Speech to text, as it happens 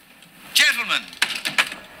gentlemen,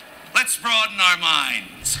 let's broaden our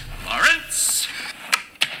minds. Lawrence?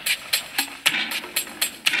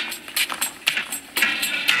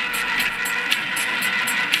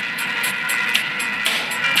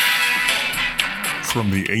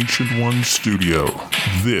 From the Ancient One studio,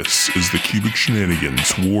 this is the Cubic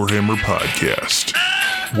Shenanigans Warhammer Podcast.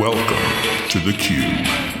 Welcome to the Cube.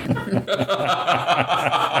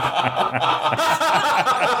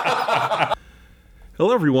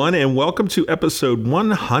 Hello, everyone, and welcome to episode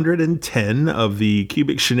 110 of the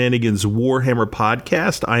Cubic Shenanigans Warhammer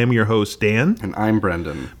Podcast. I am your host, Dan. And I'm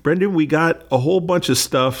Brendan. Brendan, we got a whole bunch of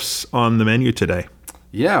stuffs on the menu today.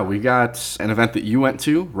 Yeah, we got an event that you went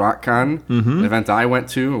to, RockCon, an event I went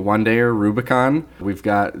to, a one-dayer, Rubicon. We've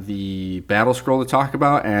got the Battlescroll to talk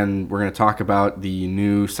about, and we're going to talk about the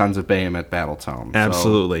new Sons of Behemat Battletome.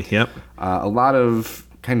 Absolutely, yep. A lot of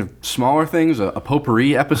kind of smaller things, a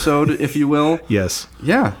potpourri episode, if you will. Yes.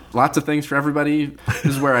 Yeah, lots of things for everybody. This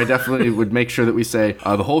is where I definitely would make sure that we say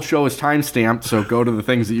the whole show is time-stamped, so go to the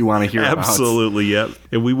things that you want to hear about. Absolutely, yep.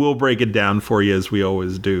 And we will break it down for you as we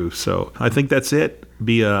always do. So I think that's it.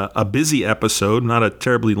 Be a busy episode, not a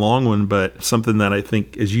terribly long one, but something that I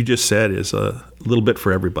think, as you just said, is a little bit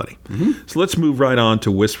for everybody. So let's move right on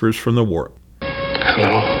to Whispers from the Warp.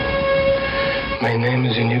 Hello. My name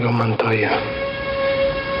is Inigo Montoya.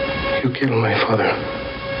 You killed my father.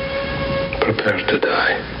 Prepare to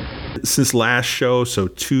die. Since last show, so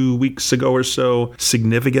 2 weeks ago or so,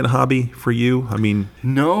 significant hobby for you? I mean...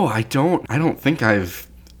 No, I don't think I've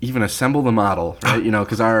even assembled a model, right? You know,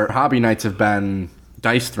 because our hobby nights have been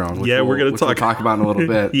dice thrown, which we're going to we'll talk about in a little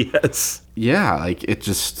bit. Yes. Yeah, like it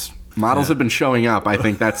just... Models have been showing up. I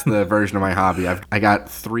think that's the version of my hobby. I got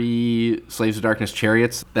 3 Slaves of Darkness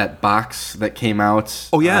chariots, that box that came out.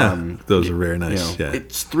 Oh, yeah. Those are very nice. You know, yeah.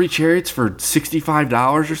 It's 3 chariots for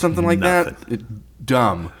 $65 or something like that.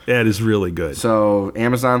 Dumb. That is really good. So,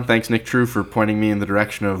 Amazon, thanks Nick True for pointing me in the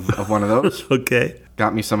direction of one of those. Okay.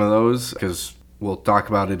 Got me some of those because we'll talk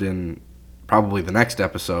about it in probably the next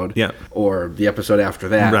episode. Yeah. Or the episode after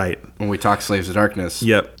that. Right. When we talk Slaves of Darkness.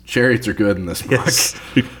 Yep. Chariots are good in this book. Yes.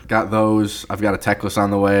 Got those. I've got a Techless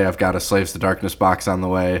on the way. I've got a Slaves to Darkness box on the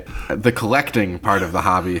way. The collecting part of the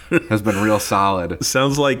hobby has been real solid.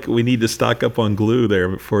 Sounds like we need to stock up on glue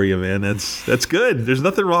there for you, man. That's good. There's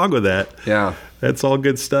nothing wrong with that. Yeah. That's all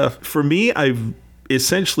good stuff. For me, I've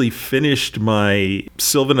essentially finished my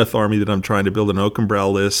Sylvaneth army that I'm trying to build an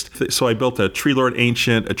Oakenbrow list. So I built a Tree Lord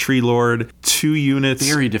Ancient, a Tree Lord, 2 units.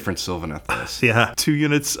 Very different Sylvaneth list. Yeah, 2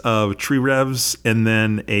 units of Tree Revs, and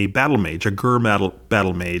then a Battle Mage, a Gur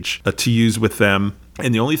Battle Mage to use with them.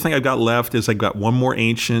 And the only thing I've got left is I've got 1 more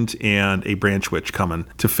Ancient and a Branch Witch coming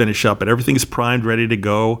to finish up. And everything's primed, ready to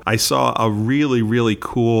go. I saw a really, really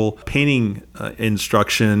cool painting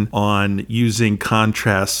instruction on using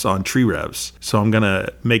contrasts on Tree Revs. So I'm going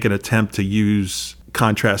to make an attempt to use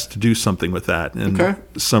contrast to do something with that, and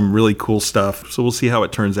some really cool stuff. So we'll see how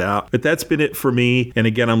it turns out. But that's been it for me. And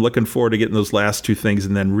again, I'm looking forward to getting those last 2 things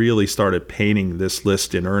and then really started painting this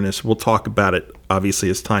list in earnest. We'll talk about it, obviously,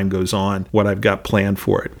 as time goes on, what I've got planned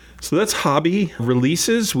for it. So that's hobby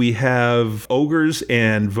releases. We have Ogres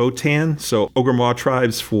and Votann. So Ogre Maw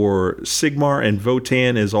Tribes for Sigmar, and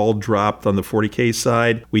Votann is all dropped on the 40k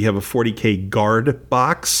side. We have a 40k Guard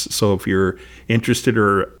box. So if you're interested,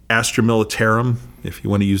 or Astra Militarum, if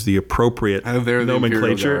you want to use the appropriate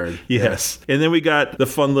nomenclature. Yes. Yeah. And then we got the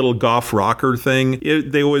fun little Goff rocker thing.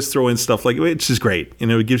 They always throw in stuff like, which is great. You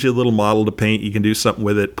know, it gives you a little model to paint. You can do something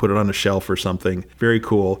with it, put it on a shelf or something. Very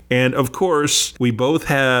cool. And of course, we both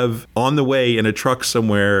have on the way in a truck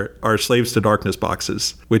somewhere our Slaves to Darkness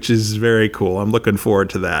boxes, which is very cool. I'm looking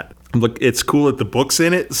forward to that. Look, it's cool that the book's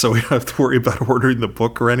in it, so we don't have to worry about ordering the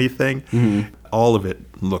book or anything. Mm-hmm. All of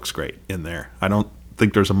it looks great in there. I don't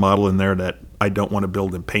think there's a model in there that I don't want to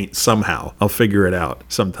build and paint somehow. I'll figure it out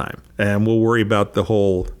sometime. And we'll worry about the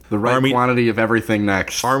right army quantity of everything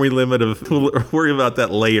next. Army limit we'll worry about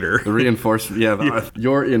that later. The reinforcement,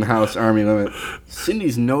 your in-house army limit.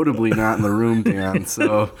 Cindy's notably not in the room, Dan,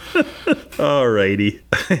 so. Alrighty.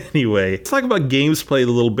 Anyway, let's talk about games played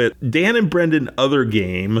a little bit. Dan and Brendan, other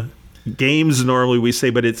game. Games normally we say,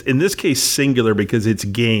 but it's in this case singular because it's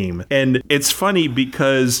game. And it's funny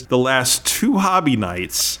because the last 2 hobby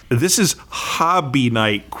nights, this is hobby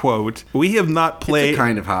night, quote, we have not played. It's a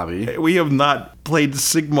kind of hobby. We have not played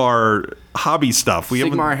Sigmar hobby stuff.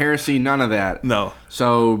 Sigmar Heresy, none of that. No.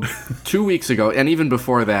 So 2 weeks ago, and even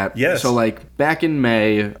before that, so like back in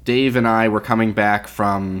May, Dave and I were coming back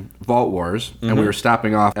from Vault Wars, and we were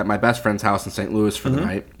stopping off at my best friend's house in St. Louis for the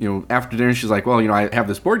night. You know, after dinner, she's like, well, you know, I have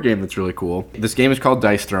this board game that's really cool. This game is called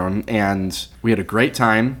Dice Throne, and we had a great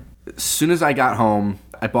time. As soon as I got home,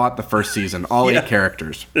 I bought the first season, all 8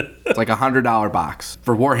 characters. It's like $100 box.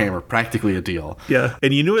 For Warhammer, practically a deal. Yeah,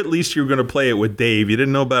 and you knew at least you were going to play it with Dave. You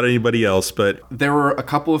didn't know about anybody else, but... There were a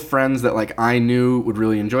couple of friends that like I knew would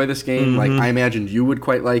really enjoy this game. Like I imagined you would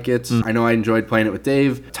quite like it. I know I enjoyed playing it with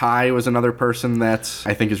Dave. Ty was another person that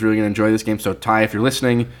I think is really going to enjoy this game. So Ty, if you're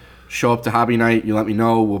listening, show up to Hobby Night. You let me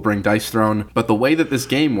know. We'll bring Dice Throne. But the way that this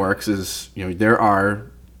game works is, there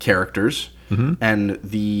are characters, and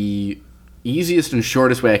the easiest and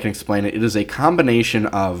shortest way I can explain it, it is a combination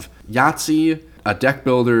of Yahtzee, a deck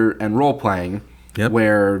builder, and role-playing,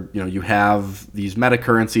 where you have these meta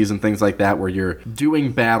currencies and things like that where you're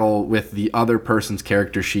doing battle with the other person's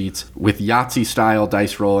character sheets with Yahtzee style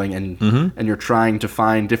dice rolling, and you're trying to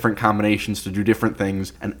find different combinations to do different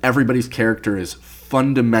things, and everybody's character is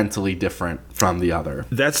fundamentally different from the other.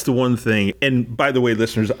 That's the one thing. And by the way,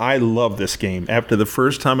 listeners, I love this game. After the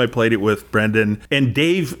first time I played it with Brendan, and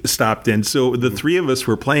Dave stopped in, so the three of us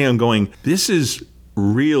were playing and going, this is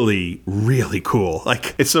really, really cool.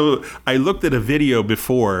 Like, so I looked at a video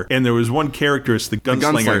before, and there was one character, it's the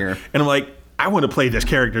gunslinger. And I'm like, I want to play this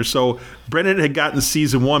character. So Brendan had gotten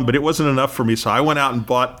season 1, but it wasn't enough for me. So I went out and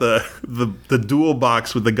bought the dual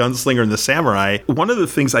box with the gunslinger and the samurai. One of the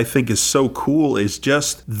things I think is so cool is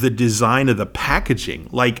just the design of the packaging.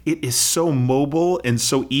 Like, it is so mobile and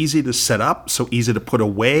so easy to set up, so easy to put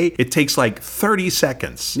away. It takes like 30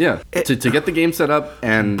 seconds. Yeah. To get the game set up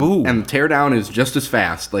and boom. And tear down is just as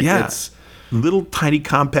fast. Like, it's little tiny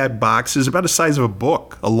compact boxes about the size of a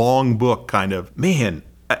book, a long book kind of. Man,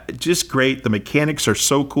 just great. The mechanics are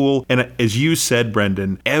so cool. And as you said,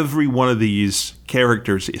 Brendan, every one of these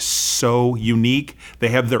characters is so unique. They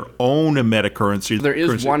have their own meta currency. There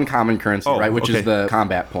is one common currency, right, which is the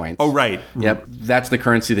combat points. Oh, right. Yep. That's the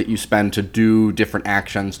currency that you spend to do different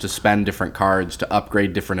actions, to spend different cards, to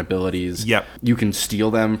upgrade different abilities. Yep. You can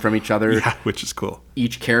steal them from each other. Yeah, which is cool.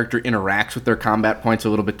 Each character interacts with their combat points a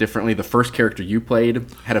little bit differently. The first character you played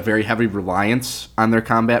had a very heavy reliance on their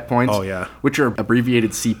combat points. Oh, yeah. Which are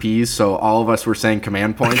abbreviated CPs, so all of us were saying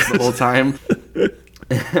command points the whole time.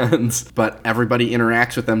 But everybody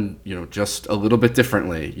interacts with them, just a little bit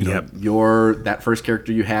differently. That first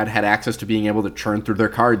character you had access to being able to churn through their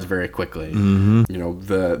cards very quickly.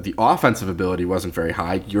 The offensive ability wasn't very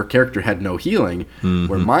high. Your character had no healing,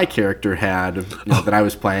 where my character had, that I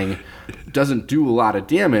was playing, doesn't do a lot of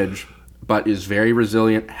damage, but is very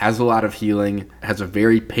resilient, has a lot of healing, has a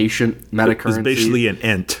very patient meta currency. It's basically an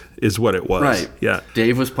Ent, is what it was. Right. Yeah.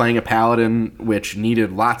 Dave was playing a paladin, which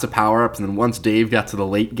needed lots of power-ups, and then once Dave got to the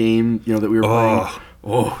late game, that we were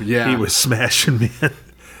playing, he was smashing, man.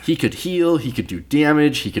 He could heal, he could do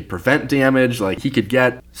damage, he could prevent damage, like, he could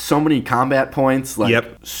get so many combat points,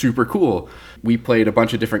 super cool. We played a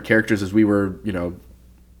bunch of different characters as we were,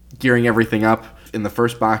 gearing everything up. In the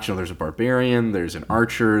first box, there's a barbarian, there's an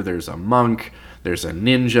archer, there's a monk, there's a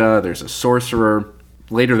ninja, there's a sorcerer.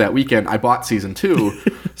 Later that weekend, I bought season 2,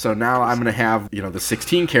 so now I'm going to have, the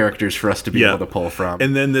 16 characters for us to be able to pull from.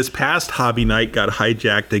 And then this past hobby night got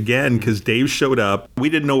hijacked again because Dave showed up. We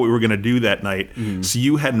didn't know what we were going to do that night, so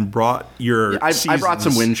you hadn't brought your I brought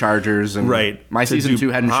some wind chargers, and my season 2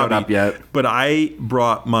 hadn't showed up yet. But I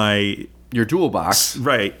brought your dual box.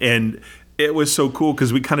 Right, and it was so cool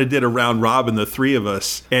because we kind of did a round robin, the three of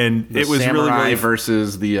us, and it was really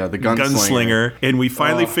versus the gunslinger. And we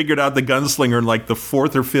finally figured out the gunslinger in like the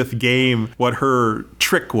 4th or 5th game what her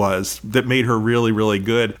trick was that made her really, really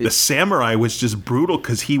good. The samurai was just brutal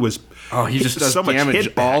because he just does so damage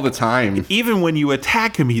all the time. Even when you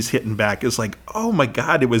attack him, he's hitting back. It's like, oh my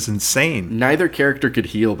god, it was insane. Neither character could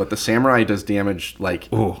heal, but the samurai does damage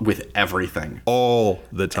with everything. All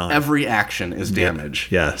the time. Every action is damage.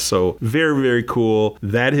 Yeah, so very, very cool.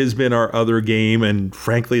 That has been our other game, and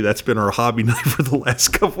frankly, that's been our hobby night for the last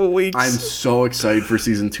couple of weeks. I'm so excited for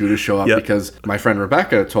season 2 to show up because my friend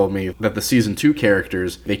Rebecca told me that the season 2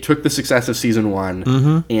 characters, they took the success of season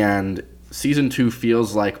 1 and season 2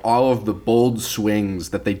 feels like all of the bold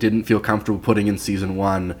swings that they didn't feel comfortable putting in season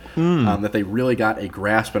 1, that they really got a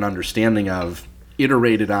grasp and understanding of,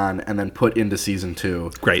 iterated on, and then put into season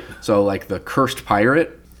 2. Great. So, like, the Cursed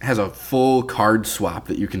Pirate has a full card swap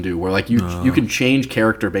that you can do, where, like, you can change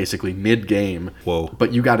character basically mid-game. Whoa.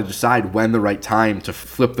 But you got to decide when the right time to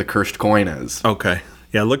flip the cursed coin is. Okay.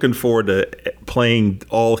 Yeah, looking forward to playing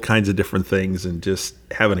all kinds of different things and just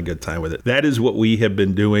having a good time with it. That is what we have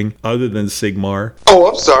been doing other than Sigmar. Oh,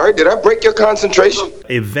 I'm sorry. Did I break your concentration?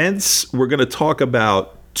 Events, we're going to talk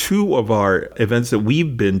about 2 of our events that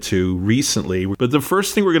we've been to recently. But the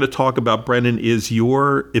first thing we're going to talk about, Brendan, is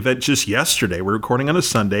your event just yesterday. We're recording on a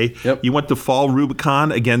Sunday. Yep. You went to Fall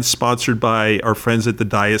Rubicon, again sponsored by our friends at the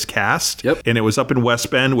Dias Cast. Yep. And it was up in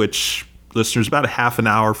West Bend, which listeners, about a half an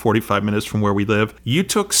hour, 45 minutes from where we live. You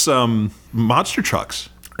took some monster trucks.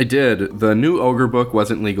 I did. The new Ogre book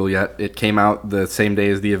wasn't legal yet. It came out the same day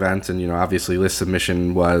as the event, and, obviously list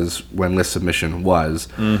submission was when list submission was.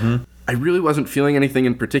 Mm-hmm. I really wasn't feeling anything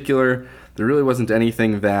in particular. There really wasn't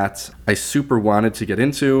anything that I super wanted to get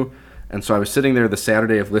into, and so I was sitting there the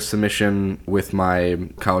Saturday of list submission with my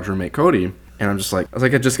college roommate, Cody, and I was like,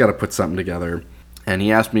 I just got to put something together. And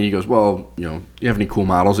he asked me, he goes, well, do you have any cool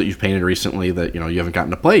models that you've painted recently that, you haven't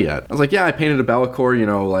gotten to play yet? I was like, yeah, I painted a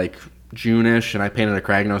Be'lakor, like June-ish, and I painted a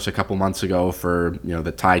Kragnos a couple months ago for,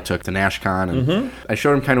 that Ty took to NashCon, and I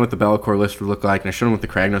showed him kind of what the Be'lakor list would look like, and I showed him what the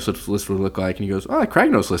Kragnos list would look like, and he goes, oh, the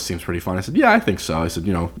Kragnos list seems pretty fun. I said, yeah, I think so. I said,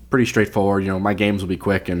 pretty straightforward, my games will be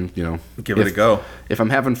quick, and, give it a go. If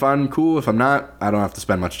I'm having fun, cool. If I'm not, I don't have to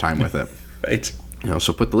spend much time with it. Right.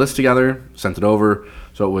 So put the list together, sent it over.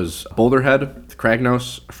 So it was Boulderhead, the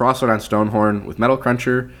Kragnos, Frostwood on Stonehorn with Metal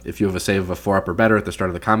Cruncher. If you have a save of a 4-up or better at the start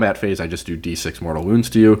of the combat phase, I just do D6 mortal wounds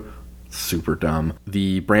to you. Super dumb.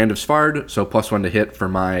 The Brand of Svard, so +1 to hit for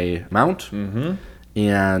my mount. Mm-hmm.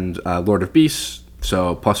 And Lord of Beasts,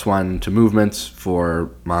 so +1 to movements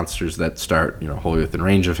for monsters that start, wholly within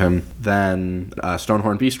range of him. Then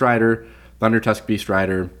Stonehorn Beast Rider, Thundertusk Beast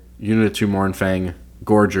Rider, unit of 2 Mournfang,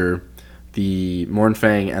 Gorger. The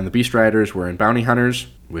Mournfang and the Beast Riders were in Bounty Hunters,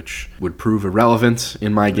 which would prove irrelevant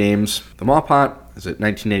in my games. The Mawpot is at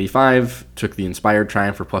 1985, took the Inspired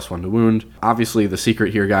Triumph for +1 to wound. Obviously, the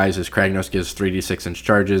secret here, guys, is Kragnos gives 3d6-inch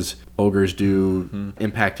charges. Ogres do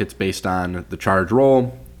impact hits based on the charge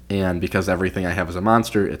roll, and because everything I have is a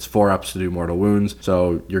monster, it's 4-ups to do mortal wounds.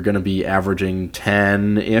 So you're going to be averaging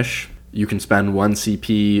 10-ish. You can spend 1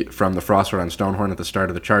 CP from the Frostwood on Stonehorn at the start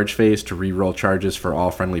of the charge phase to re-roll charges for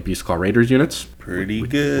all friendly Beastclaw Raiders units. Pretty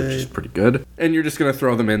good. Which is pretty good. And you're just going to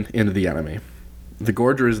throw them into the enemy. The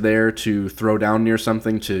Gorger is there to throw down near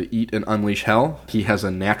something to eat and unleash hell. He has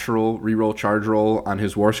a natural re-roll charge roll on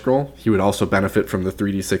his War Scroll. He would also benefit from the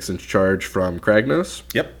 3d6-inch charge from Kragnos.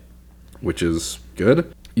 Yep. Which is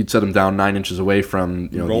good. You'd set him down 9 inches away from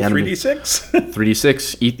roll the enemy. 3d6?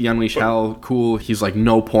 3d6, eat the unleash hell, cool. He's like,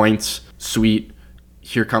 no points, sweet.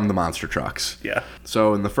 Here come the monster trucks. Yeah.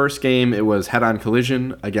 So in the first game, it was head-on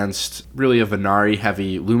collision against really a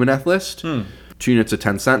Venari-heavy Lumineth list. 2 units of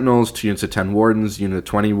 10 Sentinels, 2 units of 10 Wardens, unit of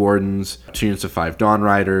 20 Wardens, 2 units of 5 Dawn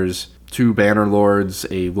Riders, 2 Banner Lords,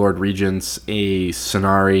 a Lord Regents, a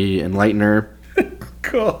Sonari Enlightener.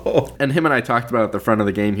 Cool. And him and I talked about at the front of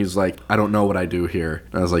the game. He's like, I don't know what I do here.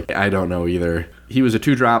 And I was like, I don't know either. He was a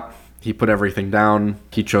 2-drop. He put everything down.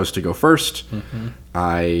 He chose to go first. Mm-hmm.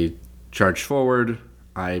 I charged forward.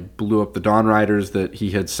 I blew up the Dawn Riders that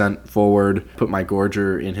he had sent forward, put my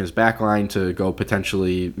Gorger in his backline to go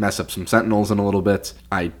potentially mess up some Sentinels in a little bit.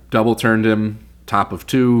 I double-turned him, top of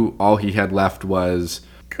 2. All he had left was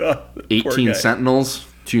 18 Sentinels,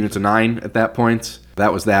 2 units of 9 at that point.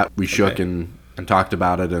 That was that. We shook and talked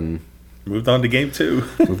about it and moved on to game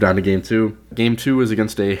 2. Game 2 was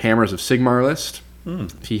against a Hammers of Sigmar list.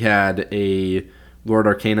 He had a Lord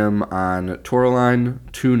Arcanum on Toraline,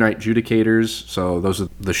 2 Knight Judicators, so those are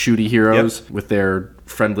the shooty heroes with their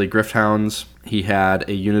friendly Grifthounds. He had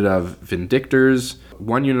a unit of Vindictors,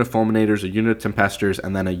 1 unit of Fulminators, a unit of Tempestors,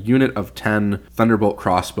 and then a unit of 10 Thunderbolt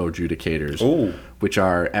Crossbow Judicators, which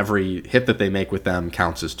are every hit that they make with them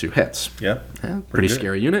counts as 2 hits. Yeah. Pretty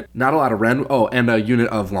scary unit. Not a lot of Ren. Oh, and a unit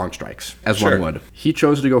of Long Strikes, as one would. He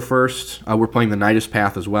chose to go first. We're playing the Nidus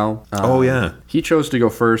Path as well. He chose to go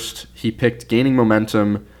first. He picked Gaining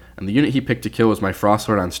Momentum, and the unit he picked to kill was my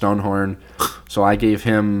Frostward on Stonehorn. So I gave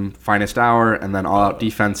him Finest Hour, and then all-out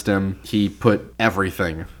defensed him. He put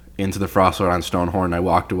everything into the Frostward on Stonehorn. I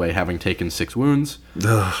walked away having taken 6 wounds.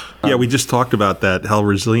 Yeah, we just talked about that, how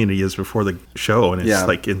resilient he is before the show, and it's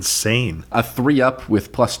like insane. A 3-up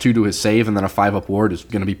with +2 to his save and then a 5-up ward is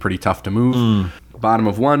going to be pretty tough to move. Bottom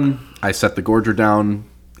of 1, I set the Gorger down.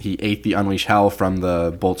 He ate the Unleash Hell from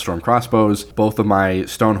the Boltstorm crossbows. Both of my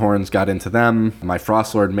Stonehorns got into them. My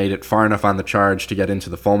Frostlord made it far enough on the charge to get into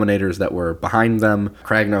the Fulminators that were behind them.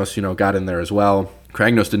 Kragnos, got in there as well.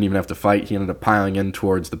 Kragnos didn't even have to fight. He ended up piling in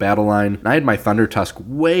towards the battle line. And I had my Thundertusk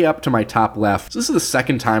way up to my top left. So this is the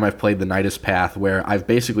second time I've played the Nidus Path where I've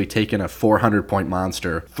basically taken a 400-point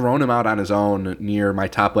monster, thrown him out on his own near my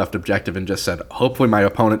top left objective, and just said, hopefully my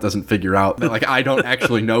opponent doesn't figure out that I don't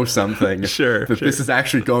actually know something. This is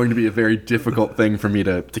actually going to be a very difficult thing for me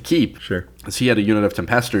to keep. Because he had a unit of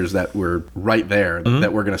Tempestors that were right there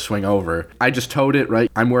that were going to swing over. I just towed it, right?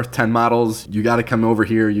 I'm worth 10 models. You got to come over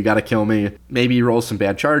here. You got to kill me. Maybe he rolls some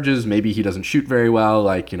bad charges. Maybe he doesn't shoot very well.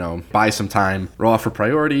 Buy some time. Roll off for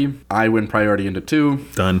priority. I win priority into 2.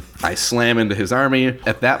 Done. I slam into his army.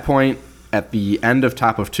 At that point, At the end of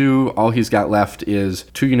top of 2, all he's got left is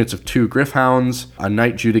 2 units of 2 Griffhounds, a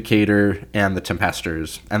Knight Judicator, and the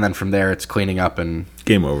Tempestors. And then from there, it's cleaning up and...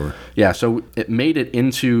 Game over. Yeah, so it made it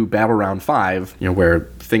into Battle Round 5, where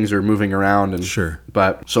things are moving around. And Sure.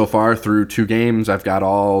 But so far, through 2 games, I've got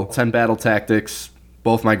all 10 battle tactics,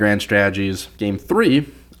 both my grand strategies. Game 3...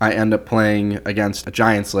 I end up playing against a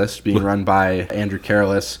Giants list being run by Andrew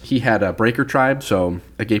Careless. He had a Breaker Tribe, so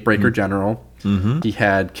a Gatebreaker General. Mm-hmm. He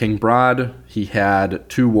had King Broad. He had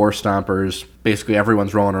 2 War Stompers. Basically,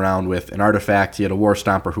 everyone's rolling around with an artifact. He had a War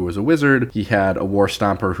Stomper who was a wizard. He had a War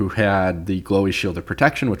Stomper who had the Glowy Shield of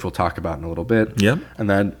Protection, which we'll talk about in a little bit. Yep. And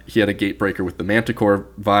then he had a Gatebreaker with the Manticore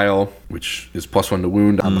Vial, which is +1 to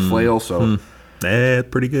wound on the flail, so...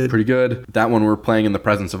 Pretty good. Pretty good. That one we're playing in the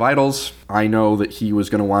presence of idols. I know that he was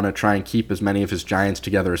going to want to try and keep as many of his giants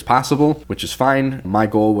together as possible, which is fine. My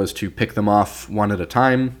goal was to pick them off one at a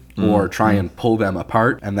time or try and pull them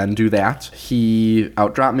apart and then do that. He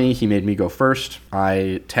outdropped me. He made me go first.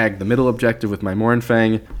 I tagged the middle objective with my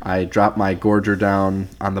Mournfang. I dropped my Gorger down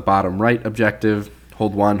on the bottom right objective.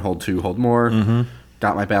 Hold 1, hold 2, hold more.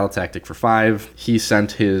 Got my battle tactic for 5. He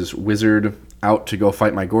sent his wizard out to go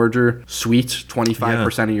fight my Gorger. Sweet,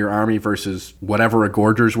 25% of your army versus whatever a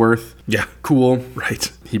Gorger's worth. Yeah. Cool.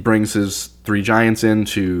 Right. He brings his 3 giants in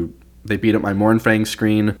to... They beat up my Mournfang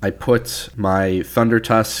screen. I put my Thunder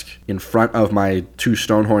Tusk in front of my 2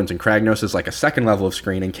 Stonehorns and Kragnos as like a second level of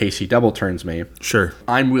screen in case he double turns me. Sure.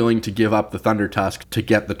 I'm willing to give up the Thunder Tusk to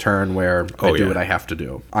get the turn where I do what I have to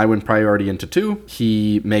do. I win priority into 2.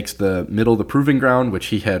 He makes the middle the Proving Ground, which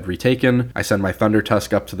he had retaken. I send my Thunder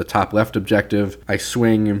Tusk up to the top left objective. I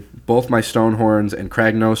swing both my Stonehorns and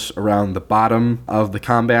Kragnos around the bottom of the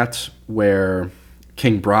combat where...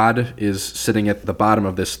 King Broad is sitting at the bottom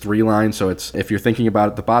of this 3 line, so it's, if you're thinking about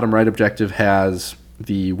it, the bottom right objective has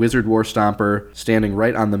the Wizard War Stomper. Standing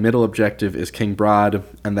right on the middle objective is King Broad,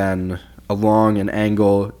 and then along an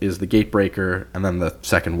angle is the Gatebreaker, and then the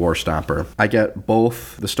second War Stomper. I get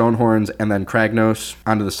both the Stonehorns and then Kragnos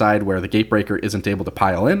onto the side where the Gatebreaker isn't able to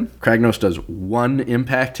pile in. Kragnos does 1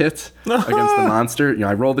 impact hit against the monster.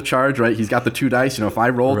 I roll the charge, right? He's got the 2 dice. If I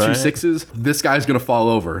roll 2 6s, this guy's going to fall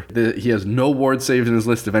over. He has no ward saves in his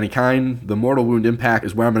list of any kind. The Mortal Wound impact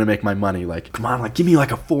is where I'm going to make my money. Come on, give me a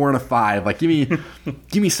 4 and a 5.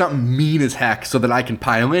 Give me something mean as heck so that I can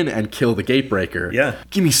pile in and kill the Gatebreaker. Yeah.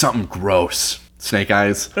 Give me something gross. Snake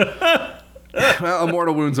Eyes. Well, a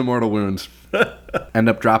mortal wound's a mortal wound. End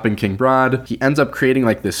up dropping King Broad. He ends up creating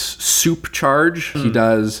this soup charge. He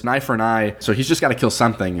does an eye for an eye, so he's just got to kill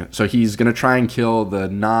something. So he's going to try and kill the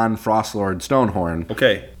non-Frostlord Stonehorn.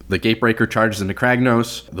 Okay. The Gatebreaker charges into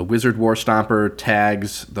Kragnos. The Wizard War Stomper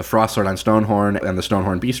tags the Frostlord on Stonehorn and the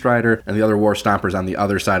Stonehorn Beast Rider, and the other War Stomper's on the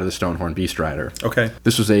other side of the Stonehorn Beast Rider. Okay.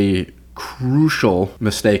 This was a crucial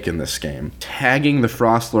mistake in this game. Tagging the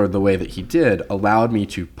Frostlord the way that he did allowed me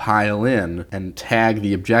to pile in and tag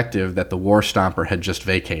the objective that the War Stomper had just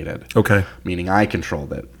vacated. Okay. Meaning I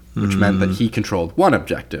controlled it, which meant that he controlled 1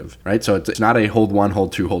 objective, right? So it's not a hold 1,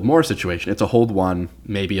 hold 2, hold more situation. It's a hold 1,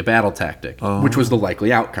 maybe a battle tactic, which was the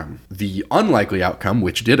likely outcome. The unlikely outcome,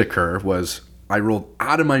 which did occur, was I rolled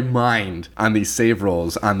out of my mind on these save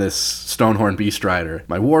rolls on this Stonehorn Beast Rider.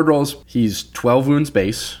 My ward rolls, he's 12 wounds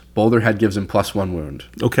base. Boulderhead gives him +1 wound.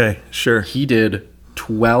 Okay, sure. He did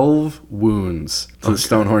 12 wounds to the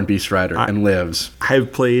Stonehorn Beast Rider and lives.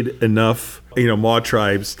 I've played enough, Maw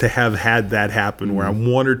Tribes to have had that happen where I'm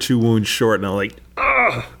 1 or 2 wounds short and I'm like,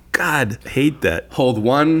 oh, God, hate that. Hold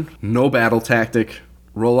 1, no battle tactic,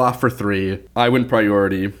 roll off for 3. I win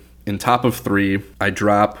priority. In top of 3, I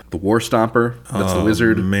drop the War Stomper. That's the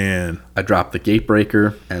wizard. Man. I drop the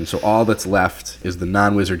Gatebreaker, and so all that's left is the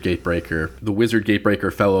non-wizard Gatebreaker. The wizard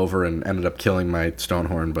Gatebreaker fell over and ended up killing my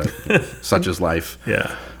Stonehorn, but such is life.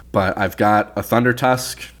 Yeah. But I've got a Thunder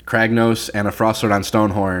Tusk, Kragnos, and a Frostlord on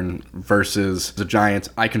Stonehorn versus the Giant.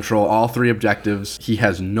 I control all 3 objectives. He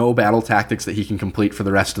has no battle tactics that he can complete for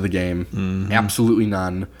the rest of the game. Mm-hmm. Absolutely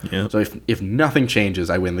none. Yep. So if nothing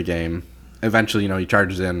changes, I win the game. Eventually, he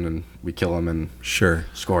charges in and we kill him and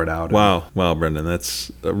score it out. Wow, Brendan,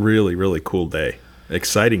 that's a really, really cool day.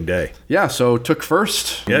 Exciting day. Yeah, so took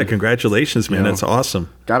first. Yeah, congratulations, man. That's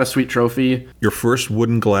awesome. Got a sweet trophy. Your first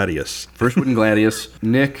wooden Gladius.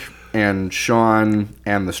 Nick and Sean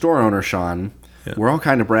and the store owner, Sean, we're all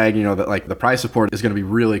kind of bragging, that like the prize support is going to be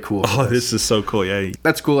really cool. Oh, this is so cool. Yeah.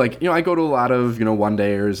 That's cool. Like, I go to a lot of,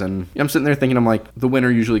 one-dayers, and I'm sitting there thinking, I'm like, the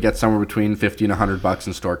winner usually gets somewhere between $50 and $100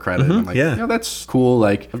 in store credit. I'm like, that's cool.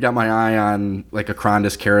 Like, I've got my eye on like a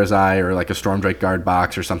Krondys Karazai or like a Stormdrake Guard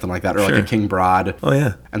box or something like that, or like a King Broad. Oh,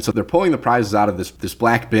 yeah. And so they're pulling the prizes out of this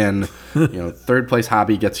black bin. Third place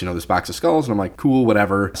hobby gets, this box of skulls, and I'm like, cool,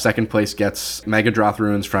 whatever. Second place gets Mega Droth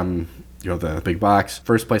runes from the big box.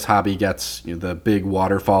 First place hobby gets the big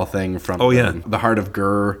waterfall thing from the Heart of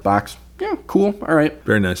Gur box. Yeah, cool. All right.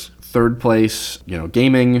 Very nice. Third place,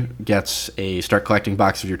 gaming gets a start collecting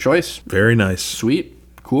box of your choice. Very nice. Sweet.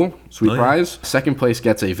 Cool. Sweet prize. Second place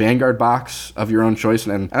gets a Vanguard box of your own choice.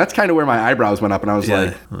 And that's kind of where my eyebrows went up. And I was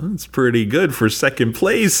like, well, that's pretty good for second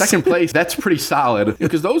place. Second place, that's pretty solid.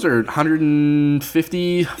 Because those are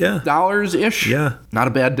 $150-ish. Yeah. Not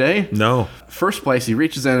a bad day. No. First place, he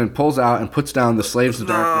reaches in and pulls out and puts down the Slaves of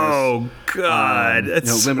Darkness. Oh, God.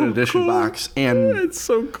 That's limited edition box. And it's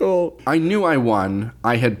so cool. I knew I won.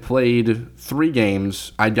 I had played 3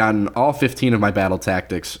 games. I'd gotten all 15 of my battle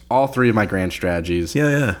tactics, all 3 of my grand strategies.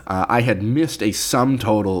 Yeah. I had missed a sum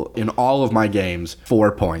total in all of my games,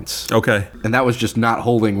 4 points. Okay. And that was just not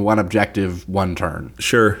holding one objective one turn.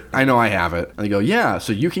 Sure. I know I have it. And they go, yeah,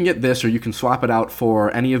 so you can get this, or you can swap it out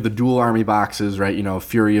for any of the dual army boxes, right?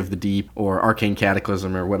 Fury of the Deep or Arcane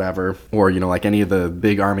Cataclysm or whatever. Or, like any of the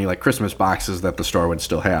big army, like Christmas boxes that the store would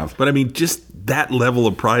still have. But I mean, just that level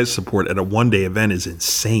of prize support at a one-day event is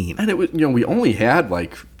insane. And it was, we only had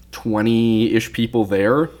like 20-ish people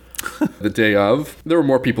there. The day of. There were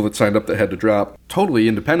more people that signed up that had to drop. Totally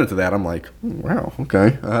independent of that, I'm like, wow,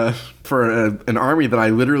 okay. For an army that I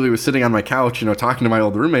literally was sitting on my couch, talking to my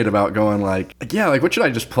old roommate about, going like, what should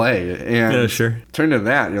I just play? And yeah, sure. Turned into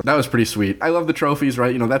that. That was pretty sweet. I love the trophies,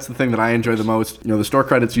 right? That's the thing that I enjoy the most. The store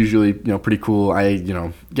credit's usually, pretty cool. I,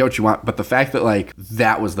 get what you want. But the fact that, like,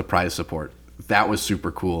 that was the prize support. That was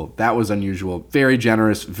super cool. That was unusual. Very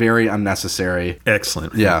generous, very unnecessary.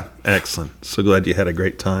 Excellent. Yeah. Excellent. So glad you had a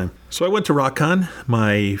great time. So I went to RockCon,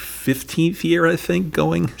 my 15th year, I think,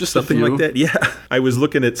 going. Just something like that. Yeah. I was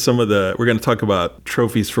looking at we're going to talk about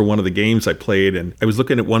trophies for one of the games I played, and I was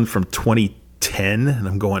looking at one from 2010, and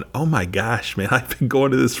I'm going, oh my gosh, man, I've been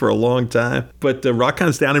going to this for a long time. But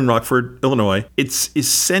RockCon's down in Rockford, Illinois. It's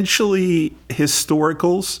essentially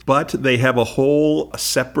historicals, but they have a whole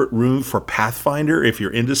separate room for Pathfinder if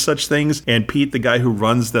you're into such things. And Pete, the guy who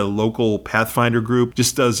runs the local Pathfinder group,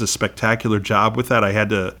 just does a spectacular job with that. I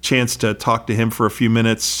had a chance to talk to him for a few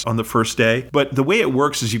minutes on the first day. But the way it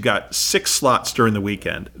works is you've got 6 slots during the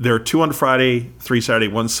weekend. There are 2 on Friday, 3 Saturday,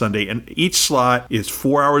 1 Sunday, and each slot is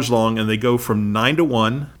 4 hours long, and they go from 9 to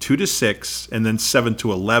 1, 2 to 6, and then 7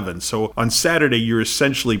 to 11. So on Saturday, you're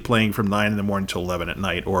essentially playing from 9 in the morning to 11 at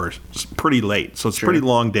night, or pretty late. So it's pretty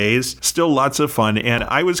long days. Still lots of fun. And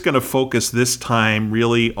I was going to focus this time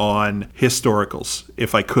really on historicals,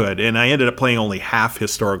 if I could. And I ended up playing only half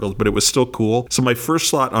historicals, but it was still cool. So my first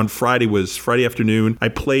slot on Friday was Friday afternoon. I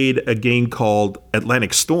played a game called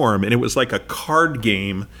Atlantic Storm, and it was like a card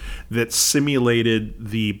game that simulated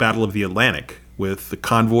the Battle of the Atlantic, with the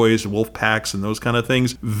convoys, wolf packs, and those kind of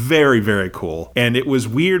things. Very, very cool. And it was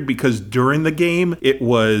weird because during the game, it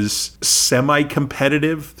was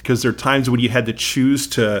semi-competitive, because there are times when you had to choose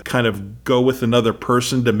to kind of go with another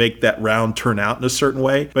person to make that round turn out in a certain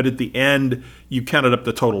way. But at the end, you counted up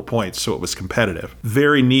the total points, so it was competitive.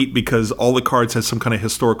 Very neat, because all the cards had some kind of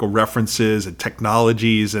historical references and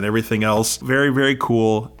technologies and everything else. Very, very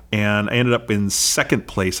cool. And I ended up in second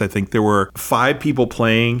place. I think there were 5 people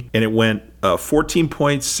playing, and it went 14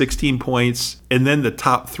 points, 16 points, and then the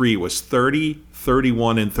top 3 was 30,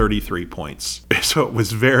 31, and 33 points. So it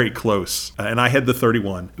was very close. And I had the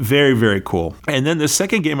 31. Very, very cool. And then the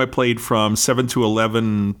second game I played from 7 to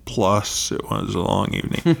 11 plus, it was a long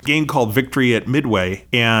evening. Game called Victory at Midway.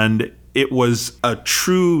 And it was a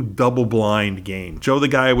true double-blind game. Joe, the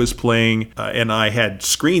guy I was playing, and I had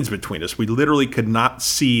screens between us. We literally could not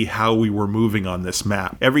see how we were moving on this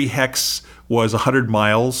map. Every hex was 100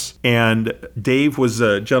 miles, and Dave was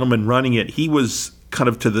a gentleman running it. He was kind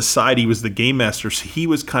of to the side. He was the game master, so he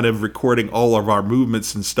was kind of recording all of our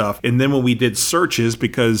movements and stuff. And then when we did searches,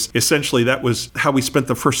 because essentially that was how we spent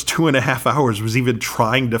the first 2.5 hours, was even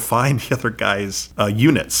trying to find the other guy's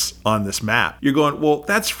units on this map. You're going, well,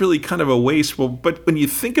 that's really kind of a waste. Well, but when you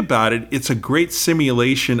think about it, it's a great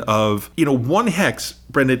simulation of, one hex,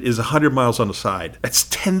 Brendan, is 100 miles on the side. That's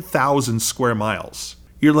 10,000 square miles.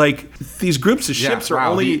 You're like, these groups of ships are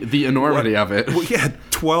only the enormity of it. Well, yeah,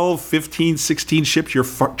 12, 15, 16 ships. You're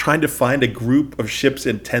trying to find a group of ships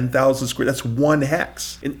in 10,000 square. That's one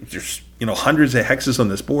hex. And there's hundreds of hexes on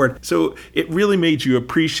this board. So it really made you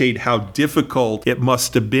appreciate how difficult it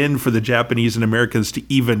must have been for the Japanese and Americans to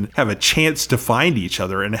even have a chance to find each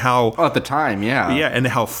other, and how... Oh, at the time, yeah. Yeah, and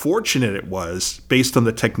how fortunate it was based on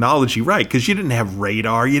the technology, right? Because you didn't have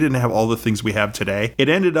radar, you didn't have all the things we have today. It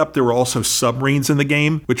ended up there were also submarines in the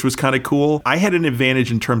game, which was kind of cool. I had an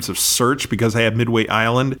advantage in terms of search because I had Midway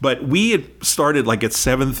Island, but we had started like at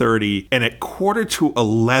 7:30, and at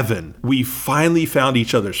 10:45, we finally found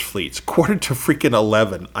each other's fleets.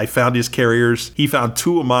 10:45, I found his carriers. He found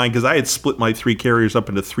two of mine because I had split my 3 carriers up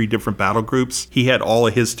into 3 different battle groups. He had all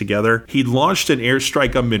of his together. He launched an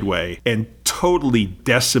airstrike on Midway and totally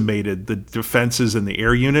decimated the defenses and the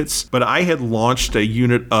air units, but I had launched a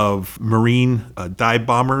unit of Marine dive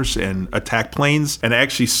bombers and attack planes, and I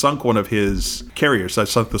actually sunk one of his carriers. I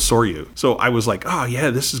sunk the Soryu. So I was like, oh yeah,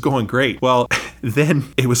 this is going great. Well,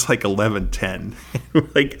 then it was like 11:10.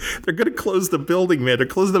 Like, they're going to close the building, man. They're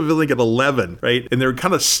closing the building at 11, right? And they're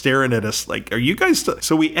kind of staring at us like, are you guys...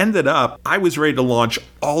 So we ended up, I was ready to launch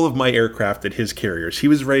all of my aircraft at his carriers. He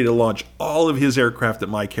was ready to launch all of his aircraft at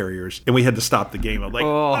my carriers, and we had to stop the game. I'm like,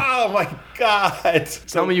 oh my God.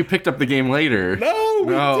 Tell me you picked up the game later. No,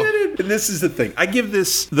 we didn't. And this is the thing. I give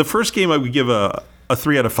this, the first game I would give a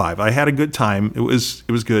 3 out of 5. I had a good time. It was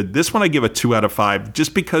good. This one I give a 2 out of 5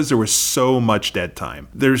 just because there was so much dead time.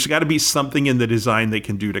 There's got to be something in the design they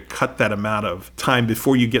can do to cut that amount of time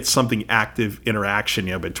before you get something active interaction,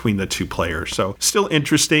 between the 2 players. So still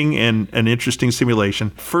interesting and an interesting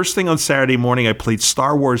simulation. First thing on Saturday morning, I played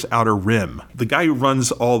Star Wars Outer Rim. The guy who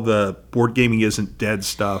runs all the Board Gaming Isn't Dead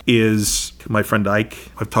stuff is my friend Ike.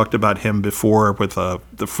 I've talked about him before with the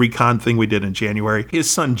FreeCon thing we did in January. His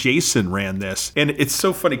son Jason ran this, and it's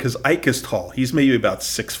so funny because Ike is tall. He's maybe about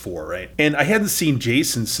 6'4", right? And I hadn't seen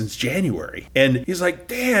Jason since January. And he's like,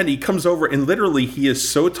 Dan, he comes over, and literally he is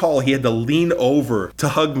so tall, he had to lean over to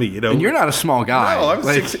hug me, And you're not a small guy. No,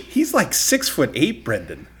 I'm he's like 6'8",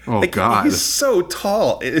 Brendan. Oh, God. He's so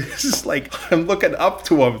tall. It's just like, I'm looking up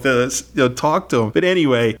to him to talk to him. But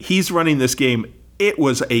anyway, he's running this game. It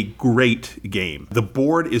was a great game. The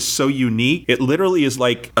board is so unique. It literally is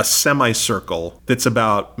like a semicircle that's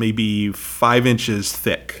about maybe 5 inches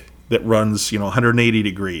thick that runs, 180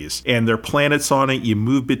 degrees. And there are planets on it. You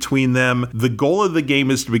move between them. The goal of the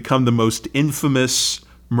game is to become the most infamous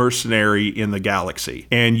mercenary in the galaxy.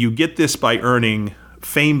 And you get this by earning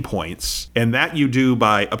fame points. And that you do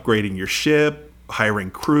by upgrading your ship,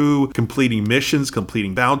 hiring crew, completing missions,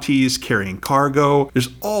 completing bounties, carrying cargo. There's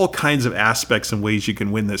all kinds of aspects and ways you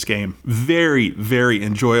can win this game. Very, very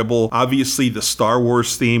enjoyable. Obviously, the Star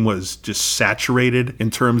Wars theme was just saturated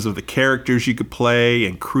in terms of the characters you could play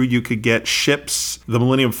and crew you could get, ships. The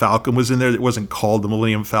Millennium Falcon was in there. It wasn't called the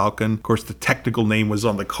Millennium Falcon. Of course, the technical name was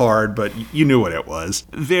on the card, but you knew what it was.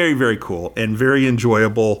 Very, very cool and very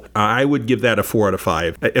enjoyable. I would give that a 4 out of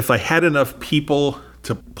 5. If I had enough people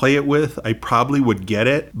to play it with, I probably would get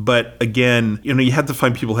it. But again, you have to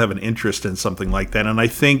find people who have an interest in something like that. And I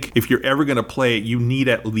think if you're ever going to play it, you need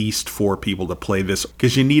at least 4 people to play this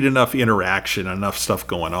because you need enough interaction, enough stuff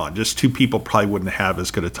going on. Just 2 people probably wouldn't have as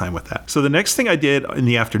good a time with that. So the next thing I did in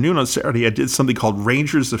the afternoon on Saturday, I did something called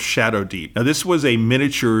Rangers of Shadow Deep. Now this was a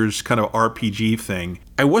miniatures kind of RPG thing.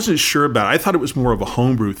 I wasn't sure about it. I thought it was more of a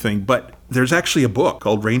homebrew thing, but there's actually a book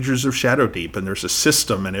called Rangers of Shadow Deep, and there's a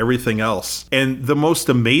system and everything else. And the most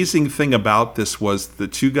amazing thing about this was the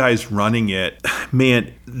 2 guys running it.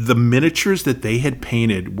 Man, the miniatures that they had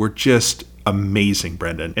painted were just amazing,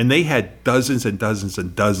 Brendan. And they had dozens and dozens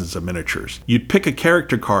and dozens of miniatures. You'd pick a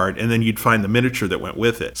character card and then you'd find the miniature that went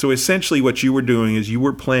with it. So essentially what you were doing is you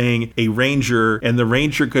were playing a ranger, and the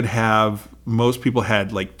ranger could have, most people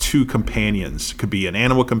had like 2 companions. It could be an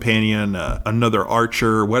animal companion, another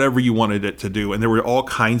archer, whatever you wanted it to do. And there were all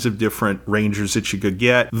kinds of different rangers that you could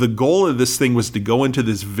get. The goal of this thing was to go into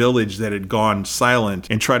this village that had gone silent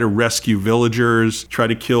and try to rescue villagers, try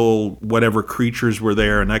to kill whatever creatures were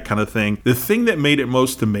there and that kind of thing. The thing that made it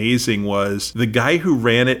most amazing was the guy who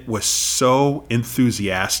ran it was so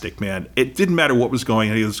enthusiastic, man. It didn't matter what was going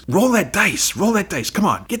on. He goes, roll that dice, come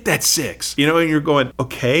on, get that 6. And you're going,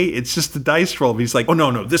 okay, it's just the dice roll. He's like, oh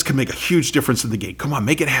no, this could make a huge difference in the game. Come on,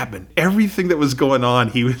 make it happen. Everything that was going on,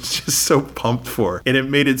 he was just so pumped for. And it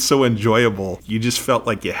made it so enjoyable. You just felt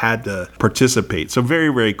like you had to participate. So very,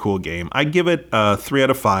 very cool game. I give it a 3 out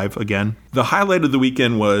of 5 again. The highlight of the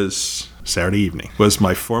weekend was Saturday evening, was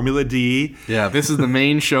my Formula D. Yeah, this is the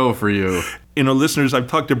main show for you. Listeners, I've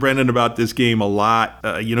talked to Brendan about this game a lot.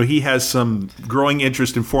 He has some growing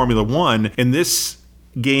interest in Formula One, and this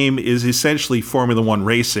game is essentially Formula One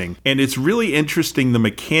racing. And it's really interesting, the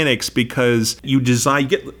mechanics, because you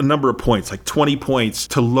get a number of points, like 20 points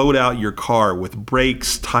to load out your car with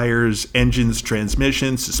brakes, tires, engines,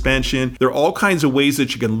 transmission, suspension. There are all kinds of ways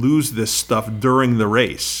that you can lose this stuff during the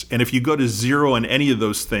race. And if you go to zero on any of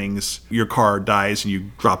those things, your car dies and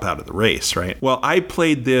you drop out of the race, right? Well, I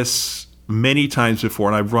played this many times before,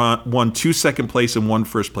 and I've won 2 second place and 1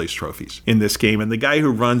 first place trophies in this game. And the guy who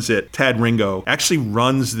runs it, Tad Ringo, actually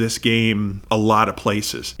runs this game a lot of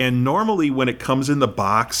places. And normally when it comes in the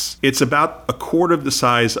box, it's about a quarter of the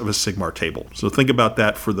size of a Sigmar table. So think about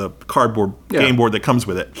that for the cardboard game board that comes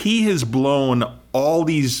with it. He has blown all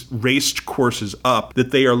these race courses up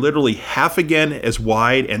that they are literally half again as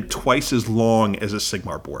wide and twice as long as a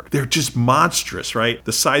Sigmar board. They're just monstrous, right?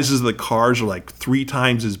 The sizes of the cars are like 3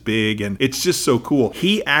 times as big, and it's just so cool.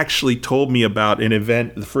 He actually told me about an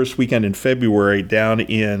event the first weekend in February down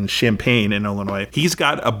in Champaign in Illinois. He's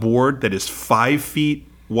got a board that is 5 feet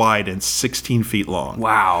wide and 16 feet long.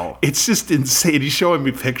 Wow. It's just insane. He's showing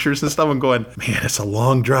me pictures and stuff. I'm going, man, it's a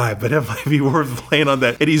long drive, but it might be worth playing on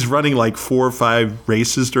that. And he's running like 4 or 5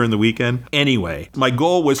 races during the weekend. Anyway, my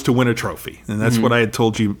goal was to win a trophy. And that's what I had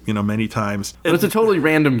told you, many times. But it's a totally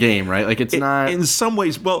random game, right? Like it's not... In some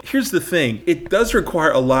ways, well, here's the thing. It does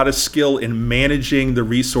require a lot of skill in managing the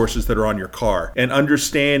resources that are on your car and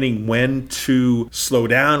understanding when to slow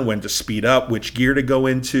down, when to speed up, which gear to go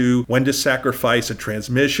into, when to sacrifice a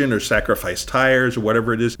transmission or sacrifice tires or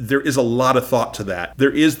whatever it is. There is a lot of thought to that.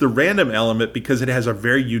 There is the random element because it has a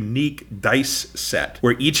very unique dice set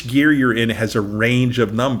where each gear you're in has a range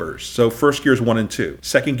of numbers. So first gear is 1 and 2.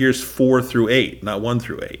 Second gear is 4 through 8, not 1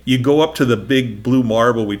 through 8. You go up to the big blue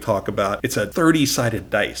marble we talk about. It's a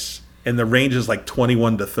 30-sided dice. And the range is like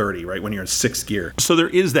 21 to 30, right, when you're in 6th gear. So there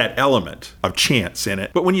is that element of chance in it.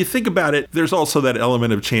 But when you think about it, there's also that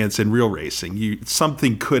element of chance in real racing.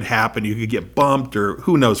 Something could happen. You could get bumped or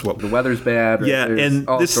who knows what. The weather's bad. Yeah, and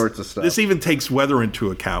all sorts of stuff. This even takes weather into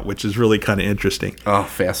account, which is really kind of interesting. Oh,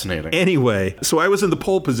 fascinating. Anyway, so I was in the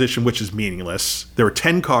pole position, which is meaningless. There were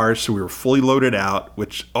 10 cars, so we were fully loaded out,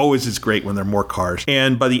 which always is great when there are more cars.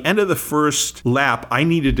 And by the end of the first lap, I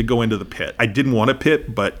needed to go into the pit. I didn't want to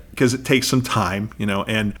pit, but because it takes some time,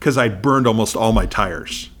 and because I burned almost all my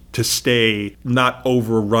tires to stay not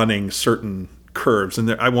overrunning certain curves.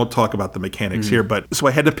 And I won't talk about the mechanics here, but so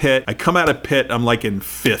I had to pit. I come out of pit, I'm like in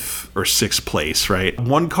 5th or 6th place, right?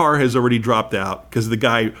 One car has already dropped out because the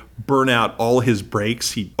guy burn out all his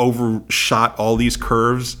brakes. He overshot all these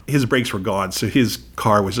curves. His brakes were gone, so his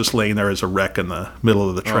car was just laying there as a wreck in the middle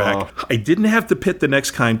of the track. Oh. I didn't have to pit the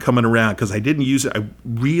next time coming around because I didn't use it. I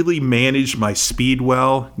really managed my speed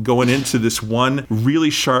well going into this one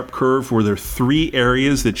really sharp curve where there are 3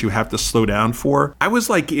 areas that you have to slow down for. I was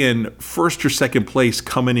like in 1st or 2nd place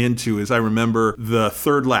coming into, as I remember, the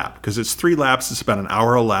 3rd lap, because it's 3 laps. It's about an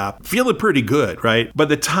hour a lap. Feeling pretty good, right? By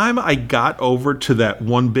the time I got over to that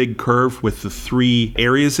one big curve with the 3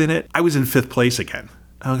 areas in it, I was in 5th place again.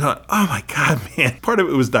 I was going, oh my God, man. Part of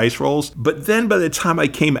it was dice rolls. But then by the time I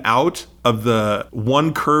came out of the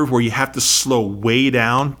one curve where you have to slow way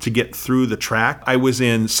down to get through the track, I was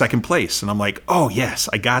in 2nd place. And I'm like, oh yes,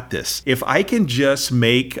 I got this. If I can just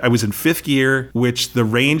I was in 5th gear, which the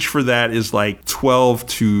range for that is like 12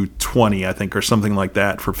 to 20, I think, or something like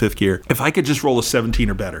that for 5th gear. If I could just roll a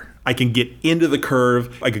 17 or better, I can get into the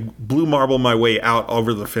curve. I could blue marble my way out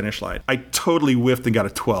over the finish line. I totally whiffed and got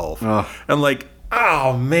a 12. I'm like,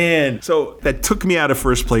 oh, man. So that took me out of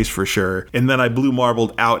 1st place for sure. And then I blue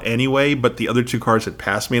marbled out anyway, but the other 2 cars had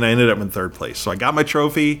passed me and I ended up in 3rd place. So I got my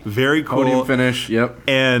trophy. Very cool. Podium finish, yep.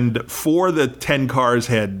 And 4 of the 10 cars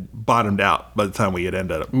had bottomed out by the time we had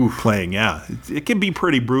ended up playing. Yeah, it can be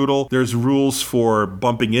pretty brutal. There's rules for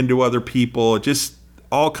bumping into other people. Just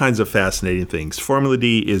all kinds of fascinating things. Formula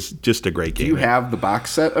D is just a great game. Do you have the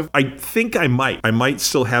box set of? I think I might. I might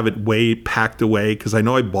still have it way packed away because I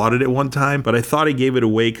know I bought it at one time, but I thought I gave it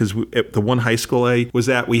away because at the one high school I was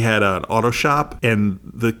at, we had an auto shop and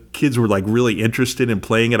the kids were like really interested in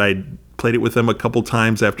playing it. I played it with them a couple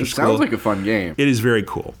times after school. Sounds like a fun game. It is very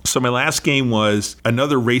cool. So my last game was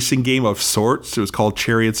another racing game of sorts. It was called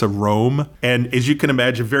Chariots of Rome. And as you can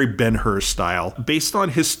imagine, very Ben-Hur style. Based on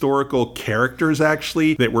historical characters,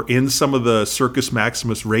 actually, that were in some of the Circus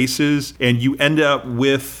Maximus races. And you end up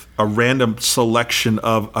with a random selection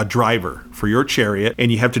of a driver for your chariot,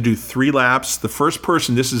 and you have to do 3 laps. The first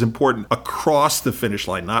person, this is important, across the finish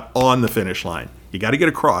line, not on the finish line. You got to get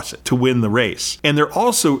across it to win the race. And there are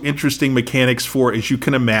also interesting mechanics for, as you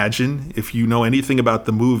can imagine, if you know anything about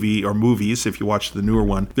the movie or movies, if you watch the newer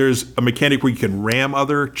one, there's a mechanic where you can ram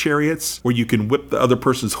other chariots, where you can whip the other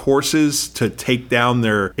person's horses to take down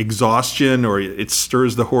their exhaustion, or it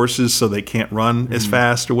stirs the horses so they can't run as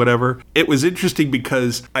fast or whatever. It was interesting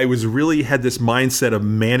because I was really had this mindset of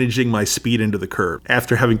managing my speed into the curve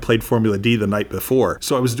after having played Formula D the night before.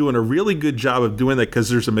 So I was doing a really good job of doing that because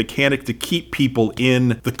there's a mechanic to keep people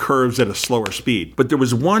in the curves at a slower speed. But there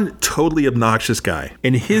was one totally obnoxious guy,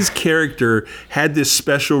 and his character had this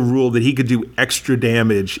special rule that he could do extra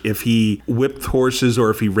damage if he whipped horses or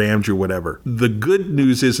if he rammed you or whatever. The good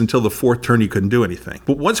news is until the fourth turn, he couldn't do anything.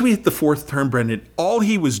 But once we hit the fourth turn, Brendan, all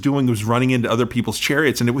he was doing was running into other people's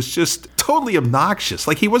chariots, and it was just totally obnoxious.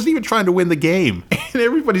 Like, he wasn't even trying to win the game. And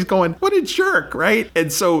everybody's going, what a jerk, right?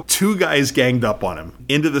 And so two guys ganged up on him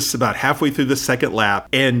into this about halfway through the second lap,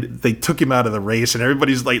 and they took him out of the race, and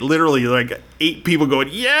everybody's like, literally like 8 people going,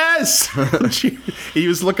 yes! He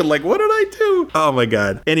was looking like, what did I do? Oh my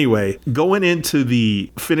God. Anyway, going into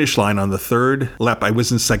the finish line on the third lap, I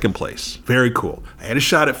was in second place. Very cool. I had a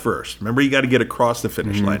shot at first. Remember, you got to get across the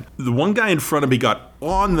finish line. The one guy in front of me got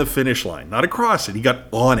on the finish line, not across it. He got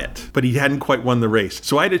on it, but he hadn't quite won the race.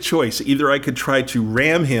 So I had a choice. Either I could try to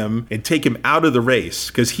ram him and take him out of the race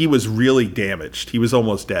because he was really damaged. He was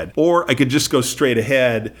almost dead. Or I could just go straight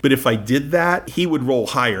ahead. But if I did that, he would roll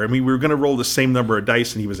higher. I mean, we were going to roll the same number of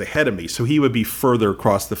dice and he was ahead of me. So he would be further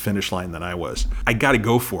across the finish line than I was. I got to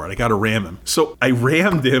go for it. I got to ram him. So I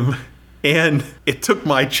rammed him, and it took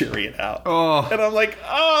my chariot out. Oh. And I'm like,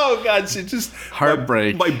 oh, God, it just...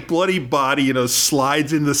 Heartbreak. My bloody body,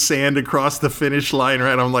 slides in the sand across the finish line,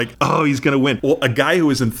 right? I'm like, oh, he's going to win. Well, a guy who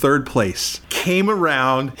was in third place came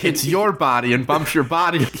around... Hits your body and bumps your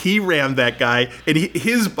body. He rammed that guy, and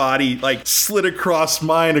his body, slid across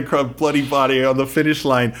mine, across bloody body on the finish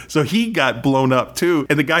line. So he got blown up, too.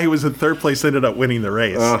 And the guy who was in third place ended up winning the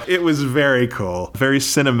race. It was very cool. Very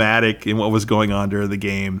cinematic in what was going on during the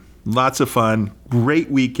game. Lots of fun.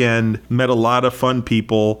 Great weekend. Met a lot of fun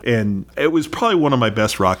people. And it was probably one of my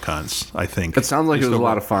best RockCons, I think. It sounds like it was a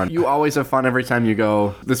lot of fun. You always have fun every time you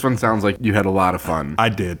go. This one sounds like you had a lot of fun. I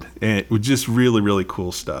did. And it was just really, really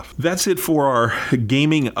cool stuff. That's it for our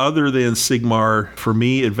gaming other than Sigmar. For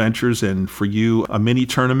me, adventures, and for you, a mini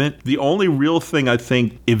tournament. The only real thing I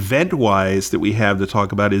think event-wise that we have to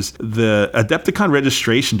talk about is the Adepticon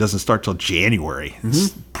registration doesn't start till January.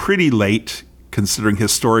 It's pretty late, considering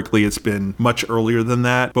historically it's been much earlier than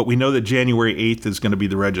that. But we know that January 8th is going to be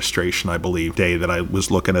the registration, I believe, day that I was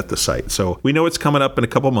looking at the site. So we know it's coming up in a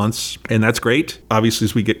couple months, and that's great. Obviously,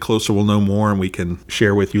 as we get closer, we'll know more, and we can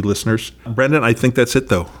share with you listeners. Brendan, I think that's it,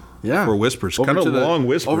 though. Yeah. For Whispers. Kind of long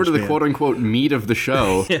Whispers. Over to the quote-unquote meat of the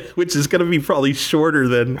show. Yeah, which is going to be probably shorter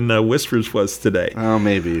than Whispers was today. Oh,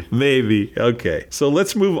 maybe. Maybe. Okay. So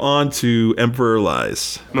let's move on to Emperor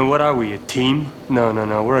Lies. I mean, what are we, a team? No.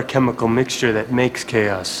 We're a chemical mixture that makes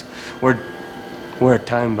chaos. We're a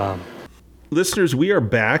time bomb. Listeners, we are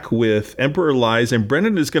back with Emperor Lies, and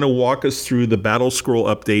Brendan is going to walk us through the Battlescroll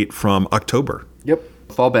update from October. Yep.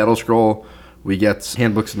 Fall Battlescroll. We get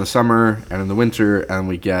handbooks in the summer and in the winter, and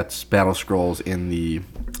we get battle scrolls in the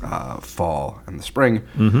fall and the spring.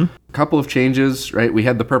 A couple of changes, right? We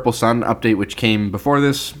had the Purple Sun update, which came before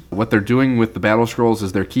this. What they're doing with the battle scrolls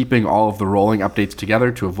is they're keeping all of the rolling updates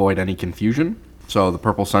together to avoid any confusion. So the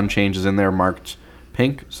Purple Sun change is in there marked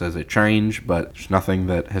pink, says a change, but there's nothing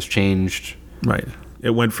that has changed. Right.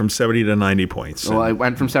 It went from 70 to 90 points. Well, it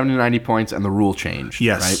went from 70 to 90 points, and the rule changed.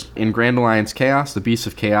 Yes. Right? In Grand Alliance Chaos, the Beasts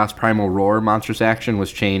of Chaos Primal Roar monstrous action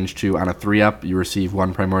was changed to, on a 3-up, you receive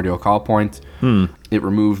 1 primordial call point. It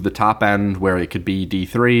removed the top end where it could be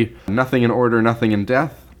D3. Nothing in Order, nothing in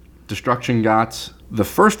Death. Destruction Gots. The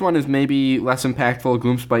first one is maybe less impactful.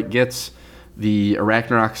 Gloomspite gets the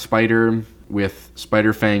Arachnarok Spider with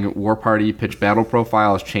Spiderfang War Party pitch battle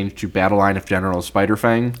profile is changed to Battle Line of Generals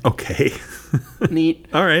Spiderfang. Okay. Neat.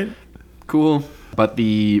 All right. Cool. But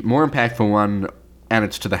the more impactful one, and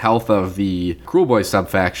it's to the health of the Cruel Boys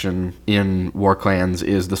subfaction in War Clans,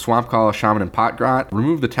 is the Swamp Call, Shaman, and Potgrot.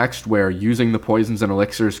 Remove the text where using the poisons and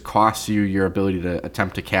elixirs costs you your ability to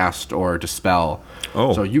attempt to cast or dispel.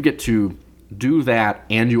 Oh. So you get to do that,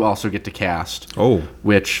 and you also get to cast. Oh.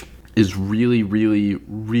 Which is really, really,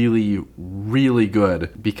 really, really good,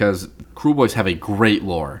 because Cruel Boys have a great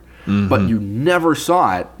lore. But you never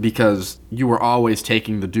saw it because you were always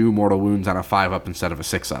taking the do mortal wounds on a 5-up instead of a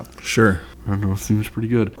 6-up. Sure. I don't know, it seems pretty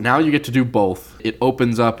good. Now you get to do both. It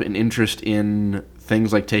opens up an interest in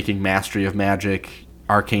things like taking Mastery of Magic,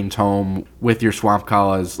 Arcane Tome with your Swamp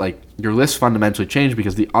Callas. Like, your list fundamentally changed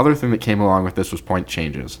because the other thing that came along with this was point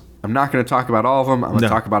changes. I'm not going to talk about all of them. I'm going to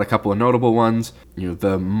talk about a couple of notable ones.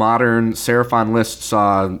 The modern Seraphon list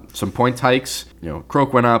saw some point hikes.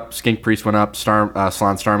 Croak went up, Skink Priest went up, Salon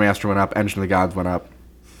Starmaster went up, Engine of the Gods went up.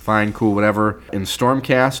 Fine, cool, whatever. In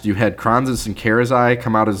Stormcast, you had Kronzis and Karazai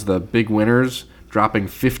come out as the big winners, dropping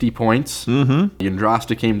 50 points.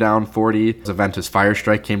 Yndrasta came down 40. Aventus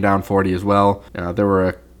Firestrike came down 40 as well. There were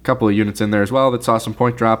a couple of units in there as well that saw some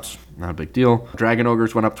point drops. Not a big deal. Dragon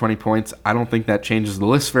Ogres went up 20 points. I don't think that changes the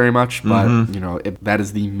list very much, but, that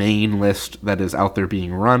is the main list that is out there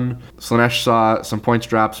being run. Slaanesh saw some points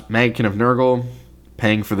drops. Magickin of Nurgle,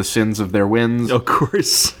 paying for the sins of their wins. Of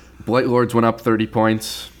course. Blight Lords went up 30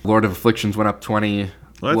 points. Lord of Afflictions went up 20.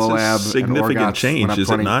 Well, that's a significant change,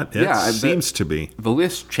 is it not? It seems to be. The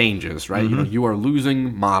list changes, right? You are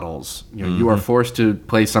losing models. You are forced to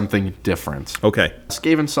play something different. Okay.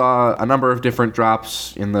 Skaven saw a number of different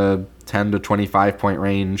drops in the 10 to 25 point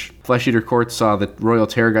range. Flesh Eater Court saw the Royal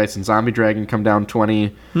Terrorgeist and Zombie Dragon come down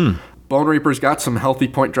 20. Bone Reapers got some healthy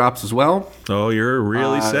point drops as well. Oh, you're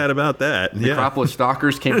really sad about that. Necropolis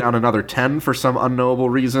Stalkers came down another 10 for some unknowable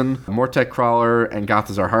reason. Mortek Crawler and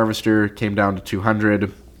Gothazar Harvester came down to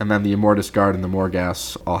 200. And then the Immortus Guard and the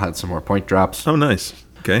Morghast all had some more point drops. Oh, nice.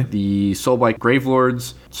 Okay. The Soulblight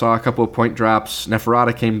Gravelords saw a couple of point drops.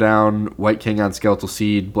 Neferata came down, White King on Skeletal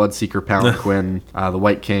Seed, Bloodseeker Palanquin, the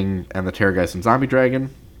White King, and the Terrorgeist and Zombie Dragon.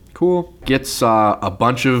 Cool. Git saw a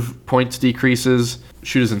bunch of points decreases.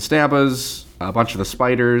 Shooters and Stabbas, a bunch of the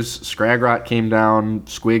Spiders, Scragrot came down,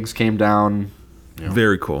 Squigs came down.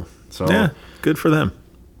 Very cool. So yeah, good for them.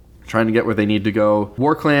 Trying to get where they need to go.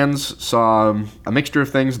 War Clans saw a mixture of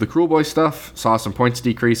things. The Cruel Boy stuff saw some points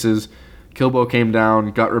decreases. Killbow came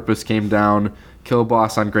down, Gutripus came down,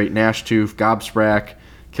 Killboss on Great Gnashtooth, Gobsprak,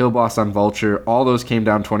 Killboss on Vulture, all those came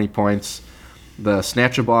down 20 points. The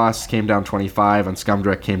Snatchaboss came down 25, and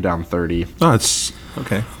Scumdrek came down 30. Oh, it's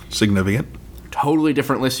okay. Significant. Totally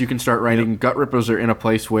different lists you can start writing. Yep. Gut Rippers are in a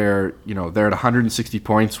place where, they're at 160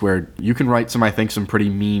 points where you can write some pretty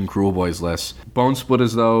mean Cruel Boys lists. Bone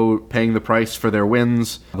Splitters, though, paying the price for their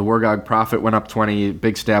wins. The Wargog Prophet went up 20,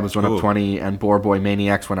 Big Stabbers went up 20, and Boar Boy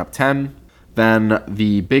Maniacs went up 10. Then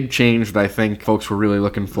the big change that I think folks were really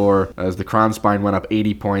looking for is the Kronspine went up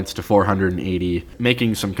 80 points to 480,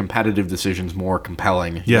 making some competitive decisions more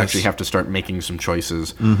compelling. You actually have to start making some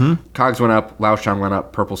choices. Cogs went up, Laoshan went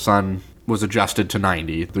up, Purple Sun was adjusted to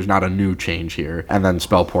 90. There's not a new change here. And then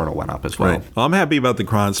Spell Portal went up as well. Right. Well, I'm happy about the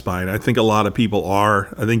Kronspine. I think a lot of people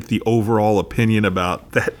are. I think the overall opinion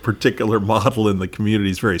about that particular model in the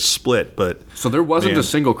community is very split. But so there wasn't a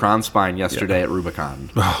single Kronspine yesterday at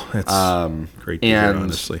Rubicon. Oh, that's great to hear,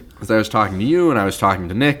 honestly. As I was talking to you, and I was talking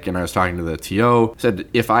to Nick, and I was talking to the TO, said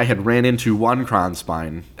if I had ran into one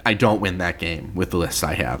Kronspine, I don't win that game with the lists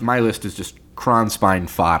I have. My list is just Kronspine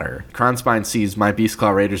fodder. Kronspine sees my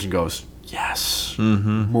Beastclaw Raiders and goes, yes,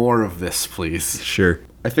 more of this, please. Sure.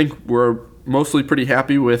 I think we're mostly pretty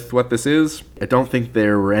happy with what this is. I don't think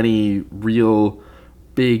there were any real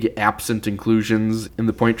big absent inclusions in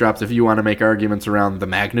the point drops. If you want to make arguments around the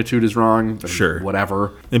magnitude is wrong, then sure,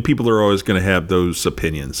 whatever. And people are always going to have those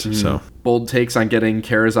opinions. So bold takes on getting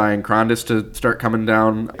Karazai and Krondis to start coming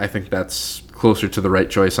down. I think that's closer to the right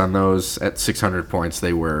choice on those. At 600 points,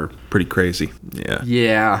 they were pretty crazy. Yeah.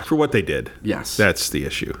 Yeah. For what they did. Yes. That's the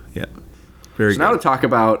issue. Yeah. Very good. Now to talk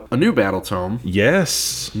about a new Battletome.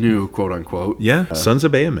 Yes. New, quote unquote. Yeah. Sons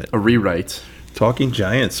of Behemat. A rewrite. Talking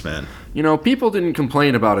Giants, man. People didn't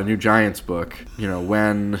complain about a new Giants book,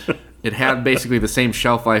 when it had basically the same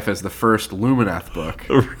shelf life as the first Lumineth book.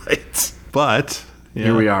 Right. But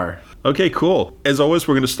here we are. Okay, cool. As always,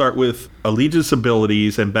 we're going to start with Allegiance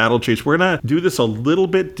abilities and battle traits. We're going to do this a little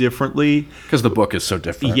bit differently. Because the book is so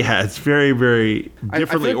different. Yeah, it's very, very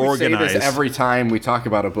differently organized. We say this every time we talk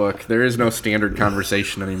about a book. There is no standard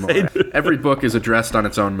conversation anymore. Every book is addressed on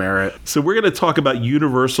its own merit. So we're going to talk about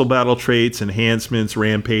universal battle traits, enhancements,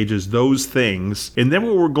 rampages, those things. And then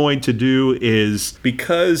what we're going to do is,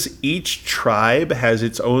 because each tribe has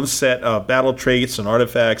its own set of battle traits and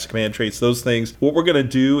artifacts, command traits, those things, what we're going to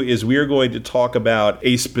do is we are going to talk about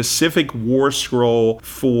a specific war scroll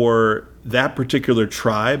for that particular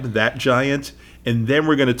tribe, that giant, and then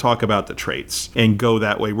we're going to talk about the traits and go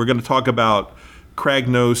that way. We're going to talk about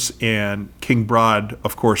Kragnos and King Broad,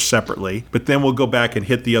 of course, separately, but then we'll go back and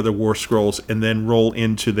hit the other war scrolls and then roll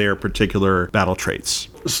into their particular battle traits.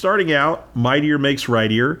 Starting out, Mightier makes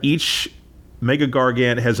Rightier. Each Mega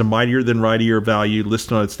Gargant has a mightier than rightier value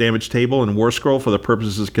listed on its damage table in War Scroll for the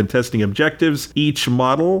purposes of contesting objectives. Each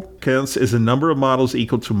model counts as a number of models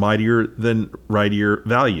equal to mightier than rightier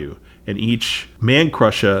value. And each Man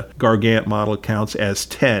Crusher Gargant model counts as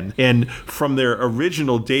 10. And from their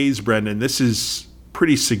original days, Brendan, this is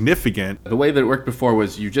pretty significant. The way that it worked before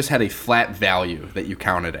was you just had a flat value that you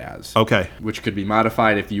counted as. Okay. Which could be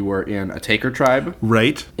modified if you were in a taker tribe.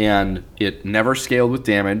 Right. And it never scaled with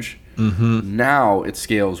damage. Mm-hmm. Now it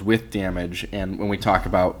scales with damage, and when we talk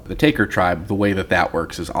about the Taker tribe, the way that that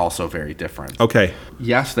works is also very different. Okay.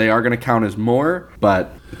 Yes, they are going to count as more,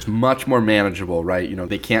 but it's much more manageable, right? You know,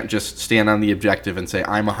 they can't just stand on the objective and say,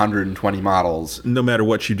 I'm 120 models. No matter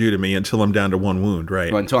what you do to me until I'm down to 1 wound,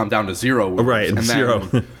 right? Well, until I'm down to 0 wounds. Right, and zero.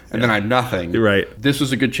 And then I'm nothing. Right. This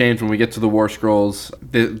was a good change when we get to the War Scrolls.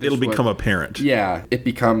 It'll become apparent. Yeah, it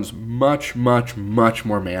becomes much, much, much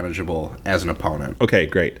more manageable as an opponent. Okay,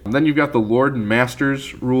 great. And then you've got the Lord and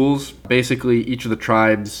Masters rules. Basically, each of the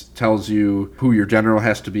tribes tells you who your general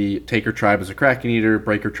has to be. Taker tribe is a Kraken Eater,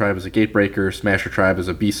 Breaker tribe is a Gatebreaker, Smasher tribe is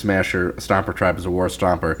a Beast Smasher, Stomper tribe is a War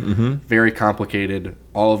Stomper. Mm-hmm. Very complicated.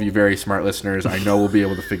 All of you very smart listeners, I know will be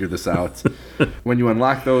able to figure this out. When you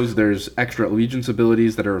unlock those, there's extra allegiance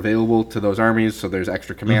abilities that are available to those armies. So there's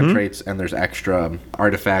extra command traits and there's extra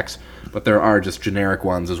artifacts. But there are just generic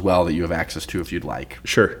ones as well that you have access to if you'd like.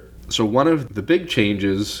 Sure. So one of the big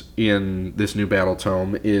changes in this new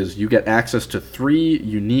Battletome is you get access to 3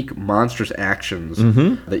 unique monstrous actions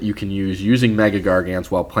that you can use using Mega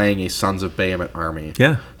Gargants while playing a Sons of Behemat army.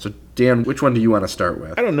 Yeah. So Dan, which one do you want to start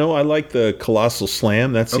with? I don't know. I like the Colossal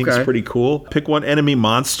Slam. That seems pretty cool. Pick one enemy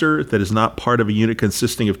monster that is not part of a unit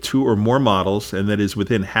consisting of 2 or more models and that is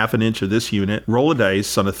within half an inch of this unit. Roll a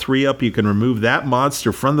dice. On a 3-up, you can remove that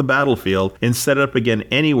monster from the battlefield and set it up again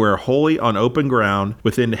anywhere wholly on open ground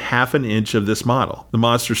within half an inch of this model. The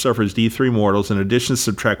monster suffers D3 mortals. In addition,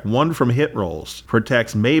 subtract 1 from hit rolls for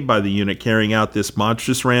attacks made by the unit carrying out this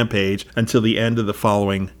monstrous rampage until the end of the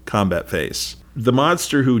following combat phase. The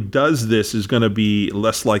monster who does this is going to be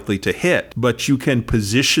less likely to hit, but you can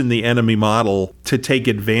position the enemy model to take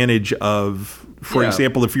advantage of, for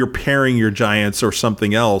example, if you're pairing your giants or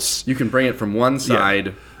something else. You can bring it from one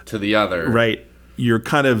side to the other. Right. You're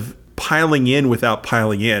kind of piling in without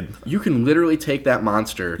piling in. You can literally take that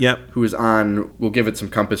monster who is on, we'll give it some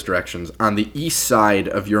compass directions, on the east side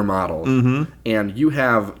of your model, and you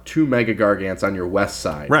have 2 Mega Gargants on your west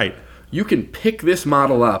side. Right. You can pick this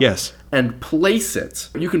model up and place it.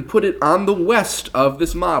 You can put it on the west of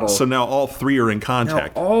this model. So now all 3 are in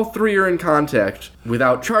contact. Now all 3 are in contact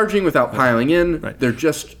without charging, without piling in. Right. They're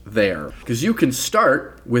just there. Because you can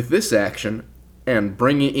start with this action and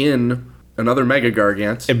bring in another Mega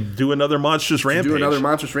Gargant. And do another monstrous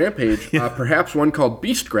rampage. Perhaps one called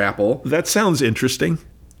Beast Grapple. That sounds interesting.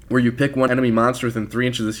 Where you pick one enemy monster within 3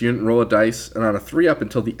 inches of this unit and roll a dice, and on a 3-up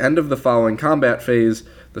until the end of the following combat phase,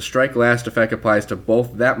 the strike last effect applies to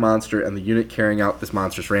both that monster and the unit carrying out this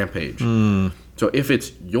monstrous rampage. So if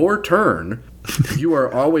it's your turn, you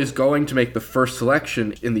are always going to make the first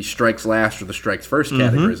selection in the strikes last or the strikes first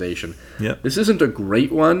categorization. Yep. This isn't a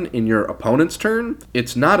great one in your opponent's turn.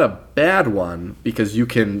 It's not a bad one because you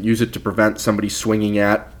can use it to prevent somebody swinging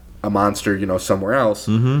at a monster, somewhere else.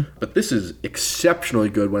 But this is exceptionally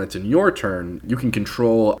good when it's in your turn. You can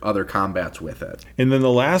control other combats with it. And then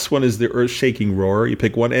the last one is the Earth-Shaking Roar. You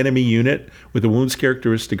pick one enemy unit with a wounds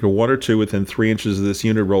characteristic of 1 or 2 within 3 inches of this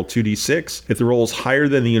unit. Roll 2d6. If the roll is higher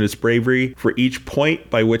than the unit's bravery, for each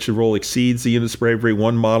point by which the roll exceeds the unit's bravery,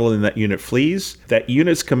 1 model in that unit flees. That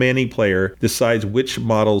unit's commanding player decides which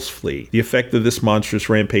models flee. The effect of this monstrous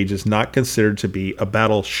rampage is not considered to be a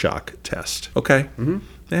battle shock test. Okay.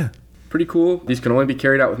 Yeah. Pretty cool. These can only be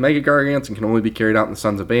carried out with Mega Gargants and can only be carried out in the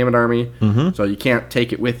Sons of Behemat army. So you can't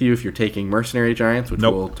take it with you if you're taking Mercenary Giants, which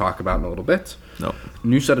we'll talk about in a little bit.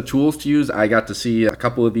 New set of tools to use. I got to see a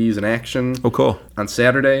couple of these in action. Oh, cool. On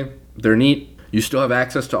Saturday. They're neat. You still have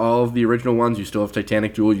access to all of the original ones. You still have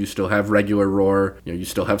Titanic Duel. You still have regular Roar. You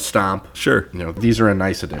still have Stomp. Sure. These are a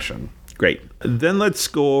nice addition. Great. Then let's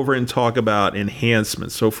go over and talk about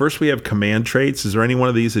enhancements. So first we have command traits. Is there any one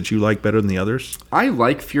of these that you like better than the others? I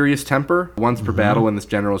like Furious Temper. Once per battle when this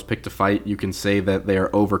general is picked to fight, you can say that they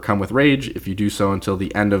are overcome with rage. If you do so until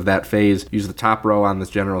the end of that phase, use the top row on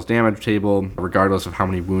this general's damage table, regardless of how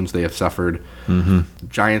many wounds they have suffered.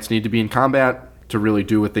 Giants need to be in combat to really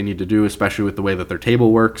do what they need to do, especially with the way that their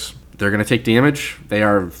table works. They're going to take damage. They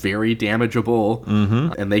are very damageable,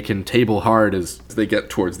 and they can table hard as they get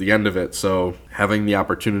towards the end of it. So having the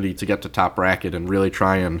opportunity to get to top bracket and really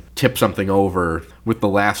try and tip something over with the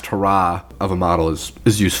last hurrah of a model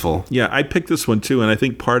is useful. Yeah, I picked this one too, and I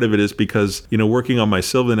think part of it is because, working on my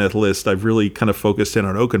Sylvaneth list, I've really kind of focused in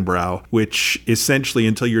on Oakenbrow, which essentially,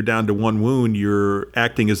 until you're down to 1 wound, you're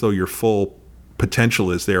acting as though you're full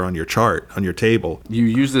potential is there on your chart, on your table. You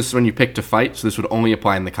use this when you pick to fight, so this would only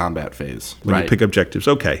apply in the combat phase. When you pick objectives.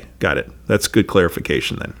 Okay, got it. That's good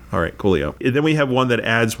clarification then. All right, coolio. And then we have one that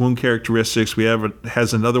adds wound characteristics.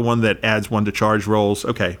 Has another one that adds one to charge rolls.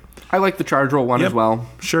 Okay. I like the charge roll one as well.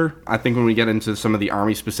 Sure. I think when we get into some of the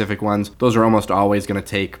army-specific ones, those are almost always going to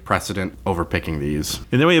take precedent over picking these.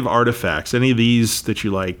 And then we have artifacts. Any of these that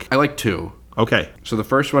you like? I like 2. Okay. So the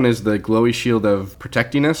first one is the glowy shield of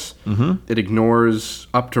protectiness. It ignores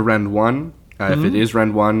up to rend 1. If it is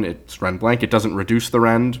rend 1, it's rend blank. It doesn't reduce the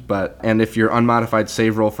rend, and if your unmodified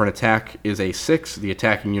save roll for an attack is a 6, the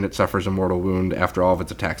attacking unit suffers a mortal wound after all of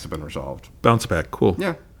its attacks have been resolved. Bounce back. Cool.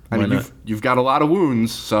 Yeah. I mean, you've got a lot of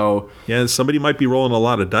wounds, so... Yeah, somebody might be rolling a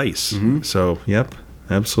lot of dice. So, yep,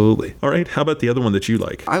 absolutely. All right, how about the other one that you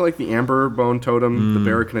like? I like the Amber Bone Totem. The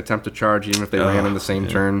bearer can attempt to charge even if they ran in the same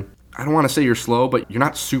turn. I don't want to say you're slow, but you're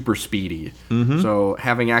not super speedy. So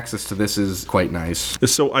having access to this is quite nice.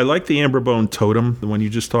 So I like the Amberbone Totem, the one you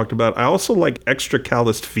just talked about. I also like Extra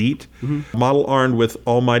Calloused Feet. Model armed with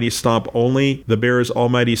Almighty Stomp only. The bearer's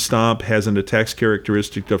Almighty Stomp has an attacks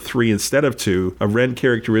characteristic of 3 instead of 2, a rend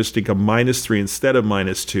characteristic of -3 instead of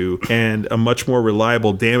 -2, and a much more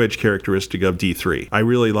reliable damage characteristic of D3. I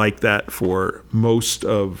really like that for most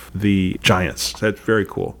of the giants. That's very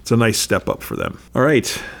cool. It's a nice step up for them. All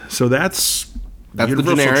right. So that's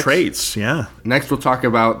universal the generics. traits, yeah. Next, we'll talk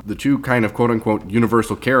about the 2 kind of quote-unquote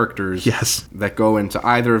universal characters that go into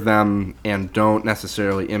either of them and don't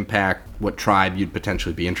necessarily impact what tribe you'd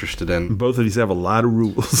potentially be interested in. Both of these have a lot of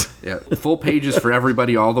rules. Yeah, full pages for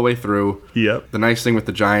everybody all the way through. Yep. The nice thing with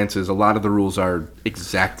the giants is a lot of the rules are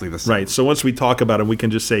exactly the same. Right, so once we talk about them, we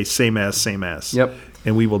can just say same as. Yep.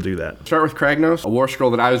 And we will do that. Start with Kragnos, a war scroll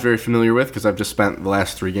that I was very familiar with because I've just spent the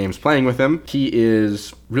last 3 games playing with him. He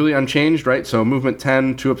is really unchanged, right? So movement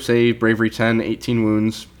 10, 2-up save, bravery 10, 18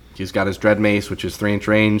 wounds. He's got his Dread Mace, which is 3-inch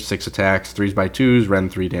range, 6 attacks, 3s/2s,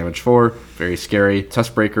 rend 3, damage 4. Very scary.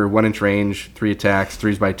 Tuskbreaker, 1-inch range, 3 attacks,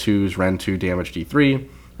 3s/2s, rend 2, damage D3.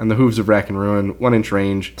 And the Hooves of Rack and Ruin, 1-inch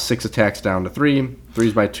range, 6 attacks down to 3,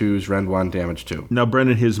 3s/2s, rend 1, damage 2. Now,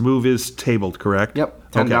 Brendan, his move is tabled, correct?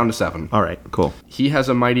 Yep, 10 down to 7. All right, cool. He has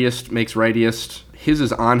a Mightiest, makes Rightiest. His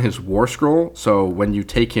is on his War Scroll, so when you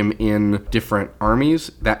take him in different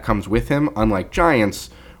armies, that comes with him, unlike Giants,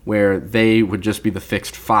 where they would just be the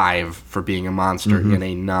fixed 5 for being a monster in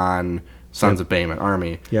a non-Sons of Behemat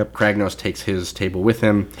army. Yep. Kragnos takes his table with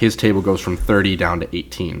him. His table goes from 30 down to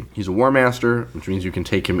 18. He's a War Master, which means you can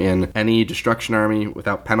take him in any destruction army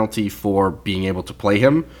without penalty for being able to play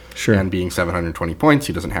him. Sure. And being 720 points,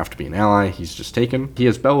 he doesn't have to be an ally. He's just taken. He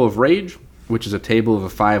has Bellow of Rage, which is a table of a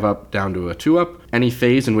 5-up down to a 2-up. Any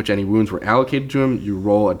phase in which any wounds were allocated to him, you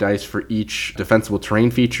roll a dice for each defensible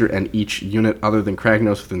terrain feature and each unit other than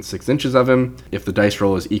Kragnos within 6 inches of him. If the dice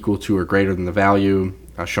roll is equal to or greater than the value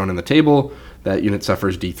shown in the table, that unit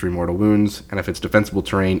suffers D3 mortal wounds, and if it's defensible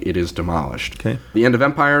terrain, it is demolished. Okay. The End of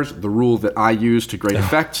Empires, the rule that I used to great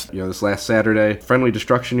effect, this last Saturday. Friendly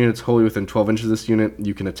destruction units wholly within 12 inches of this unit,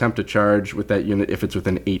 you can attempt to charge with that unit if it's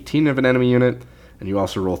within 18 of an enemy unit, and you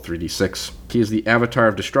also roll 3d6. He is the Avatar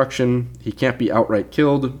of Destruction. He can't be outright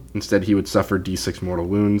killed. Instead, he would suffer d6 mortal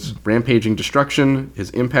wounds. Rampaging Destruction,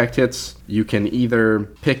 his impact hits. You can either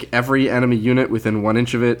pick every enemy unit within 1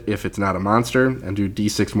 inch of it if it's not a monster, and do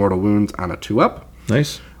d6 mortal wounds on a 2-up.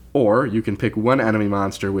 Nice. Or you can pick one enemy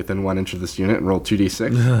monster within 1 inch of this unit and roll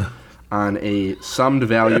 2d6. On a summed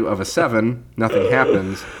value of a 7, nothing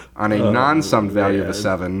happens. On a non-summed value of a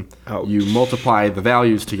 7, you multiply the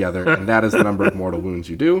values together, and that is the number of mortal wounds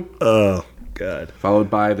you do. Oh, God. Followed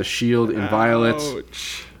by the Shield Inviolate.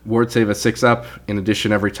 Ward save a 6-up. In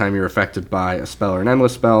addition, every time you're affected by a spell or an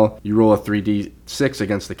endless spell, you roll a 3d6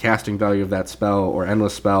 against the casting value of that spell or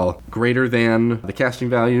endless spell. Greater than the casting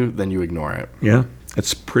value, then you ignore it. Yeah,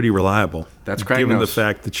 it's pretty reliable. That's Kragnos. Given the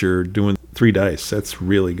fact that you're doing 3 dice, that's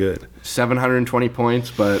really good. 720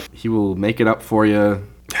 points, but he will make it up for you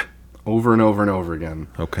over and over and over again.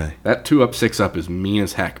 Okay. That 2-up, 6-up is mean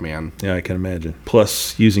as heck, man. Yeah, I can imagine.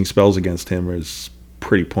 Plus, using spells against him is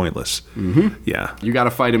pretty pointless. Yeah. You got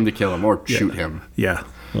to fight him to kill him or shoot him. Yeah,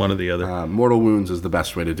 one or the other. Mortal wounds is the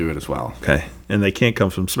best way to do it as well. Okay. And they can't come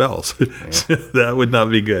from spells. That would not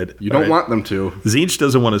be good. You don't want them to. Zinch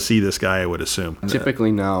doesn't want to see this guy, I would assume.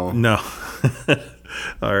 Typically, no. No.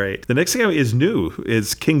 All right. The next guy is new.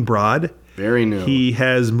 Is King Broad. Very new. He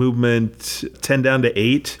has movement 10 down to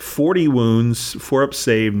 8, 40 wounds, 4-up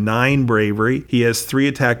save, 9 bravery. He has 3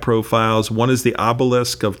 attack profiles. One is the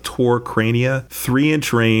Obelisk of Tor Crania.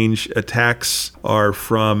 3-inch range. Attacks are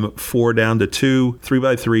from 4 down to 2,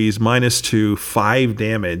 3x3s, -2, 5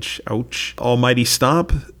 damage. Ouch. Almighty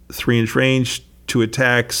Stomp, 3-inch range, 2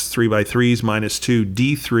 attacks, 3x3s, -2,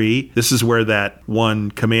 D3. This is where that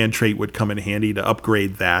one command trait would come in handy to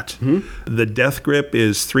upgrade that. The Death Grip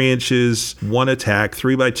is 3 inches, 1 attack,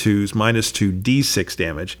 3x2s, -2, D6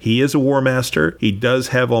 damage. He is a War Master. He does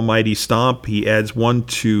have Almighty Stomp. He adds 1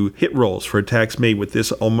 to hit rolls for attacks made with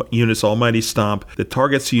this unit's Almighty Stomp that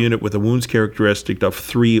targets a unit with a wounds characteristic of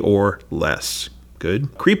 3 or less.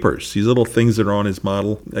 Good. Creepers, these little things that are on his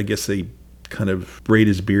model. I guess they kind of braid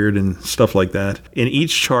his beard and stuff like that. In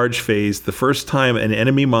each charge phase, the first time an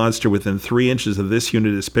enemy monster within 3 inches of this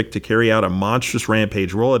unit is picked to carry out a monstrous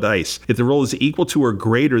rampage, roll a dice. If the roll is equal to or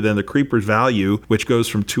greater than the creeper's value, which goes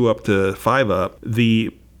from 2 up to 5 up,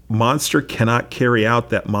 the monster cannot carry out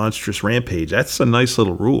that monstrous rampage. That's a nice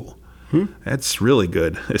little rule. That's really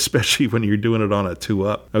good, especially when you're doing it on a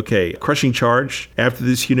 2-up. Okay, Crushing Charge. After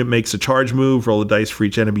this unit makes a charge move, roll a dice for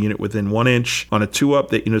each enemy unit within 1 inch. On a 2-up,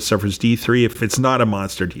 that unit suffers D3. If it's not a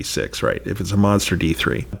monster, D6, right? If it's a monster,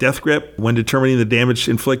 D3. Death Grip. When determining the damage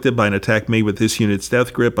inflicted by an attack made with this unit's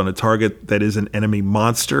Death Grip on a target that is an enemy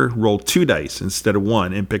monster, roll 2 dice instead of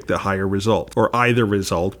 1 and pick the higher result. Or either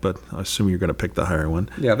result, but I assume you're going to pick the higher one.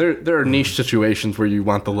 Yeah, there are niche situations where you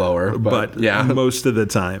want the lower, but yeah. Most of the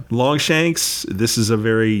time. Longshanks, this is a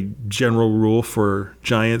very general rule for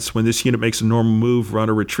giants. When this unit makes a normal move, run,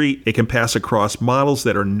 or retreat, it can pass across models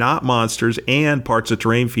that are not monsters and parts of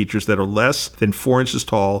terrain features that are less than 4 inches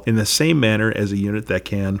tall in the same manner as a unit that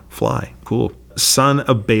can fly. Cool. Son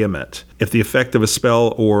of Behemat. If the effect of a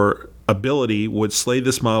spell or ability would slay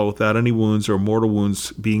this model without any wounds or mortal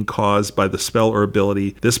wounds being caused by the spell or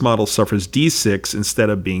ability, this model suffers D6 instead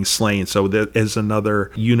of being slain. So that is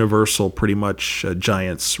another universal, pretty much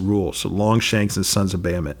giant's rule. So Longshanks and Sons of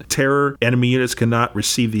Behemat. Terror. Enemy units cannot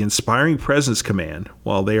receive the Inspiring Presence command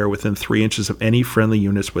while they are within 3 inches of any friendly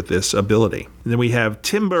units with this ability. And then we have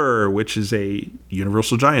Timber, which is a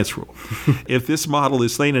universal giant's rule. If this model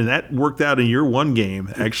is slain, and that worked out in your one game,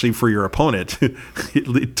 actually for your opponent,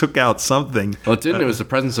 it took out something. Well, it didn't. It was the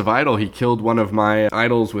presence of idol. He killed one of my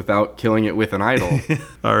idols without killing it with an idol.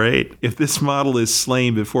 All right. If this model is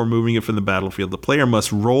slain before moving it from the battlefield, the player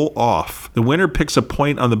must roll off. The winner picks a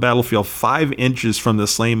point on the battlefield 5 inches from the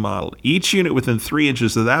slain model. Each unit within 3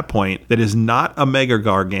 inches of that point that is not a Mega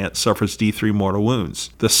Gargant suffers D3 mortal wounds.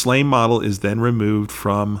 The slain model is then removed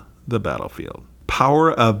from the battlefield.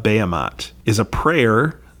 Power of Behemat is a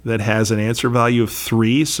prayer that has an answer value of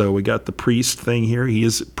 3, so we got the priest thing here. He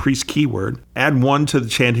is priest keyword. Add 1 to the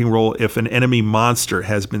chanting roll if an enemy monster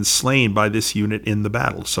has been slain by this unit in the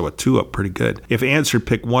battle, so a 2-up, pretty good. If answered,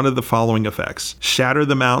 pick one of the following effects. Shatter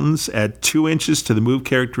the mountains, add 2 inches to the move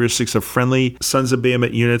characteristics of friendly Sons of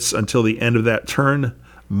Behemat units until the end of that turn.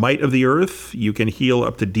 Might of the Earth, you can heal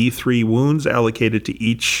up to D3 wounds allocated to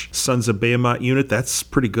each Sons of Behemat unit. That's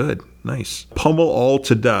pretty good. Nice. Pummel all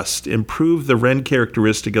to dust. Improve the rend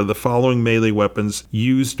characteristic of the following melee weapons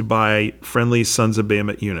used by friendly Sons of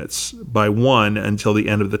Behemat units by 1 until the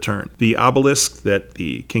end of the turn. The Obelisk that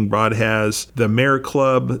the King Broad has, the Mare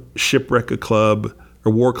Club, Shipwreck Club,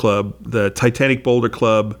 or War Club, the Titanic Boulder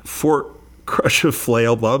Club, Fort Crush of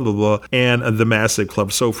Flail, blah, blah, blah, and the Massive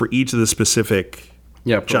Club. So for each of the specific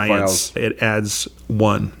giants, it adds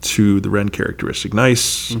 1 to the rend characteristic.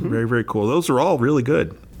 Nice. Very, very cool. Those are all really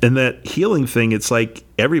good. And that healing thing, it's like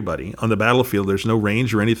everybody on the battlefield. There's no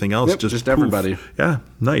range or anything else. Yep, just everybody. Yeah,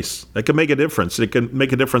 nice. That can make a difference. It can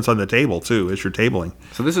make a difference on the table, too, as you're tabling.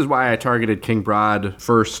 So this is why I targeted King Broad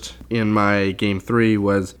first in my Game 3,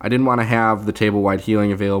 was I didn't want to have the table-wide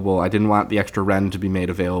healing available. I didn't want the extra rend to be made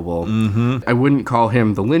available. I wouldn't call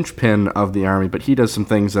him the linchpin of the army, but he does some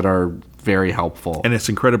things that are very helpful. And it's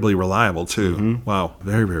incredibly reliable, too. Wow,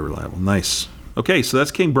 very, very reliable. Nice. Okay, so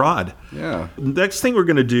that's King Broad. Yeah. Next thing we're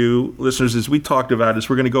going to do, listeners, as we talked about, is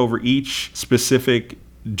we're going to go over each specific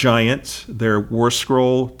giant, their war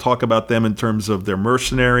scroll, talk about them in terms of their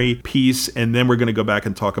mercenary piece, and then we're going to go back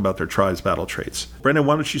and talk about their tribes battle traits. Brendan,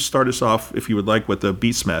 why don't you start us off, if you would like, with the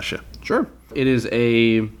Beast Smasher? Sure. It is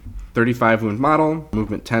a 35 wound model,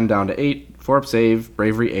 movement 10 down to 8, 4-up save,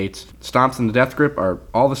 bravery 8. Stomps and the Death Grip are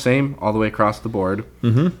all the same, all the way across the board.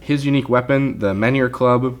 His unique weapon, the Menhir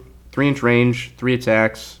Club, 3-inch range, 3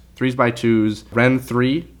 attacks, 3s/2s, rend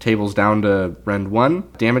 3, tables down to rend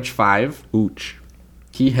 1, damage 5. Ooch.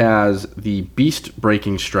 He has the Beast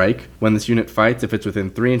Breaking Strike. When this unit fights, if it's within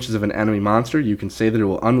 3 inches of an enemy monster, you can say that it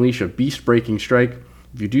will unleash a Beast Breaking Strike.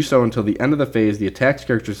 If you do so until the end of the phase, the attacks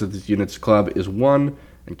characteristic of this unit's club is 1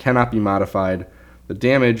 and cannot be modified. The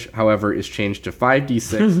damage, however, is changed to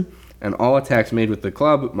 5d6. And all attacks made with the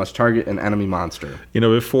club must target an enemy monster. You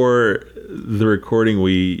know, before the recording,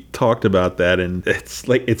 we talked about that, and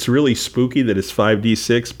it's really spooky that it's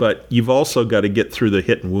 5d6, but you've also got to get through the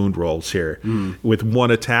hit and wound rolls here. With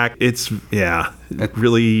one attack. It's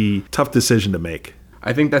really tough decision to make.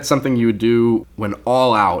 I think that's something you would do when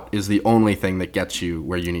all out is the only thing that gets you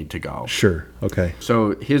where you need to go. Sure. Okay.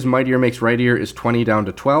 So his Mightier Makes Rightier is 20 down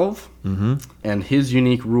to 12. And his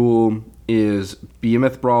unique rule is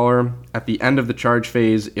Behemat Brawler. At the end of the charge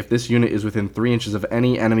phase, if this unit is within 3 inches of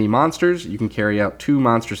any enemy monsters, you can carry out 2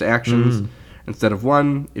 monstrous actions instead of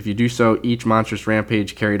 1. If you do so, each monstrous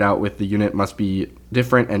rampage carried out with the unit must be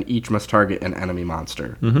different, and each must target an enemy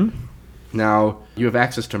monster. Now, you have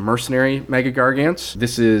access to Mercenary Mega Gargants.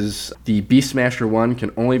 This is the Beast Smasher 1, can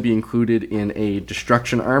only be included in a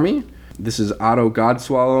Destruction Army. This is Otto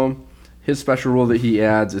Godswallow. His special rule that he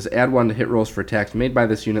adds is add 1 to hit rolls for attacks made by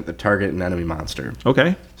this unit that target an enemy monster.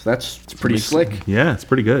 Okay. So that's pretty slick. Yeah, it's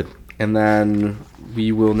pretty good. And then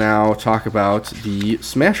we will now talk about the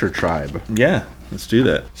Smasher Tribe. Yeah, let's do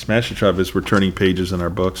that. Smasher Tribe is returning pages in our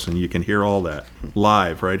books, and you can hear all that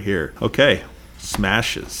live right here. Okay,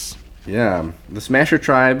 smashes. Yeah, the Smasher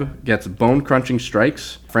Tribe gets bone-crunching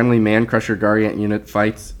strikes. Friendly Man-Crusher Gargant unit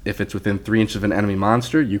fights if it's within 3 inches of an enemy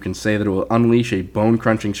monster. You can say that it will unleash a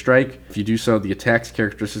bone-crunching strike. If you do so, the attack's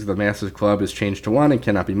characteristic of the Massive Club is changed to 1 and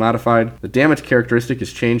cannot be modified. The damage characteristic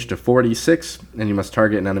is changed to 4d6, and you must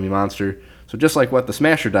target an enemy monster. So just like what the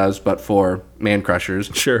Smasher does, but for Man-Crushers.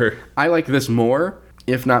 Sure. I like this more,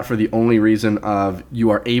 if not for the only reason of you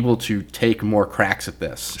are able to take more cracks at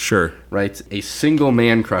this. Sure. Right? A single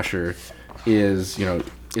Man Crusher is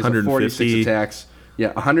 46 attacks.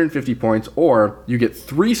 Yeah, 150 points, or you get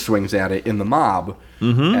 3 swings at it in the mob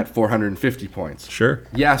at 450 points. Sure.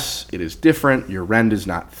 Yes, it is different. Your rend is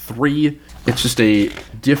not 3. It's just a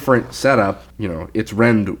different setup. It's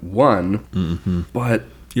rend 1, but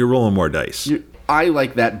you're rolling more dice. I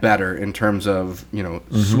like that better in terms of,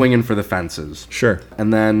 swinging for the fences. Sure.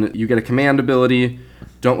 And then you get a command ability.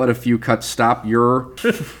 Don't let a few cuts stop your...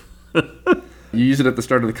 You use it at the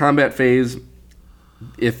start of the combat phase.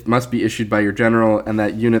 It must be issued by your general, and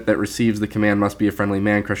that unit that receives the command must be a friendly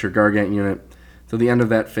Man-Crusher Gargant unit. Till the end of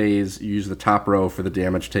that phase, you use the top row for the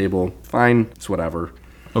damage table. Fine, it's whatever.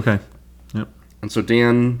 Okay. Yep. And so,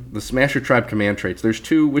 Dan, the Smasher Tribe command traits. There's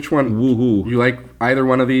 2. Which one? Woohoo. You like either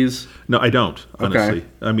one of these? No, I don't, honestly. Okay.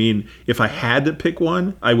 I mean, if I had to pick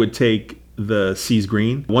one, I would take the Seas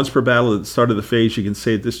Green. Once per battle at the start of the phase, you can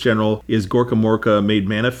say that this general is Gorka Morka made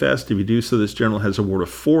manifest. If you do so, this general has a ward of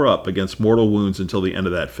 4 up against mortal wounds until the end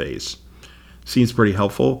of that phase. Seems pretty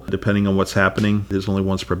helpful, depending on what's happening. There's only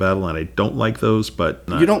once per battle, and I don't like those, but...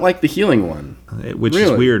 You don't like the healing one? Which is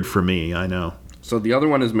weird for me, I know. So the other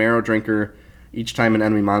one is Marrow Drinker. Each time an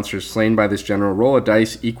enemy monster is slain by this general, roll a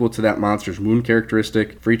dice equal to that monster's wound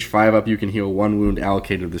characteristic. For each 5 up, you can heal 1 wound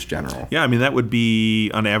allocated to this general. Yeah, I mean, that would be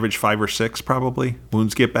on average 5 or 6, probably.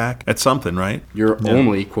 Wounds get back. That's something, right? You're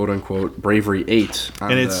only, quote-unquote, Bravery 8.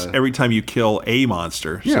 And it's every time you kill a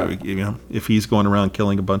monster. Yeah. So, if he's going around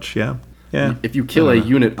killing a bunch, yeah. If you kill a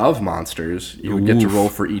unit of monsters, you would get to roll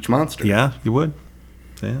for each monster. Yeah, you would.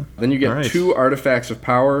 Yeah. Then you get 2 Artifacts of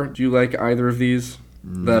Power. Do you like either of these?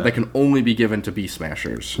 That can only be given to Beast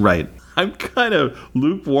Smashers. Right. I'm kind of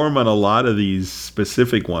lukewarm on a lot of these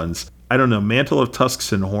specific ones. I don't know, Mantle of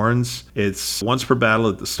Tusks and Horns. It's once per battle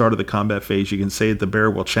at the start of the combat phase. You can say that the bearer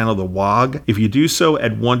will channel the Wog. If you do so,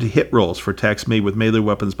 add 1 to hit rolls for attacks made with melee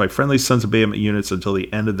weapons by friendly Sons of Behemat units until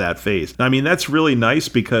the end of that phase. Now, I mean, that's really nice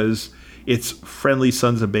because it's friendly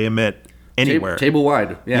Sons of Behemat anywhere. Table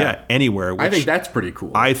wide. Yeah, anywhere. I think that's pretty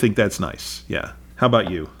cool. I think that's nice, yeah. How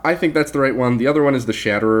about you? I think that's the right one. The other one is the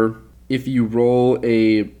Shatterer. If you roll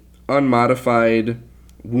a unmodified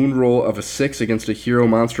wound roll of a 6 against a hero,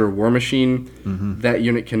 monster, or war machine, that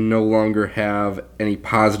unit can no longer have any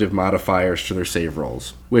positive modifiers to their save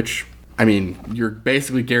rolls. Which, I mean, you're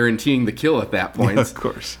basically guaranteeing the kill at that point. Yeah, of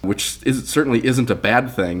course. Which certainly isn't a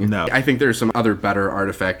bad thing. No. I think there's some other better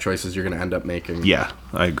artifact choices you're going to end up making. Yeah,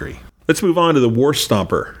 I agree. Let's move on to the War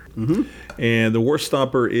Stomper. And the War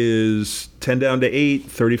Stomper is 10 down to 8,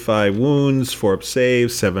 35 wounds, 4 up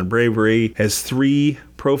save, 7 bravery, has 3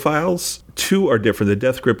 profiles. 2 are different. The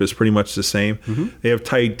Death Grip is pretty much the same. They have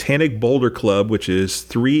Titanic Boulder Club, which is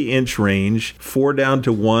 3-inch range, 4 down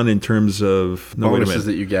to 1 in terms of bonuses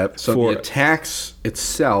that you get. So the attacks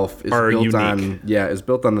itself is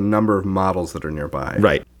built on the number of models that are nearby.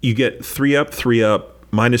 Right. You get 3 up, 3 up.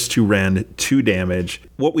 -2 rend, 2 damage.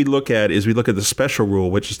 What we look at is the special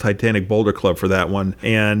rule, which is Titanic Boulder Club for that one.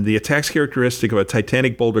 And the attack's characteristic of a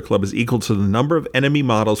Titanic Boulder Club is equal to the number of enemy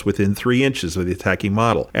models within 3 inches of the attacking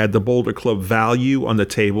model. Add the Boulder Club value on the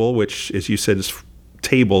table, which, as you said, is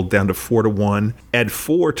table down to 4-1. Add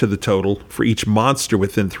 4 to the total for each monster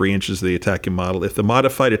within 3 inches of the attacking model. If the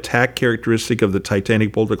modified attack characteristic of the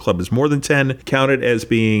Titanic Boulder Club is more than 10, count it as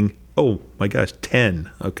being, 10.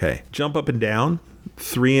 Okay. Jump up and down.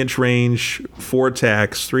 3-inch range, 4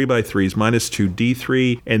 attacks, 3x3s, -2,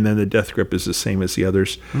 D3, and then the death grip is the same as the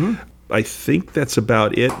others. I think that's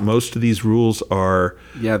about it. Most of these rules are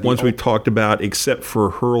ones we talked about, except for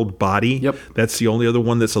hurled body. Yep. That's the only other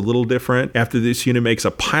one that's a little different. After this unit makes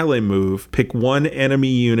a pilot move, pick one enemy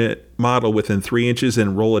unit model within 3 inches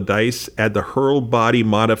and roll a dice. Add the hurled body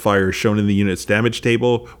modifier shown in the unit's damage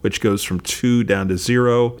table, which goes from 2 down to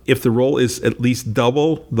 0. If the roll is at least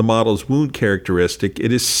double the model's wound characteristic,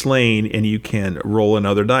 it is slain, and you can roll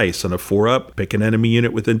another dice. On a 4-up, pick an enemy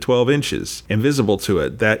unit within 12 inches. Invisible to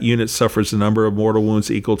it, that unit suffers a number of mortal wounds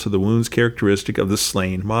equal to the wounds characteristic of the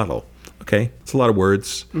slain model. Okay, it's a lot of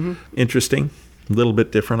words. Interesting. A little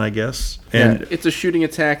bit different, I guess. And it's a shooting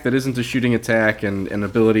attack that isn't a shooting attack, and an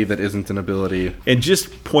ability that isn't an ability. And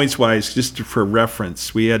just points-wise, just for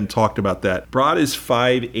reference, we hadn't talked about that. Broad is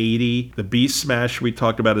 580. The Beast Smash we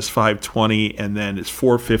talked about is 520, and then it's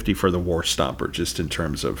 450 for the War Stomper, just in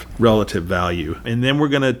terms of relative value. And then we're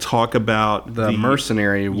going to talk about the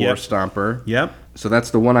Mercenary War Stomper. Yep. So that's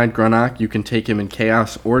the one-eyed Grunnock. You can take him in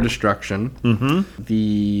Chaos or Destruction.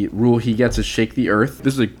 The rule he gets is Shake the Earth.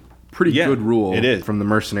 This is a pretty good rule from the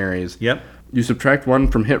Mercenaries. Yep. You subtract 1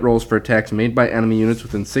 from hit rolls for attacks made by enemy units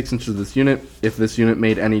within 6 inches of this unit if this unit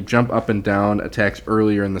made any jump up and down attacks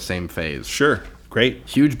earlier in the same phase. Sure. Great.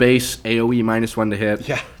 Huge base, AoE -1 to hit.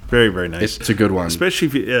 Yeah. Very, very nice. It's a good one. Especially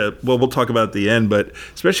if you, we'll talk about at the end, but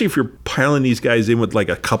especially if you're piling these guys in with like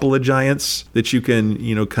a couple of giants that you can,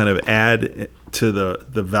 kind of add to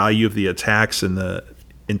the value of the attacks and the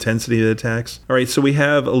intensity of the attacks. All right, so we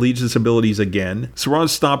have allegiance abilities again. So we're on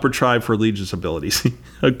Stomper Tribe for allegiance abilities.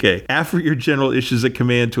 Okay. After your general issues a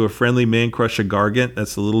command to a friendly Man-Crusher Gargant,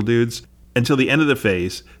 that's the little dudes, until the end of the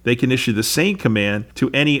phase, they can issue the same command to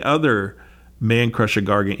any other Man-Crusher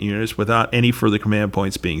Gargant units without any further command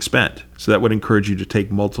points being spent. So that would encourage you to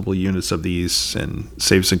take multiple units of these and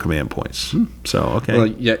save some command points. So, okay. Well,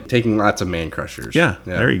 yeah, taking lots of Man-Crushers. Yeah,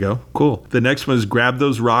 there you go. Cool. The next one is grab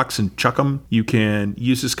those rocks and chuck them. You can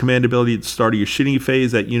use this command ability at the start of your shooting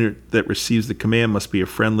phase. That unit that receives the command must be a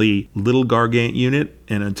friendly little Gargant unit,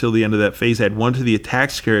 and until the end of that phase, add 1 to the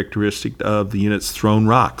attack's characteristic of the unit's thrown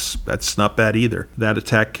rocks. That's not bad either. That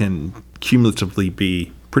attack can cumulatively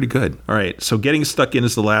be pretty good. All right, so getting stuck in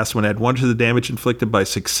is the last one. Add 1 to the damage inflicted by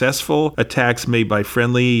successful attacks made by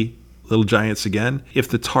friendly little giants again. If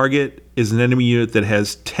the target is an enemy unit that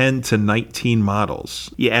has 10 to 19 models,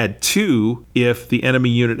 you add 2 if the enemy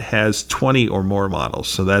unit has 20 or more models.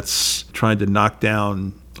 So that's trying to knock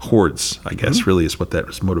down hordes, I guess, really is what that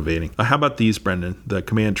was motivating. How about these, Brendan? The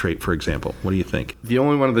command trait, for example. What do you think? The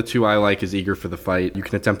only one of the 2 I like is Eager for the Fight. You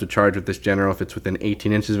can attempt to charge with this general if it's within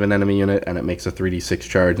 18 inches of an enemy unit, and it makes a 3d6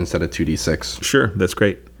 charge instead of 2d6. Sure, that's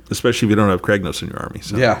great. Especially if you don't have Kragnos in your army.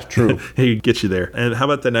 So. Yeah, true. He gets you there. And how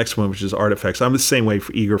about the next one, which is Artifacts? I'm the same way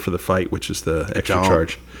for Eager for the Fight, which is the extra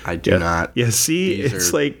charge. I do not. Yeah, see,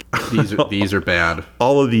 these are bad.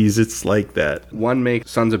 All of these, it's like that. 1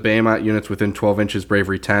 makes Sons of Behemat units within 12 inches,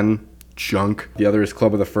 Bravery 10. Junk. The other is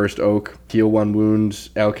Club of the First Oak. Heal 1 wounds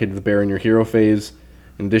allocated to the bear in your hero phase.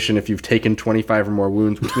 In addition, if you've taken 25 or more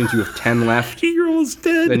wounds, which means you have 10 left, you're almost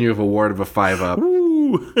dead. Then you have a ward of a 5-up.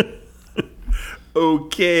 Ooh.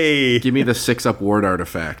 Okay. Give me the 6-up ward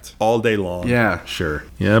artifact. All day long. Yeah. Sure.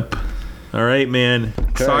 Yep. All right, man.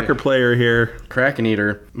 Okay. Soccer player here. Kraken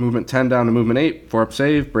Eater. Movement 10 down to movement 8. 4-up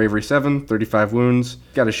save. Bravery 7. 35 wounds.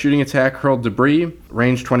 Got a shooting attack, hurled debris.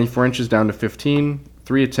 Range 24 inches down to 15.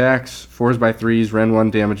 3 attacks. 4s/3s. Ren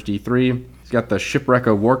 1 damage D3. He's got the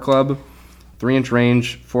Shipwrecker War Club. 3-inch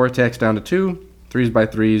range. 4 attacks down to 2.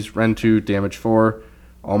 3s/3s. Ren 2 damage 4.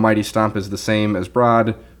 Almighty Stomp is the same as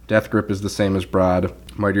Broad. Death Grip is the same as Broad.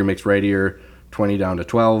 Mightier makes Rightier 20 down to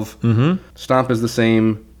 12. Stomp is the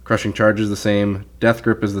same. Crushing Charge is the same. Death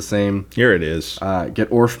Grip is the same. Here it is. Get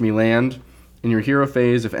Orph Me Land. In your hero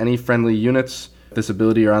phase, if any friendly units with this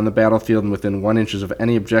ability are on the battlefield and within 1 inches of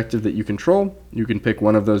any objective that you control, you can pick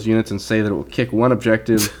one of those units and say that it will kick one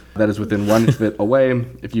objective that is within 1 inch of it away.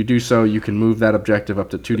 If you do so, you can move that objective up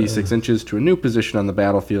to 2d6 inches to a new position on the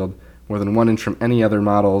battlefield, more than 1 inch from any other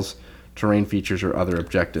models, terrain features, or other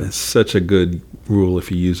objectives. It's such a good rule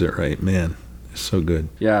if you use it right, man. So good.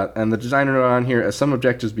 Yeah, and the designer note on here, as some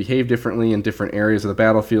objectives behave differently in different areas of the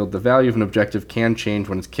battlefield, the value of an objective can change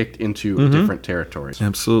when it's kicked into different territories.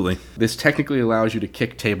 Absolutely. This technically allows you to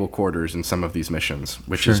kick table quarters in some of these missions,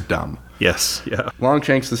 which is dumb. Yes, yeah.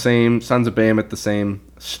 Longshanks the same, Sons of Behemat the same.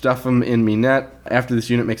 Stuff them in me net. After this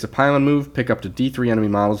unit makes a pylon move, pick up to D3 enemy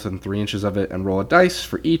models within 3 inches of it and roll a dice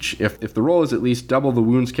for each. If the roll is at least double the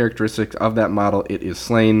wounds characteristics of that model, it is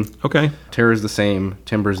slain. Okay. Terror's the same,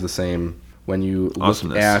 Timber's the same. When you look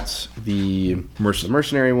at the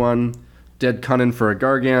mercenary one, Dead Cunnin for a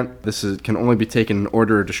Gargant. This can only be taken in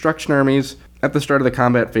order of destruction armies. At the start of the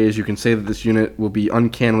combat phase, you can say that this unit will be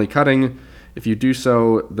uncannily cutting. If you do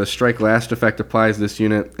so, the Strike Last effect applies to this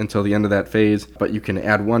unit until the end of that phase, but you can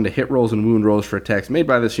add 1 to hit rolls and wound rolls for attacks made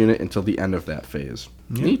by this unit until the end of that phase.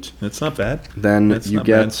 Yeah, neat. That's not bad. Then you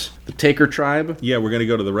get the Taker Tribe. Yeah, we're going to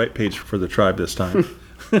go to the right page for the tribe this time.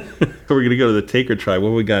 We're going to go to the Taker Tribe. What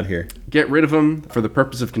do we got here? Get rid of them. For the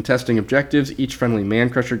purpose of contesting objectives, each friendly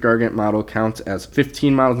Man-Crusher Gargant model counts as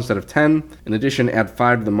 15 models instead of 10. In addition, add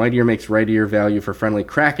 5 to the Mightier Makes Rightier value for friendly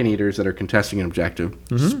Kraken Eaters that are contesting an objective.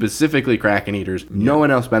 Specifically Kraken Eaters. No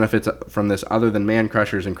one else benefits from this other than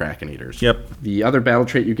Man-Crushers and Kraken Eaters. Yep. The other battle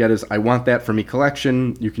trait you get is I Want That For Me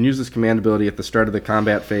Collection. You can use this command ability at the start of the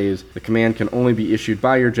combat phase. The command can only be issued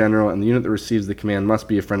by your general, and the unit that receives the command must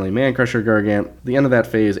be a friendly Man-Crusher Gargant. At the end of that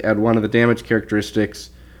phase, add 1 of the damage characteristics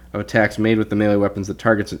of attacks made with the melee weapons that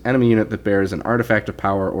targets an enemy unit that bears an artifact of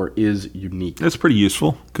power or is unique. That's pretty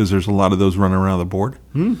useful because there's a lot of those running around the board.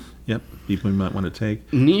 Yep, people you might want to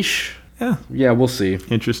take. Niche. Yeah, we'll see.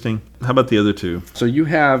 Interesting. How about the other two? So you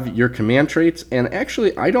have your command traits, and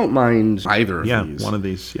actually I don't mind either of these. Yeah, one of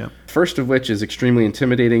these, yeah. First of which is extremely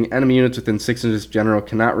intimidating. Enemy units within 6 inches of general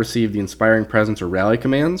cannot receive the Inspiring Presence or Rally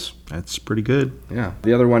commands. That's pretty good. Yeah.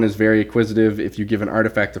 The other one is very acquisitive. If you give an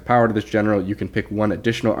artifact of power to this general, you can pick 1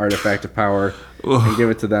 additional artifact of power and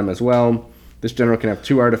give it to them as well. This general can have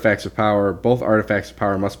 2 artifacts of power. Both artifacts of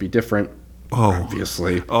power must be different.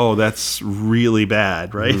 Obviously. Oh, that's really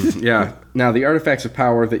bad, right? Yeah. Now, the artifacts of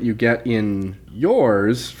power that you get in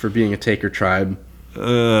yours for being a Taker Tribe.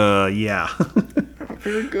 Yeah.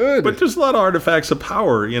 Very good. But there's a lot of artifacts of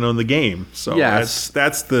power, in the game. So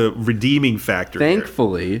that's the redeeming factor.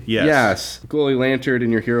 Thankfully. Here. Yes. Glowy Lantern,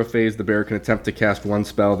 in your hero phase, the bearer can attempt to cast 1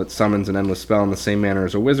 spell that summons an endless spell in the same manner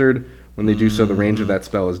as a wizard. When they do so, the range of that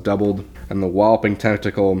spell is doubled. And the Walloping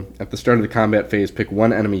Tentacle, at the start of the combat phase, pick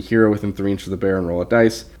 1 enemy hero within 3 inches of the bearer and roll a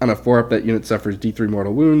dice. On a 4-up, that unit suffers D3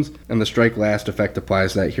 mortal wounds, and the Strike Last effect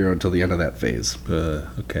applies to that hero until the end of that phase.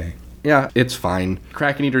 Okay. Yeah, it's fine.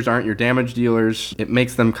 Kraken Eaters aren't your damage dealers. It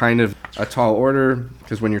makes them kind of a tall order,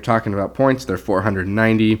 because when you're talking about points, they're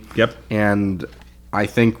 490. Yep. And I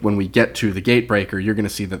think when we get to the Gatebreaker, you're going to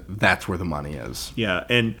see that that's where the money is. Yeah,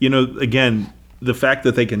 and, again, the fact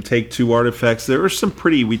that they can take 2 artifacts, there are some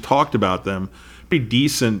we talked about them, pretty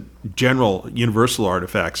decent general universal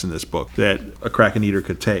artifacts in this book that a Kraken Eater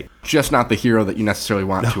could take. Just not the hero that you necessarily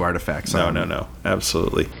want 2 artifacts on. No,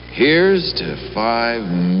 absolutely. Here's to 5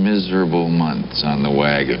 miserable months on the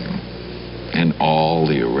wagon and all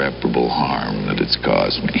the irreparable harm that it's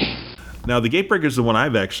caused me. Now, the Gatebreaker is the one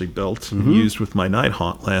I've actually built and used with my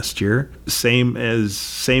Nighthaunt last year. Same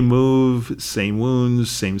move, same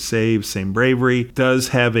wounds, same save, same bravery. Does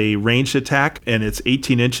have a ranged attack, and it's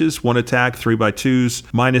 18 inches, 1 attack, 3x2s,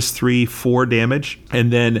 -3, 4 damage.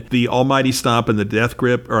 And then the Almighty Stomp and the Death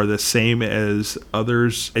Grip are the same as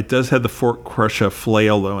others. It does have the Fort Crusher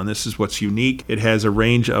Flail, though, and this is what's unique. It has a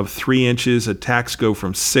range of 3 inches. Attacks go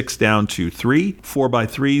from 6 down to 3.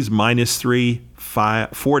 4x3s, -3.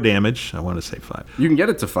 4 damage. I want to say 5. You can get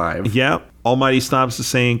it to 5. Yeah. Almighty Stomp's the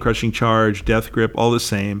same. Crushing Charge, Death Grip, all the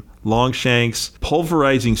same. Longshanks.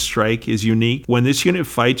 Pulverizing Strike is unique. When this unit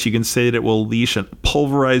fights, you can say that it will unleash a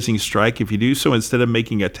Pulverizing Strike. If you do so, instead of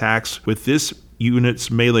making attacks with this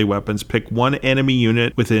unit's melee weapons, pick 1 enemy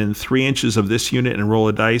unit within 3 inches of this unit and roll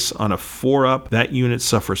a dice. On a 4-up, that unit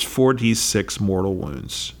suffers 4d6 mortal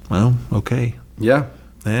wounds. Well, okay. Yeah.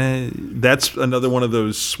 That's another one of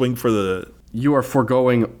those swing for the... You are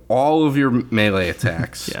foregoing all of your melee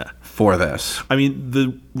attacks for this. I mean,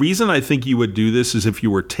 the reason I think you would do this is if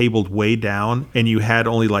you were tabled way down and you had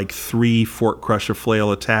only like 3 Fort Crusher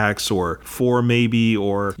Flail attacks or 4 maybe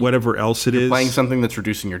or whatever else it is. Playing something that's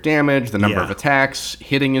reducing your damage, the number of attacks.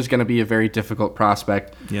 Hitting is going to be a very difficult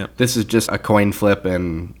prospect. Yeah. This is just a coin flip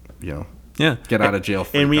and, get out of jail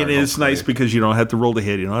free. I mean, it's nice because you don't have to roll to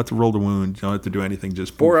hit. You don't have to roll to wound. You don't have to do anything.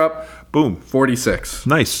 Just 4 up. Boom. 46.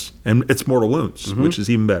 Nice. And it's mortal wounds, which is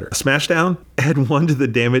even better. Smashdown, add 1 to the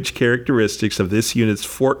damage characteristics of this unit's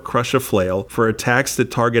Fort Crush a Flail for attacks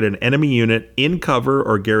that target an enemy unit in cover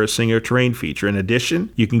or garrisoning a terrain feature. In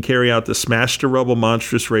addition, you can carry out the Smash to Rubble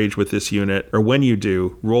monstrous rage with this unit, or when you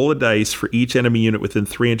do, roll a dice for each enemy unit within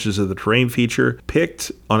 3 inches of the terrain feature.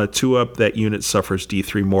 Picked on a 2-up, that unit suffers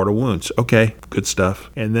D3 mortal wounds. Okay, good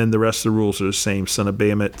stuff. And then the rest of the rules are the same: Son of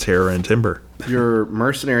Behemat, Terror, and Timber. Your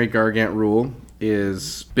Mercenary Gargant rule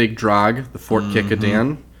is Big Drog, the Fort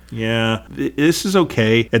Kikadan. Yeah, this is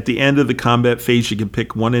okay. At the end of the combat phase, you can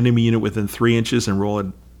pick 1 enemy unit within 3 inches and roll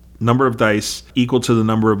a number of dice equal to the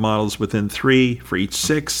number of models within 3. For each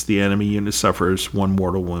 6, the enemy unit suffers 1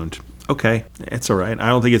 mortal wound. Okay, it's all right. I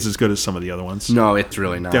don't think it's as good as some of the other ones. No, it's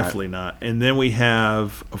really not. Definitely not. And then we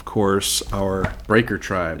have, of course, our Breaker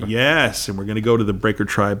Tribe. Yes, and we're going to go to the Breaker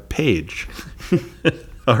Tribe page.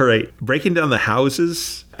 All right, breaking down the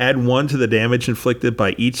houses. Add 1 to the damage inflicted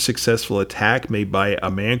by each successful attack made by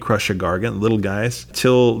a Man Crusher Gargant, little guys.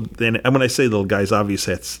 Till then, and when I say little guys,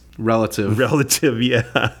 obviously that's relative, yeah.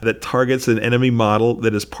 That targets an enemy model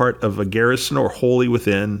that is part of a garrison or wholly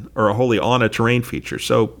within or wholly on a terrain feature.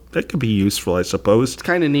 So that could be useful, I suppose. It's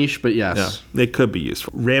kind of niche, but yes. Yeah, it could be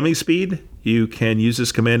useful. Ramming speed. You can use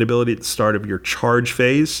this command ability at the start of your charge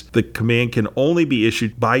phase. The command can only be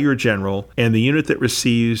issued by your general, and the unit that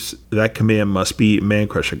receives that command must be Man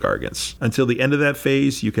Crusher Gargants. Until the end of that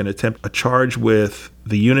phase, you can attempt a charge with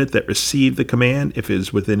the unit that received the command. If it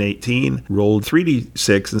is within 18, roll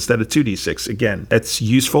 3d6 instead of 2d6. Again, that's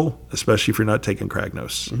useful, especially if you're not taking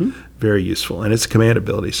Kragnos. Very useful, and it's a command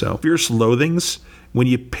ability. So, Fierce Loathings. When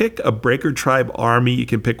you pick a Breaker Tribe army, you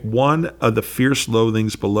can pick 1 of the Fierce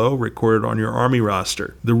Loathings below recorded on your army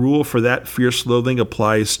roster. The rule for that Fierce Loathing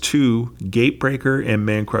applies to Gatebreaker and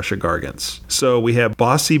Man Crusher Gargants. So we have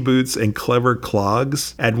Bossy Boots and Clever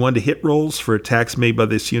Clogs. Add 1 to hit rolls for attacks made by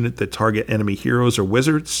this unit that target enemy heroes or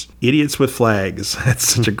wizards. Idiots with Flags. That's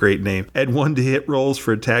such a great name. Add 1 to hit rolls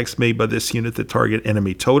for attacks made by this unit that target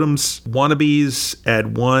enemy totems. Wannabes.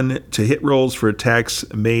 Add 1 to hit rolls for attacks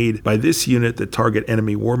made by this unit that target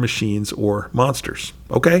enemy war machines or monsters.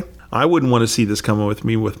 Okay, I wouldn't want to see this coming with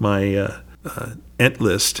me with my ent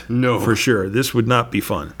list. No, for sure. This would not be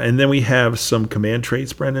fun. And then we have some command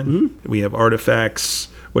traits, Brendan. We have artifacts.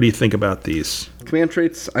 What do you think about these? Command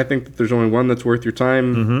traits, I think that there's only one that's worth your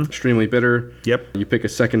time. Extremely Bitter. Yep. You pick a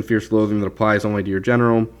second Fierce Loathing that applies only to your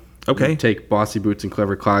general. Okay. You take Bossy Boots and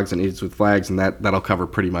Clever Clogs and Idiots with Flags, and that'll cover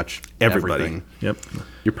pretty much everything. Yep.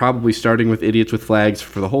 You're probably starting with Idiots with Flags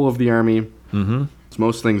for the whole of the army. So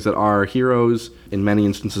most things that are heroes, in many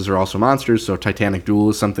instances, are also monsters. So Titanic Duel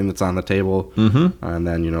is something that's on the table. And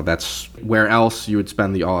then, that's where else you would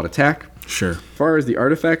spend the all-out attack. Sure. As far as the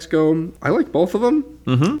artifacts go, I like both of them.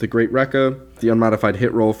 The Great Rekka, the unmodified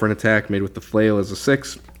hit roll for an attack made with the flail is a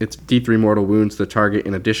 6. It's D3 mortal wounds to the target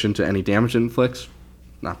in addition to any damage it inflicts.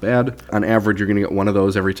 Not bad. On average, you're going to get 1 of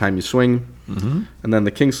those every time you swing. And then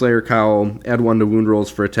the Kingslayer Cowl, add 1 to wound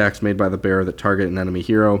rolls for attacks made by the bearer that target an enemy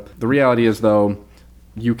hero. The reality is, though,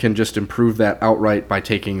 you can just improve that outright by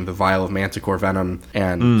taking the Vial of Manticore Venom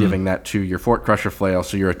and giving that to your Fort Crusher Flail,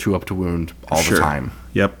 so you're a 2-up to wound all the time.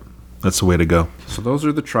 Yep. That's the way to go. So those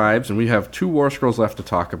are the tribes, and we have 2 War Scrolls left to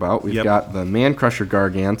talk about. We've got the Man Crusher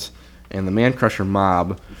Gargant and the Man Crusher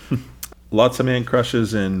Mob. Lots of Man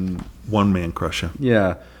Crushes and 1 Man Crusher.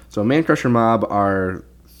 Yeah. So Man Crusher Mob are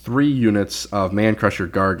 3 units of Man Crusher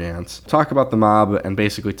Gargants. Talk about the mob and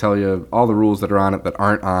basically tell you all the rules that are on it that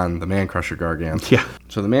aren't on the Man Crusher Gargant. Yeah.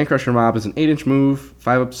 So the Man Crusher Mob is an 8-inch move,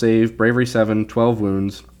 5-up save, Bravery 7, 12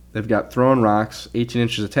 wounds. They've got Throwing Rocks, 18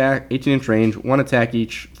 inches attack, 18-inch range, 1 attack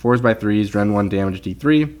each, 4s/3s, Ren 1 damage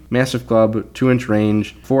D3. Massive Club, 2-inch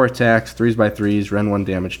range, 4 attacks, 3s/3s, Ren 1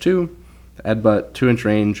 damage 2. The Headbutt, 2-inch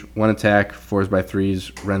range, 1 attack,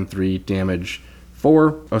 4s/3s, Ren 3 damage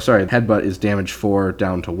 4. Oh, sorry, Headbutt is damage 4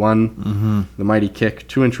 down to 1. The Mighty Kick,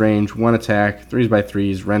 2-inch range, 1 attack,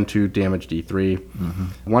 3s/3s, Ren 2 damage D3.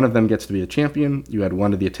 One of them gets to be the champion. You add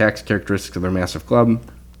 1 to the attacks characteristics of their Massive Club.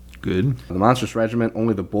 Good. The Monstrous Regiment,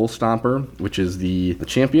 only the Bull Stomper, which is the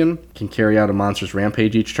champion, can carry out a Monstrous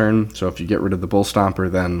Rampage each turn. So if you get rid of the Bull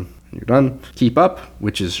Stomper, then you're done. Keep Up,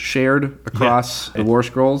 which is shared across the War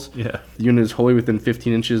Scrolls. Yeah. The unit is wholly within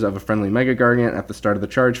 15 inches of a friendly Mega Gargant at the start of the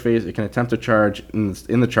charge phase. It can attempt a charge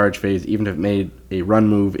in the charge phase, even if it made a run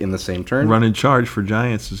move in the same turn. Run and charge for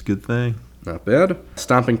giants is a good thing. Not bad.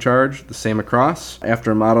 Stomping Charge, the same across.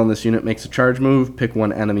 After a model in this unit makes a charge move, pick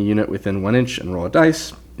 1 enemy unit within 1 inch and roll a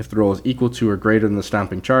dice. If the roll is equal to or greater than the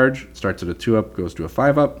Stomping Charge, it starts at a 2-up, goes to a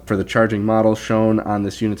 5-up. For the charging model shown on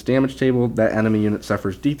this unit's damage table, that enemy unit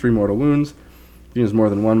suffers D3 mortal wounds. If you use more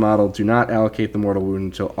than one model, do not allocate the mortal wound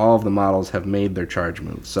until all of the models have made their charge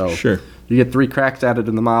moves. So you get 3 cracks added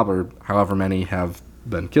in the mob, or however many have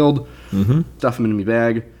been killed. Stuff them in your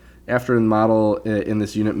bag. After the model in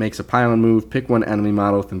this unit makes a pylon move, pick one enemy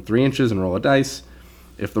model within 3 inches and roll a dice.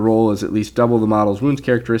 If the roll is at least double the model's wounds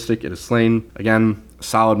characteristic, it is slain. Again,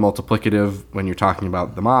 solid multiplicative when you're talking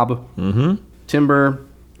about the mob. Timber.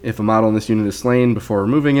 If a model in this unit is slain before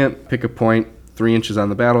removing it, pick a point 3 inches on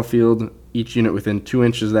the battlefield. Each unit within 2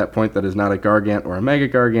 inches of that point that is not a Gargant or a Mega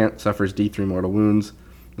Gargant suffers D3 mortal wounds.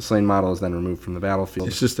 The slain model is then removed from the battlefield.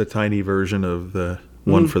 It's just a tiny version of the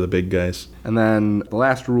one for the big guys. And then the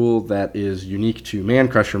last rule that is unique to Man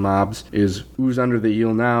Crusher mobs is Ooze Under the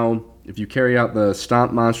Eel now. If you carry out the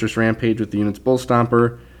Stomp Monstrous Rampage with the unit's Bull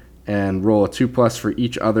Stomper and roll a 2+ for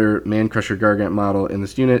each other Man Crusher Gargant model in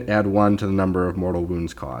this unit, add 1 to the number of mortal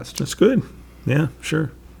wounds caused. That's good. Yeah,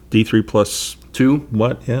 sure. D3 plus 2.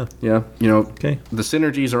 What? Yeah. Yeah. The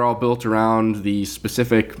synergies are all built around the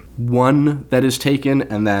specific one that is taken,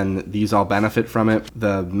 and then these all benefit from it.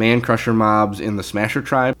 The Man Crusher mobs in the Smasher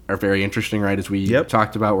tribe are very interesting, right, as we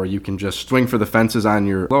talked about, where you can just swing for the fences on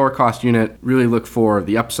your lower cost unit, really look for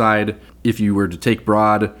the upside. If you were to take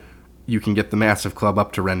Broad, you can get the Massive Club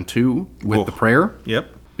up to Ren 2 with the Prayer.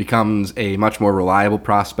 Becomes a much more reliable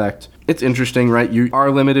prospect. It's interesting, right? You are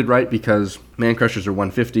limited, right? Because Man Crushers are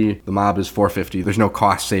 150, the mob is 450. There's no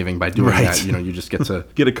cost saving by doing that. You just get to...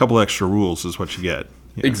 get a couple extra rules is what you get.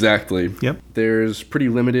 Yeah. Exactly. There's pretty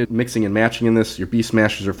limited mixing and matching in this. Your Beast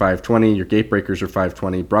Smashers are 520, your Gatebreakers are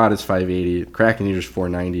 520, Broad is 580, Kraken Eater's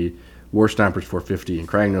 490, War Stomper's 450, and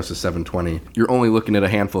Kragnos is 720. You're only looking at a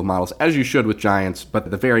handful of models, as you should with Giants,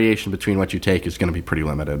 but the variation between what you take is going to be pretty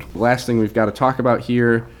limited. The last thing we've got to talk about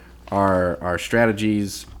here are our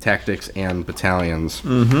strategies, tactics, and battalions.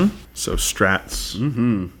 So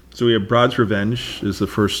strats. So we have Broad's Revenge is the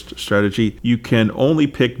first strategy. You can only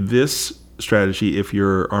pick this strategy if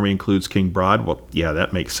your army includes King Broad. Well, yeah,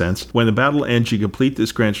 that makes sense. When the battle ends, you complete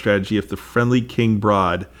this grand strategy if the friendly King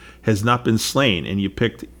Broad has not been slain, and you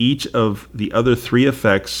picked each of the other 3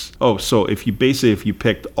 effects. So if you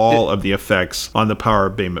picked all of the effects on the power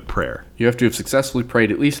of Behemat Prayer. You have to have successfully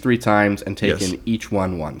prayed at least 3 times and taken each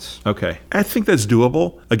one once. Okay. I think that's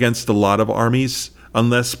doable against a lot of armies,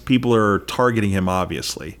 unless people are targeting him,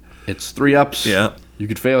 obviously. It's 3 ups. Yeah. You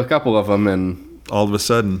could fail a couple of them, and... all of a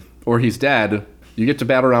sudden... or he's dead. You get to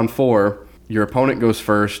battle round 4. Your opponent goes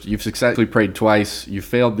first. You've successfully prayed twice. You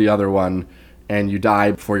failed the other one. And you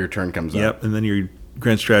die before your turn comes up. And then your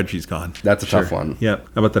grand strategy's gone. That's a tough one. How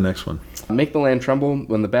about the next one? Make the land tremble.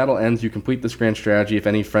 When the battle ends, you complete this grand strategy if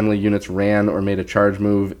any friendly units ran or made a charge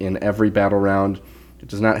move in every battle round. It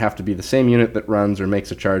does not have to be the same unit that runs or makes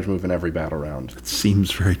a charge move in every battle round. It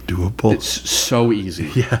seems very doable. It's so easy.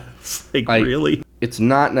 Yeah, it's like really? It's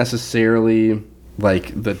not necessarily...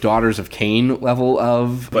 like the Daughters of Cain level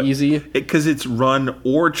of easy. Because it's run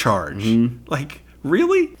or charge. Like...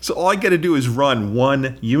 really? So all I got to do is run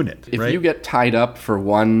one unit, If you get tied up for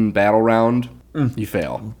one battle round, you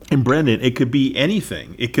fail. And Brendan, it could be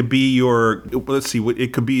anything. It could be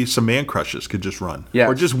it could be some Man Crushers could just run. Yes.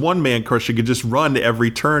 Or just one Man Crusher could just run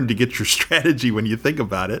every turn to get your strategy when you think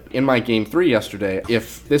about it. In my game 3 yesterday,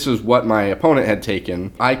 if this is what my opponent had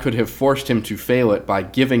taken, I could have forced him to fail it by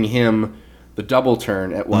giving him the double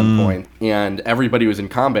turn at one point, and everybody was in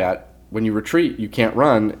combat. When you retreat, you can't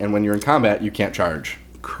run, and when you're in combat, you can't charge.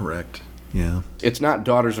 Correct. Yeah. It's not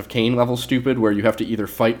Daughters of Cain level stupid, where you have to either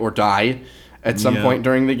fight or die at some point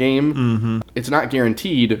during the game. It's not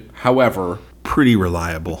guaranteed, however... pretty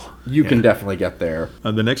reliable. You can definitely get there.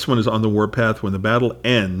 The next one is on the warpath. When the battle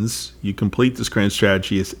ends, you complete this grand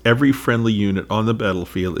strategy as every friendly unit on the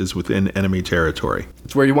battlefield is within enemy territory.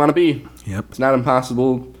 It's where you want to be. Yep. It's not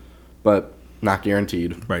impossible, but... not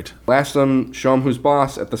guaranteed. Right. Last one, show him who's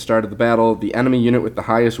boss. At the start of the battle, the enemy unit with the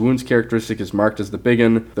highest wounds characteristic is marked as the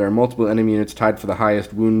biggin. There are multiple enemy units tied for the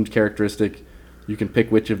highest wound characteristic. You can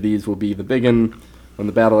pick which of these will be the biggin. When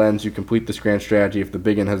the battle ends, you complete this grand strategy if the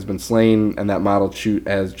biggin has been slain and that model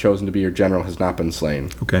as chosen to be your general has not been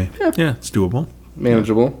slain. Okay. Yeah, it's doable.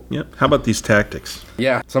 Manageable. Yep. How about these tactics?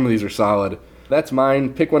 Yeah, some of these are solid. That's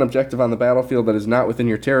mine. Pick one objective on the battlefield that is not within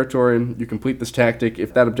your territory. You complete this tactic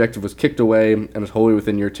if that objective was kicked away and is wholly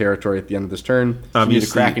within your territory at the end of this turn. You need a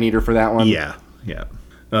Kraken Eater for that one. Yeah.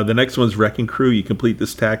 The next one's Wrecking Crew. You complete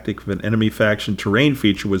this tactic if an enemy faction terrain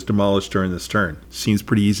feature was demolished during this turn. Seems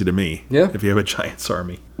pretty easy to me. Yeah. If you have a Giants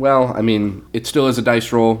army. Well, I mean, it still is a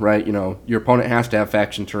dice roll, right? Your opponent has to have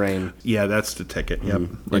faction terrain. Yeah, that's the ticket.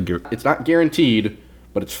 Yep. It's not guaranteed,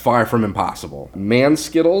 but it's far from impossible. Man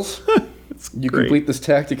Skittles. You complete this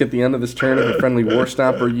tactic at the end of this turn if a friendly War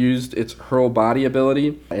Stomper used its Hurl Body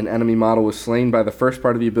ability. An enemy model was slain by the first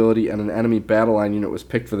part of the ability, and an enemy battle line unit was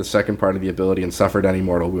picked for the second part of the ability and suffered any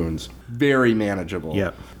mortal wounds. Very manageable.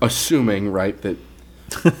 Yeah. Assuming, right, that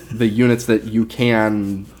the units that you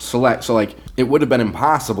can select. So, like, it would have been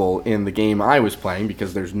impossible in the game I was playing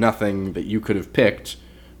because there's nothing that you could have picked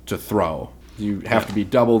to throw. You have to be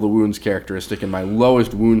double the wounds characteristic, and my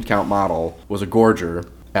lowest wound count model was a Gorger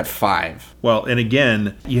at 5. Well, and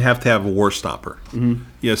again, you have to have a War Stomper. Mm-hmm.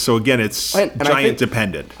 Yeah, so again, it's giant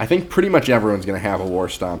dependent. I think pretty much everyone's going to have a War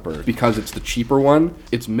Stomper because it's the cheaper one.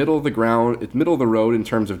 It's middle of the ground. It's middle of the road in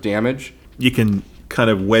terms of damage. You can kind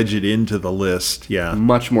of wedge it into the list, yeah.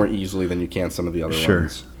 Much more easily than you can some of the other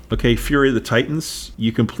ones. Okay, Fury of the Titans.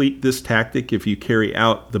 You complete this tactic if you carry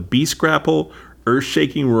out the Beast Grapple,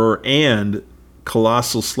 Earth-Shaking Roar, and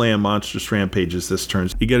Colossal Slam Monstrous Rampages this turn.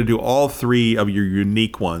 You got to do all 3 of your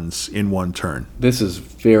unique ones in one turn. This is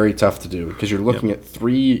very tough to do because you're looking at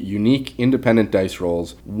 3 unique independent dice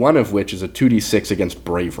rolls, one of which is a 2d6 against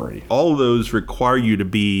bravery. All of those require you to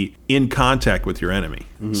be in contact with your enemy.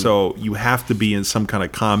 Mm-hmm. So you have to be in some kind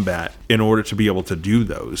of combat in order to be able to do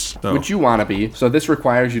those. So. Which you want to be. So this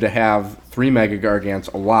requires you to have 3 Mega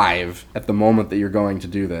Gargants alive at the moment that you're going to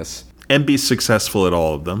do this. And be successful at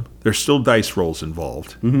all of them. There's still dice rolls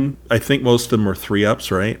involved. Mm-hmm. I think most of them are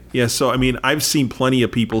 3-ups, right? Yeah, so I mean, I've seen plenty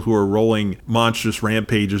of people who are rolling monstrous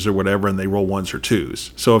rampages or whatever, and they roll 1s or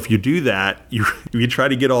 2s. So if you do that, you try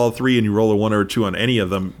to get all 3 and you roll a 1 or a 2 on any of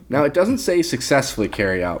them. Now, it doesn't say successfully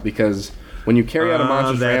carry out, because when you carry out a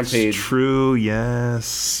monstrous rampage... That's true,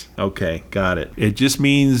 yes. Okay, got it. It just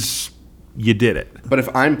means you did it. But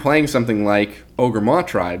if I'm playing something like Ogre Maw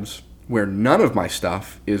Tribes, where none of my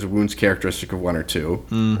stuff is a wounds characteristic of 1 or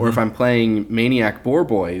 2, or if I'm playing Maniac Boar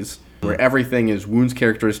Boys, where everything is wounds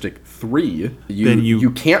characteristic 3,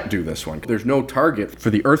 you can't do this one. There's no target for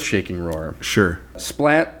the Earth-Shaking Roar. Sure.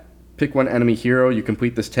 Splat, pick 1 enemy hero. You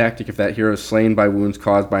complete this tactic if that hero is slain by wounds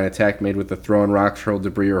caused by an attack made with the thrown rocks, hurled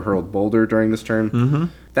debris, or hurled boulder during this turn. Mm-hmm.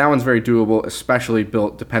 That one's very doable, especially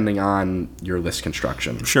built depending on your list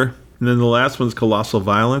construction. Sure. And then the last one's Colossal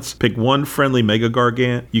Violence. Pick 1 friendly Mega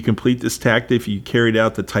Gargant. You complete this tactic if you carried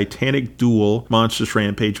out the Titanic Duel Monstrous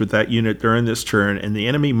Rampage with that unit during this turn, and the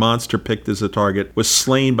enemy monster picked as a target was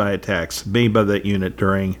slain by attacks made by that unit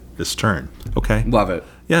during this turn. Okay. Love it.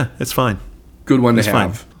 Yeah, it's fine. Good one to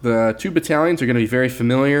have. Fine. The 2 battalions are going to be very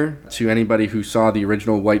familiar to anybody who saw the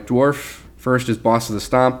original White Dwarf. First is Boss of the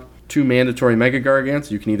Stomp. 2 mandatory Mega Gargants.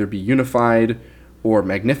 You can either be Unified or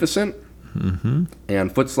Magnificent. Mm-hmm.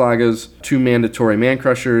 And Footslagas, 2 mandatory Man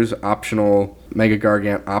Crushers, optional Mega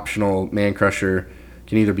Gargant, optional Man Crusher,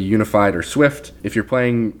 can either be Unified or Swift. If you're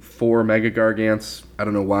playing 4 Mega Gargants, I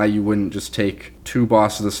don't know why you wouldn't just take 2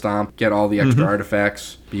 Boss of the Stomp, get all the extra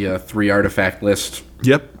artifacts, be a 3 artifact list.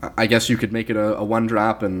 Yep. I guess you could make it a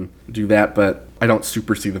 1-drop and do that, but I don't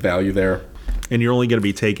super see the value there. And you're only going to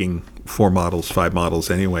be taking 4 models, 5 models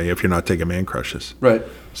anyway, if you're not taking Man Crushes. Right.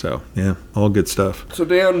 So, yeah, all good stuff. So,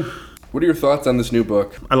 Dan, what are your thoughts on this new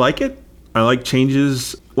book? I like it. I like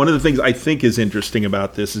changes. One of the things I think is interesting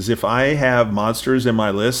about this is if I have monsters in my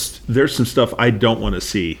list, there's some stuff I don't want to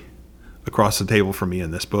see across the table for me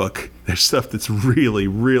in this book. There's stuff that's really,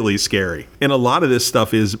 really scary. And a lot of this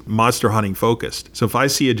stuff is monster hunting focused. So if I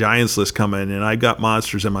see a Giants list coming and I've got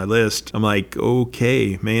monsters in my list, I'm like,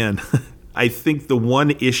 okay, man. I think the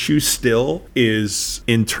one issue still is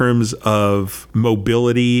in terms of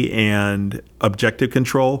mobility and objective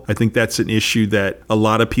control. I think that's an issue that a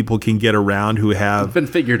lot of people can get around who have... It's been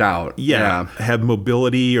figured out. Yeah, have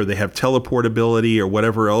mobility or they have teleportability or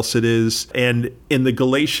whatever else it is. And in the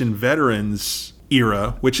Galatian Veterans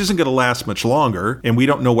era, which isn't going to last much longer, and we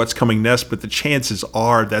don't know what's coming next, but the chances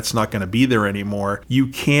are that's not going to be there anymore. You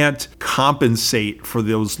can't compensate for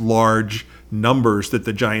those large numbers that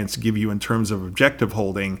the Giants give you in terms of objective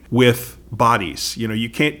holding with bodies. You know, you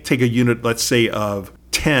can't take a unit, let's say, of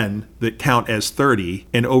 10 that count as 30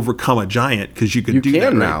 and overcome a giant because you could do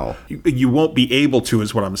that now. You won't be able to,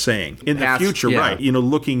 is what I'm saying. In the future, right. You know,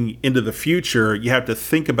 looking into the future, you have to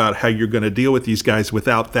think about how you're going to deal with these guys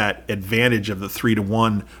without that advantage of the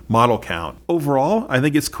 3-to-1 model count. Overall, I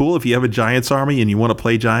think it's cool if you have a Giants army and you want to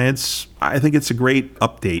play Giants. I think it's a great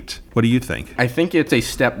update. What do you think? I think it's a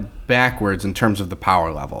step backwards in terms of the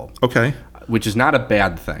power level. Okay. Which is not a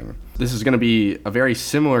bad thing. This is going to be a very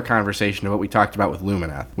similar conversation to what we talked about with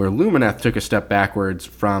Lumineth, where Lumineth took a step backwards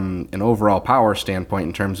from an overall power standpoint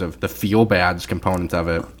in terms of the feel-bads component of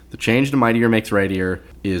it. The change to Mightier Makes Rightier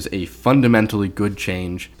is a fundamentally good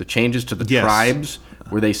change. The changes to the tribes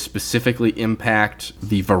where they specifically impact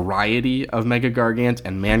the variety of Mega Gargant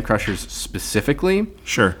and Man Crushers specifically.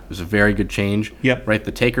 Sure. It was a very good change. Yep. Right,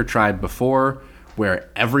 the Taker Tribe before, where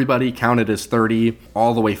everybody counted as 30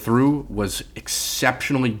 all the way through, was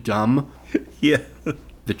exceptionally dumb. Yeah.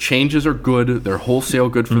 The changes are good. They're wholesale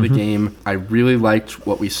good for the game. I really liked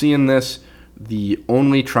what we see in this. The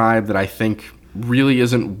only tribe that I think really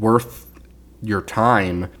isn't worth your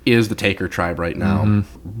time is the Taker Tribe right now.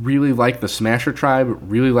 Really like the Smasher Tribe,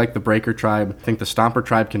 really like the Breaker Tribe. I think the Stomper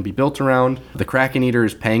Tribe can be built around. The Kraken Eater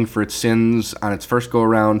is paying for its sins on its first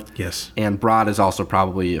go-around. Yes. And Broad is also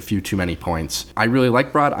probably a few too many points. I really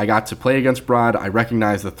like Broad. I got to play against Broad. I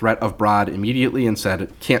recognized the threat of Broad immediately and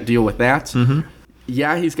said, can't deal with that.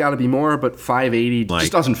 Yeah, he's got to be more, but 580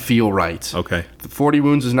 just doesn't feel right. Okay. The 40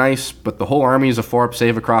 wounds is nice, but the whole army is a 4-up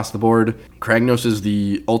save across the board. Kragnos is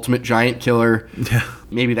the ultimate giant killer. Yeah.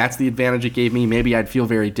 Maybe that's the advantage it gave me. Maybe I'd feel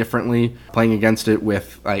very differently playing against it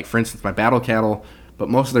with, like, for instance, my Battle Cattle. But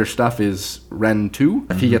most of their stuff is Ren 2.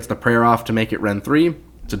 If he gets the prayer off to make it Ren 3,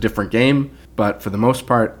 it's a different game. But for the most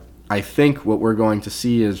part, I think what we're going to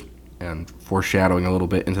see is, and foreshadowing a little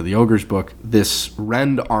bit into the Ogre's book, this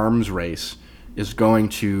Rend arms race is going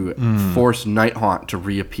to force Nighthaunt to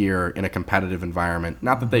reappear in a competitive environment.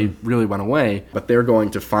 Not that they really went away, but they're going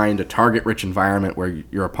to find a target-rich environment where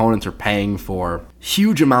your opponents are paying for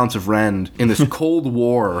huge amounts of Rend in this Cold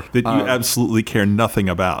War. That you absolutely care nothing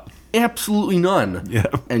about. Absolutely none. Yeah.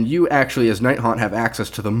 And you actually, as Nighthaunt, have access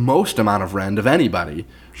to the most amount of Rend of anybody.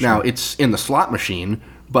 Sure. Now, it's in the slot machine,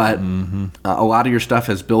 but a lot of your stuff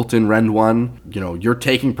has built-in Rend 1. You know, you're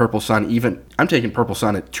taking Purple Sun. I'm taking Purple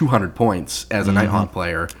Sun at 200 points as a Nighthaunt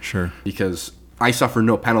player. Sure. Because I suffer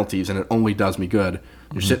no penalties, and it only does me good.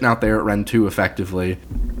 You're sitting out there at Rend 2 effectively.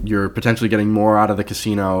 You're potentially getting more out of the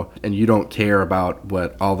casino, and you don't care about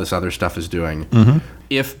what all this other stuff is doing.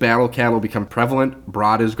 If Battle Cattle become prevalent,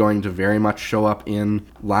 Broad is going to very much show up in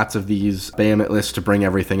lots of these Behemat lists to bring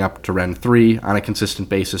everything up to Ren 3 on a consistent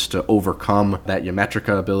basis to overcome that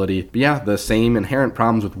Ymetrica ability. But yeah, the same inherent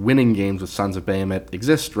problems with winning games with Sons of Behemat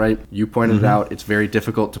exist, right? You pointed it out, it's very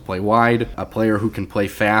difficult to play wide. A player who can play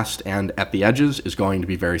fast and at the edges is going to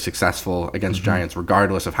be very successful against Giants,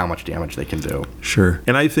 regardless of how much damage they can do. Sure.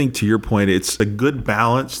 And I think to your point, it's a good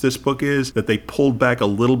balance, this book is, that they pulled back a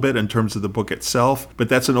little bit in terms of the book itself, but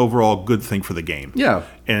that's an overall good thing for the game. Yeah.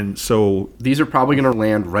 And so these are probably going to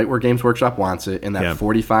land right where Games Workshop wants it, in that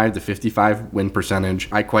 45 to 55 win percentage.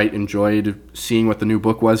 I quite enjoyed seeing what the new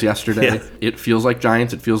book was yesterday. Yeah. It feels like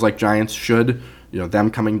Giants. It feels like Giants should. You know, them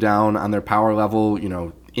coming down on their power level, you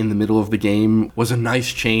know, in the middle of the game was a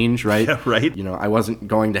nice change, right? Yeah, right. You know, I wasn't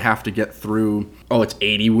going to have to get through, it's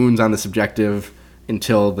 80 wounds on this objective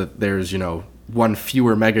until there's, you know, one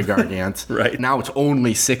fewer Mega Gargant. Right. Now it's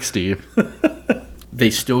only 60. They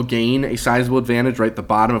still gain a sizable advantage, right? The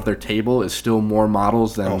bottom of their table is still more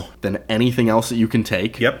models than anything else that you can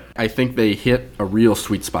take. Yep. I think they hit a real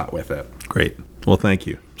sweet spot with it. Great. Well, thank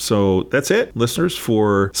you. So that's it, listeners,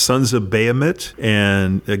 for Sons of Behemat.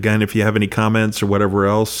 And again, if you have any comments or whatever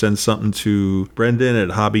else, send something to Brendan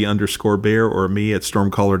at hobby_bear or me at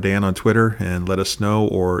StormcallerDan on Twitter and let us know,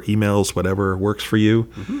 or emails, whatever works for you.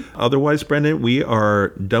 Otherwise, Brendan, we are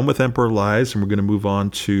done with Emperor Lies, and we're going to move on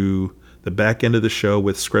to the back end of the show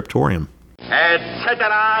with Scriptorium.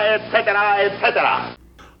 Etc., etc., etc.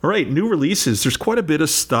 All right, new releases. There's quite a bit of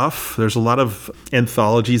stuff. There's a lot of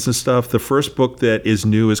anthologies and stuff. The first book that is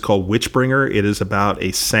new is called Witchbringer. It is about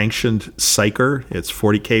a sanctioned psyker. It's a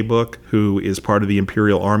 40K book who is part of the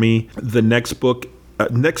Imperial Army. The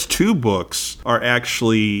next two books are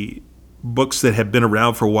actually books that have been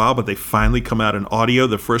around for a while, but they finally come out in audio.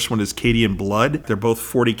 The first one is Cadian Blood. They're both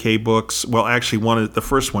 40K books. Well, actually, the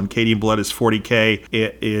first one, Cadian Blood, is 40K.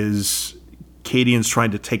 It is Cadians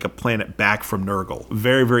trying to take a planet back from Nurgle.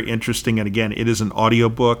 Very, very interesting. And again, it is an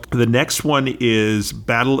audiobook. The next one is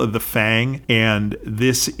Battle of the Fang, and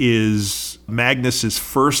this is Magnus's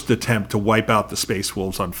first attempt to wipe out the Space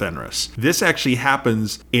Wolves on Fenris. This actually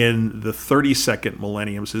happens in the 32nd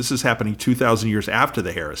millennium, so this is happening 2,000 years after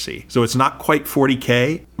the heresy. So it's not quite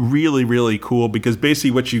 40K. Really, really cool, because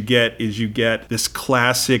basically what you get is this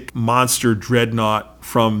classic monster dreadnought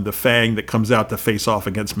from the Fang that comes out to face off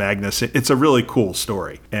against Magnus. It's a really cool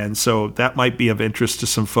story. And so that might be of interest to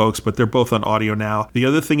some folks, but they're both on audio now. The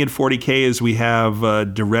other thing in 40K is we have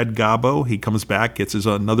Dered Gabo. He comes back, gets his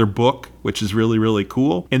another book, which is really, really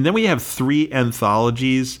cool. And then we have 3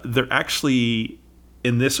 anthologies. They're actually,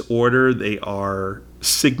 in this order, they are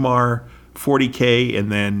Sigmar, 40K,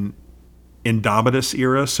 and then Indomitus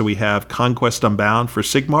era. So we have Conquest Unbound for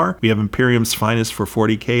Sigmar, we have Imperium's Finest for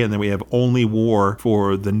 40K, and then we have Only War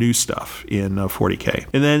for the new stuff in 40K.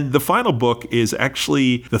 And then the final book is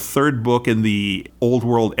actually the third book in the Old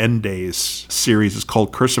World End Days series. It's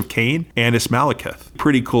called Curse of Cain, and it's Malekith.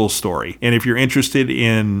 Pretty cool story. And if you're interested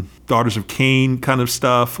in Daughters of Cain kind of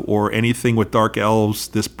stuff or anything with Dark Elves,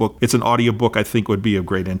 this book, it's an audiobook I think would be of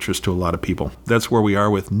great interest to a lot of people. That's where we are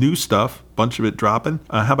with new stuff, bunch of it dropping.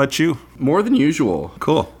 How about you? More than usual.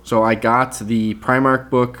 Cool. So I got the Primarch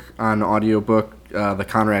book on audiobook, the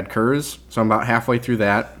Conrad Kurz, so I'm about halfway through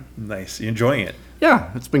that. Nice. You enjoying it?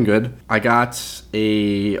 Yeah, it's been good. I got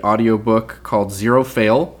a audiobook called Zero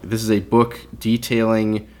Fail. This is a book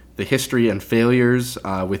detailing the history and failures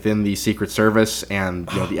within the Secret Service and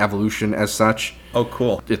the evolution as such. Oh,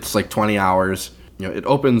 cool. It's like 20 hours. It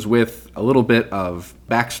opens with a little bit of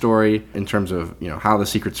backstory in terms of how the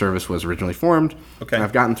Secret Service was originally formed. Okay. And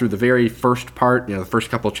I've gotten through the very first part, the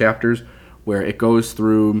first couple chapters, where it goes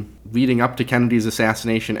through leading up to Kennedy's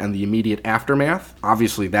assassination and the immediate aftermath.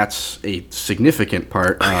 Obviously, that's a significant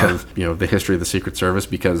part of the history of the Secret Service,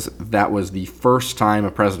 because that was the first time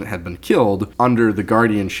a president had been killed under the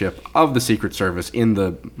guardianship of the Secret Service in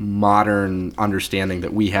the modern understanding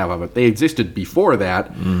that we have of it. They existed before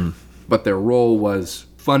that, but their role was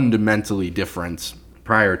fundamentally different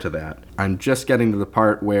prior to that. I'm just getting to the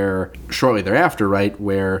part where, shortly thereafter,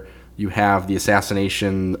 where you have the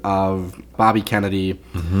assassination of Bobby Kennedy.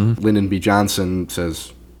 Lyndon B. Johnson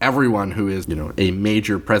says everyone who is, a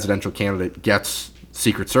major presidential candidate gets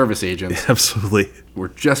Secret Service agents. Absolutely. We're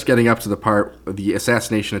just getting up to the part of the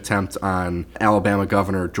assassination attempt on Alabama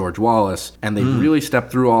Governor George Wallace, and they really step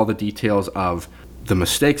through all the details of the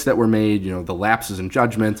mistakes that were made, the lapses in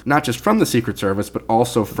judgment, not just from the Secret Service, but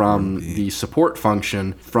also from the support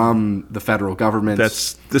function from the federal government.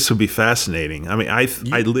 This would be fascinating. I mean, I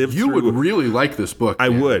lived through... You would really like this book. I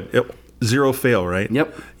would. Zero Fail, right?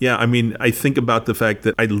 Yep. Yeah, I mean, I think about the fact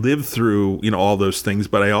that I lived through, all those things,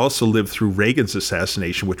 but I also lived through Reagan's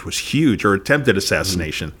assassination, which was huge, or attempted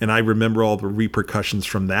assassination. And I remember all the repercussions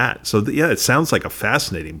from that. So, it sounds like a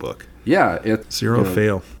fascinating book. Yeah. It's Zero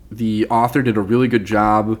Fail. The author did a really good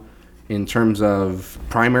job in terms of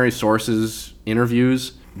primary sources,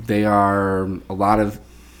 interviews. They are a lot of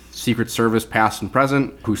Secret Service past and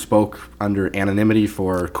present who spoke under anonymity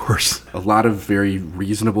for, of course, a lot of very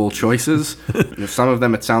reasonable choices. Some of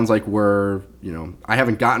them, it sounds like, were, I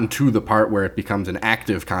haven't gotten to the part where it becomes an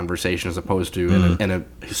active conversation as opposed to in a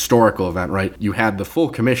historical event, right? You had the full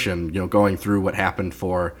commission, going through what happened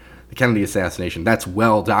for the Kennedy assassination. That's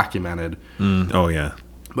well documented. Oh, yeah.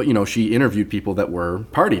 But, she interviewed people that were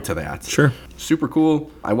party to that. Sure. Super cool.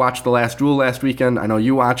 I watched The Last Duel last weekend. I know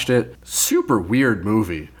you watched it. Super weird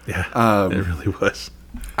movie. Yeah, it really was.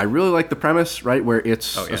 I really like the premise, right, where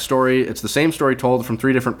it's a story. It's the same story told from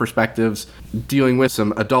 3 different perspectives, dealing with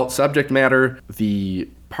some adult subject matter. The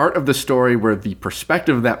part of the story where the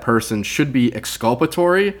perspective of that person should be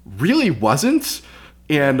exculpatory really wasn't.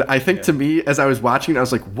 And I think to me, as I was watching it, I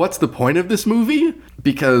was like, what's the point of this movie?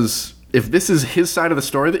 Because if this is his side of the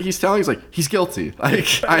story that he's telling, he's like, he's guilty. I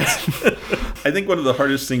think one of the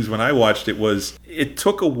hardest things when I watched it was it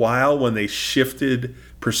took a while when they shifted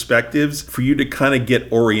perspectives for you to kind of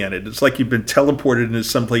get oriented. It's like you've been teleported into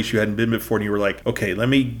some place you hadn't been before, and you were like, okay, let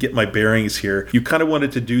me get my bearings here. You kind of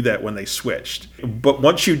wanted to do that when they switched. But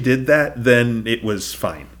once you did that, then it was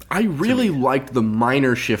fine. I really liked the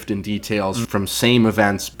minor shift in details from same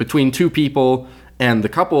events between 2 people and the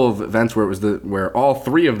couple of events where it was where all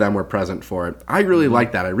 3 of them were present for it. I really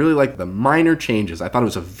liked that. I really liked the minor changes. I thought it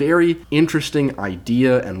was a very interesting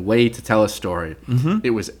idea and way to tell a story.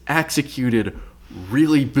 It was executed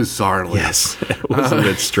really bizarrely. Yes, it was a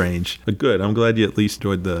bit strange. But good. I'm glad you at least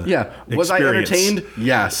enjoyed the Was I experience. entertained?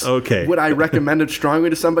 Yes. Okay. Would I recommend it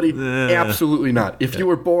strongly to somebody? Absolutely not. If you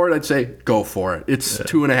were bored, I'd say go for it. It's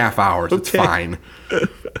 2.5 hours. It's fine.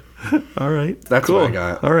 All right. That's cool. What I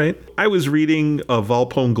got. All right. I was reading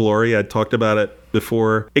Volpone Glory. I talked about it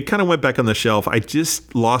before. It kind of went back on the shelf. I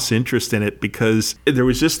just lost interest in it because there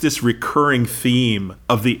was just this recurring theme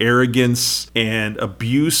of the arrogance and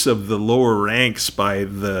abuse of the lower ranks by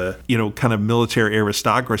the, kind of military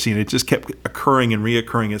aristocracy. And it just kept occurring and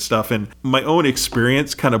reoccurring and stuff. And my own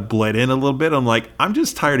experience kind of bled in a little bit. I'm like, I'm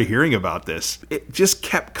just tired of hearing about this. It just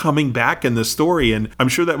kept coming back in the story. And I'm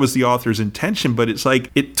sure that was the author's intention, but it's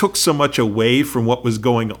like it took so much away from what was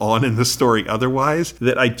going on in the story otherwise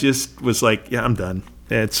that I just was like, yeah, I'm done.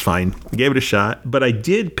 It's fine. I gave it a shot. But I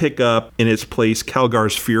did pick up in its place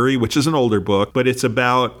Calgar's Fury, which is an older book, but it's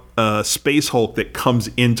about a Space Hulk that comes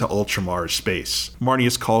into Ultramar's space.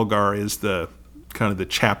 Marnius Calgar is the kind of the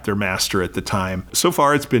chapter master at the time. So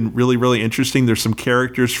far, it's been really, really interesting. There's some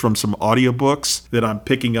characters from some audiobooks that I'm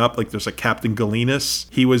picking up. Like there's a Captain Galenus.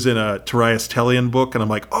 He was in a Tarius Tellian book, and I'm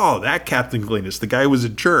like, oh, that Captain Galenus, the guy who was a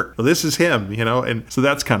jerk. Well, this is him, and so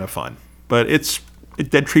that's kind of fun. But it's a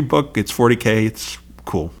Dead Tree book. It's 40K. It's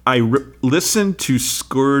cool. I listened to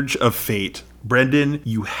Scourge of Fate. Brendan,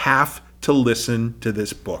 you have to listen to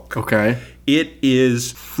this book. Okay. It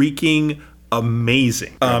is freaking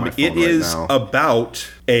amazing. It is about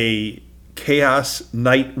a Chaos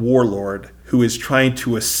Knight warlord who is trying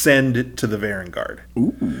to ascend to the Varangard.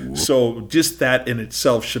 Ooh. So just that in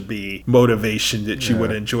itself should be motivation that you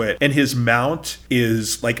would enjoy it. And his mount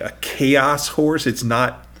is like a chaos horse. It's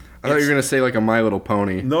not... I thought you were going to say like a My Little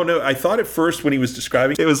Pony. No. I thought at first when he was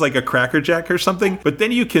describing it was like a Cracker Jack or something. But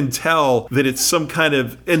then you can tell that it's some kind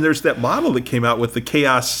of... And there's that model that came out with the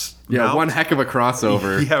Chaos mount. One heck of a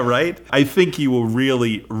crossover. Yeah, right? I think you will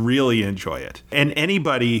really, really enjoy it. And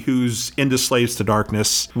anybody who's into Slaves to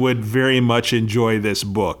Darkness would very much enjoy this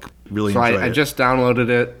book. Really enjoy it. I just downloaded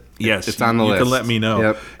it. Yes, it's on the list. You can let me know.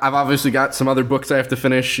 Yep. I've obviously got some other books I have to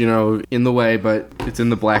finish, in the way, but it's in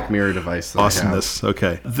the Black Mirror device. Awesomeness.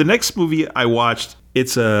 Okay. The next movie I watched,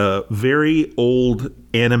 it's a very old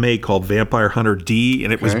anime called Vampire Hunter D,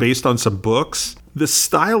 and it was based on some books. The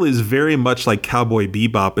style is very much like Cowboy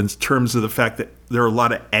Bebop in terms of the fact that there are a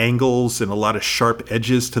lot of angles and a lot of sharp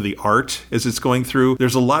edges to the art as it's going through.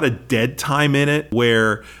 There's a lot of dead time in it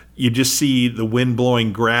where you just see the wind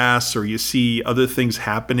blowing grass, or you see other things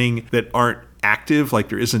happening that aren't active, like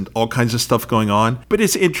there isn't all kinds of stuff going on. But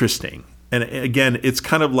it's interesting. And again, it's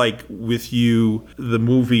kind of like with you, the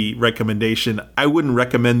movie recommendation. I wouldn't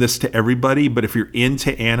recommend this to everybody, but if you're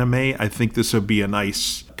into anime, I think this would be a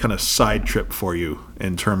nice kind of side trip for you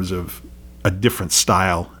in terms of a different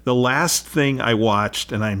style. The last thing I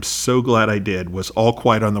watched, and I'm so glad I did, was All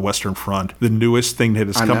Quiet on the Western Front, the newest thing that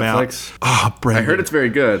has come Netflix? out. Oh, Brendan. I heard it's very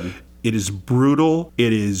good. It is brutal.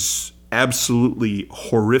 It is absolutely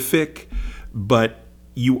horrific, but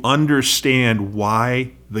you understand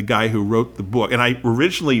why the guy who wrote the book, and I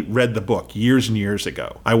originally read the book years and years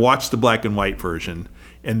ago. I watched the black and white version,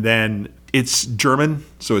 and then it's German,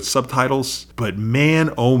 so it's subtitles. But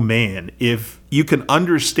man, oh man, if you can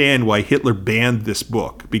understand why Hitler banned this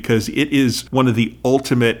book, because it is one of the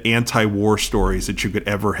ultimate anti-war stories that you could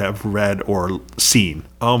ever have read or seen.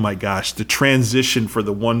 Oh my gosh, the transition for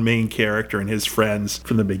the one main character and his friends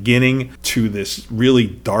from the beginning to this really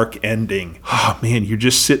dark ending. Oh man, you're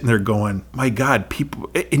just sitting there going, my God, people,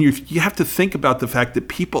 and you have to think about the fact that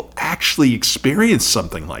people actually experience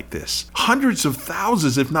something like this. Hundreds of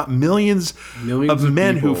thousands, if not millions of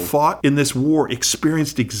men who fought in this war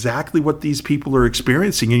experienced exactly what these people are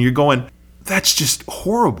experiencing, and you're going, that's just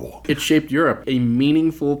horrible. It shaped Europe. A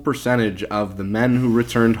meaningful percentage of the men who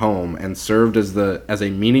returned home and served as a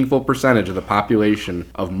meaningful percentage of the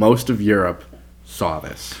population of most of Europe saw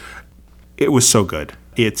this. It was so good.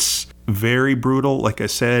 It's very brutal, like I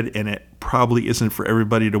said, and it probably isn't for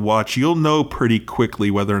everybody to watch. You'll know pretty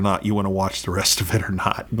quickly whether or not you want to watch the rest of it or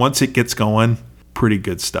not. Once it gets going, pretty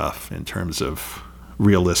good stuff in terms of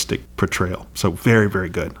realistic portrayal. So very, very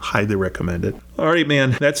good. Highly recommend it. All right,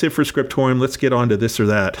 man. That's it for Scriptorium. Let's get on to this or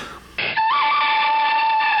that.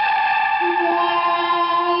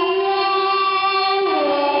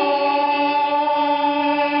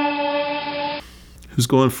 Who's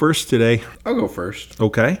going first today? I'll go first.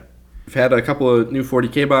 Okay. We've had a couple of new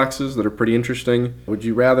 40K boxes that are pretty interesting. Would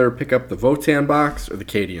you rather pick up the Votan box or the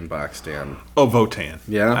Cadian box, Dan? Oh, Votan.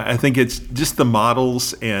 Yeah? I think it's just the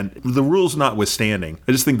models and the rules notwithstanding.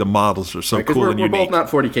 I just think the models are so cool and unique. We're both not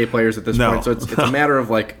 40K players at this point, so it's a matter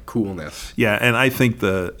of, coolness. Yeah, and I think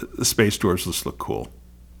the Space Dwarves just look cool.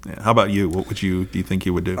 Yeah. How about you? What do you think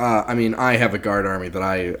you would do? I have a guard army that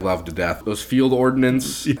I love to death. Those field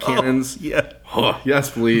ordnance cannons. Yeah. Oh, yes,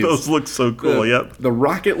 please. Those look so cool, yep. The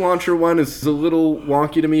rocket launcher one is a little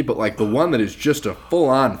wonky to me, but the one that is just a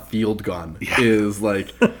full-on field gun is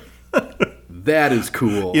that is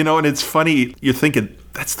cool. And it's funny, you're thinking,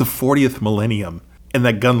 that's the 40th millennium, and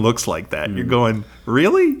that gun looks like that. You're going,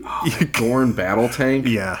 really? Gorn battle tank?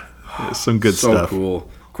 Yeah. Some good stuff. So cool.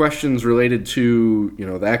 Questions related to,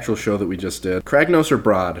 the actual show that we just did. Kragnos or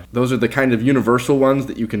Broad? Those are the kind of universal ones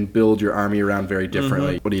that you can build your army around very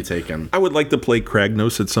differently. Mm-hmm. What are you taking? I would like to play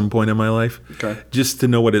Kragnos at some point in my life. Okay. Just to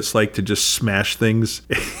know what it's like to just smash things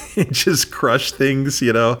and just crush things,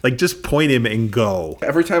 just point him and go.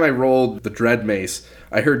 Every time I rolled the Dread Mace,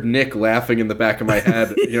 I heard Nick laughing in the back of my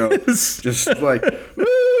head, Yes. just like,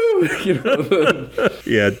 woo!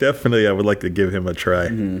 Yeah, definitely I would like to give him a try.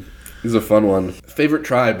 Mm-hmm. This is a fun one. Favorite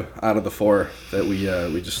tribe out of the four that we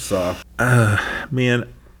just saw?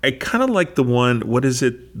 Man, I kind of like the one, what is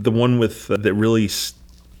it? The one with that really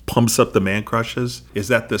pumps up the man crushes. Is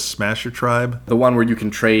that the Smasher Tribe? The one where you can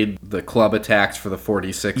trade the club attacks for the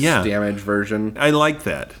 46 damage version. I like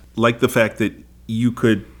that. Like the fact that you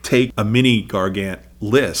could take a mini Gargant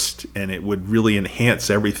list and it would really enhance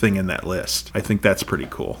everything in that list. I think that's pretty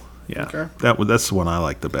cool. Yeah, okay. That's the one I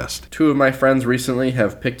like the best. 2 of my friends recently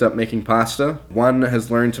have picked up making pasta. One has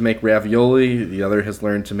learned to make ravioli. The other has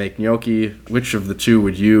learned to make gnocchi. Which of the 2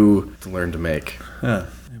 would you learn to make?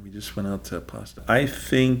 We just went out to pasta. I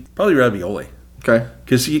think probably ravioli. Okay.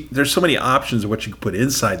 Because there's so many options of what you can put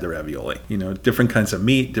inside the ravioli. You know, different kinds of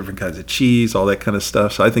meat, different kinds of cheese, all that kind of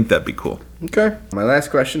stuff. So I think that'd be cool. Okay. My last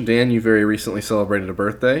question, Dan, you very recently celebrated a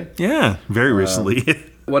birthday. Yeah, very recently.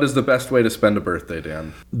 What is the best way to spend a birthday,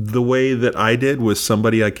 Dan? The way that I did was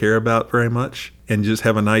somebody I care about very much and just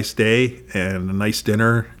have a nice day and a nice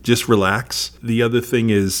dinner. Just relax. The other thing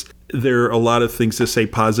is, there are a lot of things to say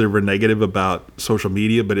positive or negative about social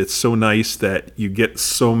media, but it's so nice that you get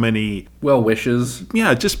so many well wishes.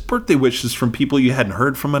 Yeah, just birthday wishes from people you hadn't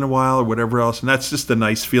heard from in a while or whatever else. And that's just a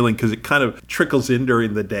nice feeling because it kind of trickles in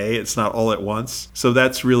during the day. It's not all at once. So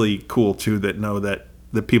that's really cool too, that know that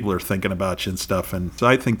people are thinking about you and stuff. And so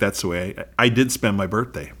I think that's the way I did spend my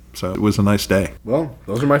birthday. So it was a nice day. Well,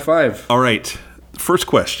 those are my 5. All right. First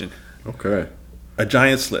question. Okay. A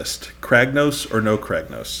Giants list, Kragnos or no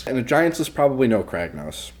Kragnos? And a Giants list, probably no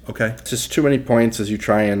Kragnos. Okay. It's just too many points as you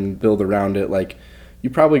try and build around it. Like, you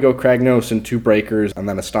probably go Kragnos and 2 breakers and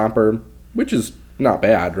then a Stomper, which is not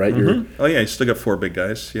bad, right? Mm-hmm. You still got 4 big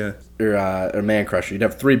guys, yeah. You're a Man Crusher. You'd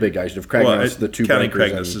have 3 big guys. You'd have Kragnos, the 2 counting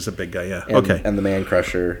breakers. Kragnos is a big guy, yeah. Okay. And the Man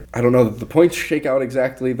Crusher. I don't know that the points shake out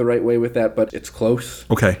exactly the right way with that, but it's close.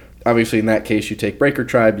 Okay. Obviously, in that case, you take Breaker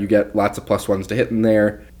Tribe, you get lots of +1s to hit in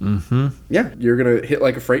there. Mm-hmm. Yeah, you're going to hit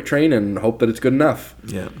like a freight train and hope that it's good enough.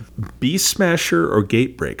 Yeah. Beast Smasher or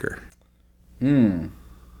Gatebreaker?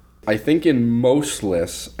 I think in most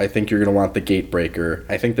lists, I think you're going to want the Gatebreaker.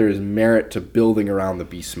 I think there is merit to building around the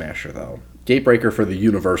Beast Smasher, though. Gatebreaker for the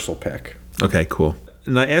universal pick. Okay, cool.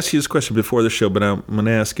 And I asked you this question before the show, but I'm going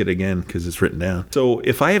to ask it again because it's written down. So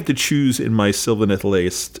if I have to choose in my Sylvaneth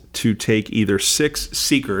list to take either 6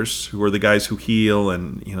 Seekers, who are the guys who heal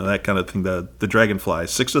and, you know, that kind of thing, the Dragonflies,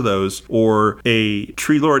 6 of those, or a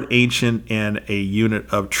Tree Lord Ancient and a unit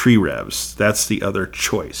of Tree Revs, that's the other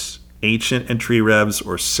choice. Ancient and Tree Revs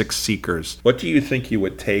or 6 Seekers. What do you think you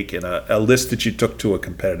would take in a list that you took to a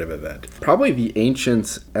competitive event? Probably the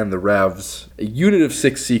Ancients and the Revs. A unit of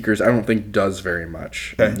 6 Seekers I don't think does very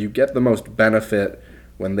much. Okay. You get the most benefit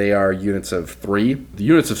when they are units of 3. The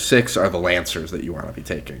units of 6 are the Lancers that you want to be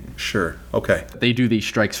taking. Sure. Okay. They do these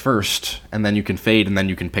strikes first, and then you can fade, and then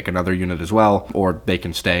you can pick another unit as well, or they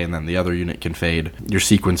can stay, and then the other unit can fade. Your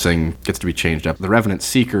sequencing gets to be changed up. The Revenant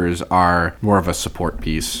Seekers are more of a support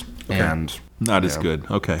piece. Okay. And not as good.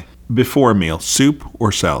 Okay. Before a meal, soup or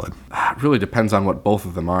salad? It really depends on what both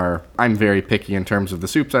of them are. I'm very picky in terms of the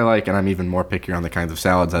soups I like, and I'm even more picky on the kinds of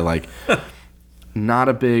salads I like. Not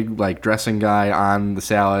a big dressing guy on the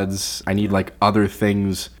salads. I need other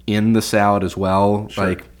things in the salad as well.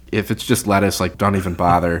 Sure. If it's just lettuce, don't even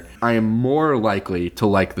bother. I am more likely to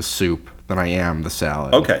like the soup than I am the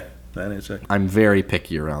salad. Okay. That is it. I'm very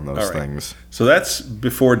picky around those things. So that's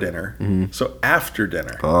before dinner. Mm-hmm. So after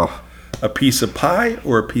dinner, oh, a piece of pie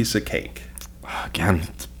or a piece of cake? Again,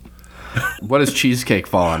 what does cheesecake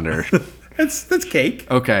fall under? That's cake.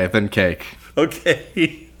 Okay, then cake.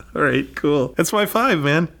 Okay. All right, cool. That's my 5,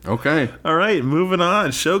 man. Okay. All right, moving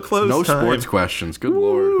on. Show close No time. Sports questions. Good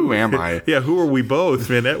Lord. Who am I? Yeah, who are we both,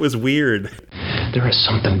 man? That was weird. There is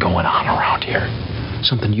something going on around here.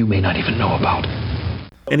 Something you may not even know about.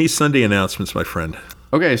 Any Sunday announcements, my friend?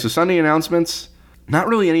 Okay, so Sunday announcements, not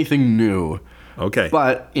really anything new. Okay.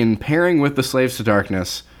 But in pairing with the Slaves to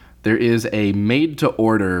Darkness, there is a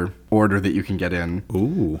made-to-order that you can get in.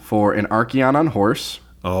 Ooh. For an Archeon on horse.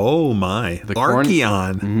 Oh, my. The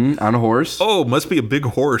Archeon. On a horse. Oh, must be a big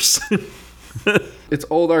horse. It's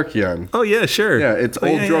old Archeon. Oh, yeah, sure. Yeah, it's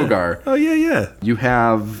old Drogar. Yeah. Oh, yeah. You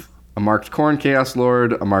have a marked Khorne Chaos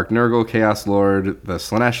Lord, a marked Nurgle Chaos Lord, the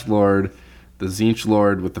Slaanesh Lord, the Tzeentch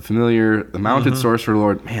Lord with the Familiar, the Mounted Sorcerer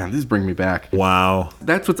Lord. Man, these bring me back. Wow.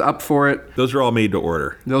 That's what's up for it. Those are all made to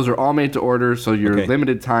order. Those are all made to order, so you're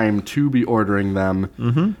limited time to be ordering them.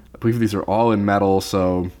 Mm-hmm. I believe these are all in metal,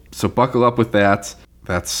 so buckle up with that.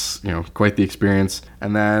 That's, quite the experience.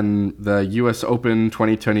 And then the U.S. Open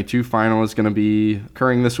 2022 final is going to be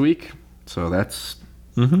occurring this week. So that's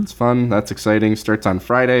it's fun. That's exciting. Starts on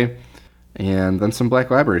Friday. And then some Black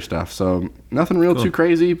Library stuff. So nothing real too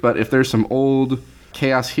crazy, but if there's some old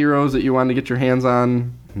Chaos Heroes that you want to get your hands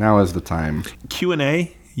on, now is the time.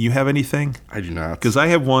 Q&A? You have anything? I do not. Because I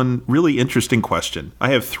have one really interesting question. I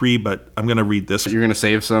have 3, but I'm going to read this. You're going to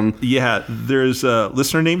save some? Yeah. There's a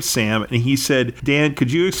listener named Sam, and he said, Dan,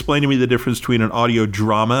 could you explain to me the difference between an audio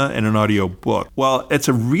drama and an audio book? Well, it's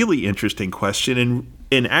a really interesting question,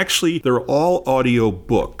 and actually, they're all audio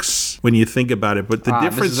books when you think about it. But the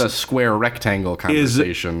difference this is a square rectangle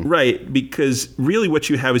conversation. Right, because really what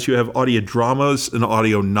you have is you have audio dramas and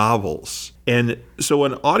audio novels. And so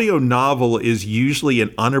an audio novel is usually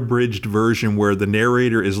an unabridged version where the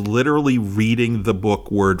narrator is literally reading the book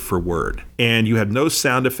word for word. And you have no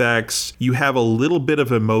sound effects. You have a little bit of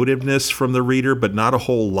emotiveness from the reader, but not a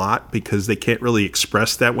whole lot because they can't really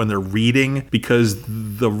express that when they're reading because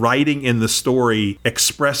the writing in the story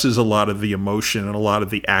expresses a lot of the emotion and a lot of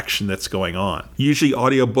the action that's going on. Usually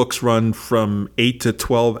audiobooks run from 8 to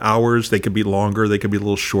 12 hours. They could be longer. They could be a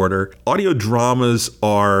little shorter. Audio dramas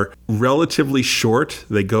are relatively short.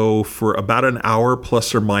 They go for about an hour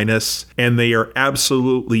plus or minus, and they are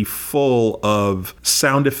absolutely full of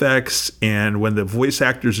sound effects. And when the voice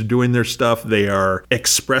actors are doing their stuff, they are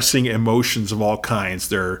expressing emotions of all kinds.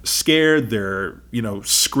 They're scared, they're,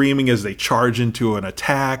 screaming as they charge into an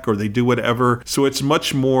attack or they do whatever. So it's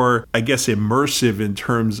much more, I guess, immersive in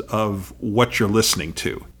terms of what you're listening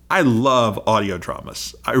to. I love audio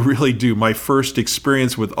dramas. I really do. My first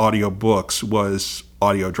experience with audiobooks was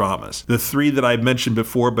audio dramas. The 3 that I mentioned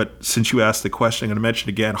before, but since you asked the question, I'm going to mention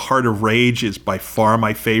again. Heart of Rage is by far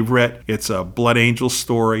my favorite. It's a Blood Angel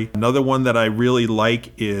story. Another one that I really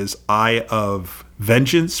like is Eye of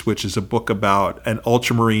Vengeance, which is a book about an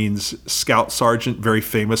Ultramarines scout sergeant, very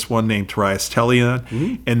famous one named Tarius Telion.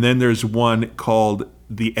 Mm-hmm. And then there's one called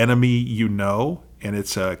The Enemy You Know. And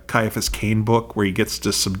it's a Caiaphas Cain book where he gets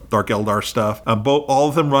to some Dark Eldar stuff. All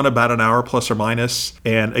of them run about an hour plus or minus.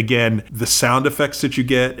 And again, the sound effects that you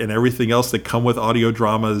get and everything else that come with audio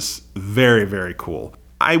dramas, very, very cool.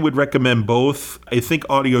 I would recommend both. I think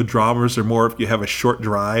audio dramas are more if you have a short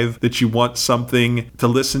drive that you want something to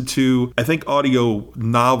listen to. I think audio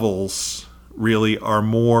novels really are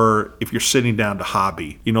more if you're sitting down to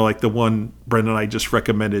hobby. Like the one Brendan and I just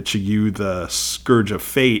recommended to you, The Scourge of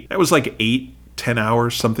Fate. That was like 10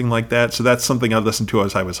 hours, something like that. So that's something I listened to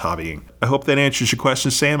as I was hobbying. I hope that answers your question,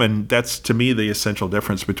 Sam, and that's, to me, the essential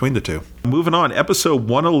difference between the two. Moving on, episode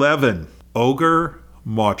 111, Ogre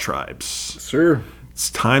Maw Tribes. Sir. It's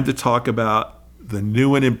time to talk about the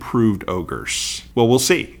new and improved ogres. Well, we'll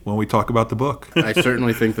see when we talk about the book. I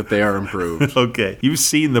certainly think that they are improved. Okay. You've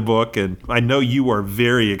seen the book, and I know you are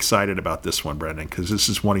very excited about this one, Brendan, because this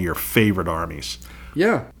is one of your favorite armies.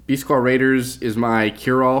 Yeah. Beastclaw Raiders is my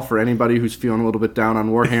cure-all for anybody who's feeling a little bit down on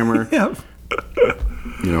Warhammer.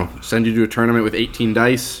 Yeah. Send you to a tournament with 18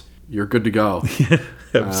 dice. You're good to go. Yeah,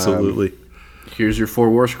 absolutely. Here's your 4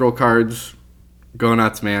 Warscroll cards. Go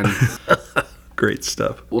nuts, man. Great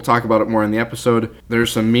stuff. We'll talk about it more in the episode.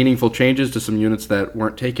 There's some meaningful changes to some units that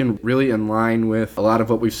weren't taken really in line with a lot of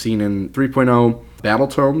what we've seen in 3.0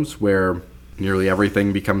 Battletomes, where nearly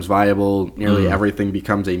everything becomes viable, nearly everything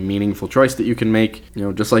becomes a meaningful choice that you can make.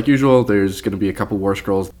 Just like usual, there's going to be a couple War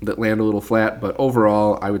Scrolls that land a little flat, but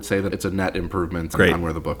overall, I would say that it's a net improvement on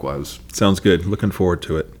where the book was. Sounds good. Looking forward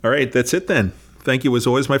to it. All right, that's it then. Thank you as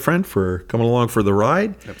always, my friend, for coming along for the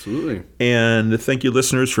ride. Absolutely. And thank you,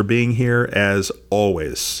 listeners, for being here as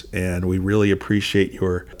always. And we really appreciate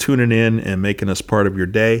your tuning in and making us part of your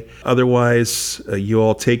day. Otherwise, you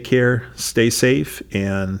all take care, stay safe,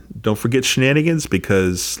 and don't forget shenanigans,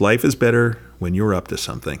 because life is better when you're up to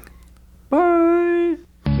something.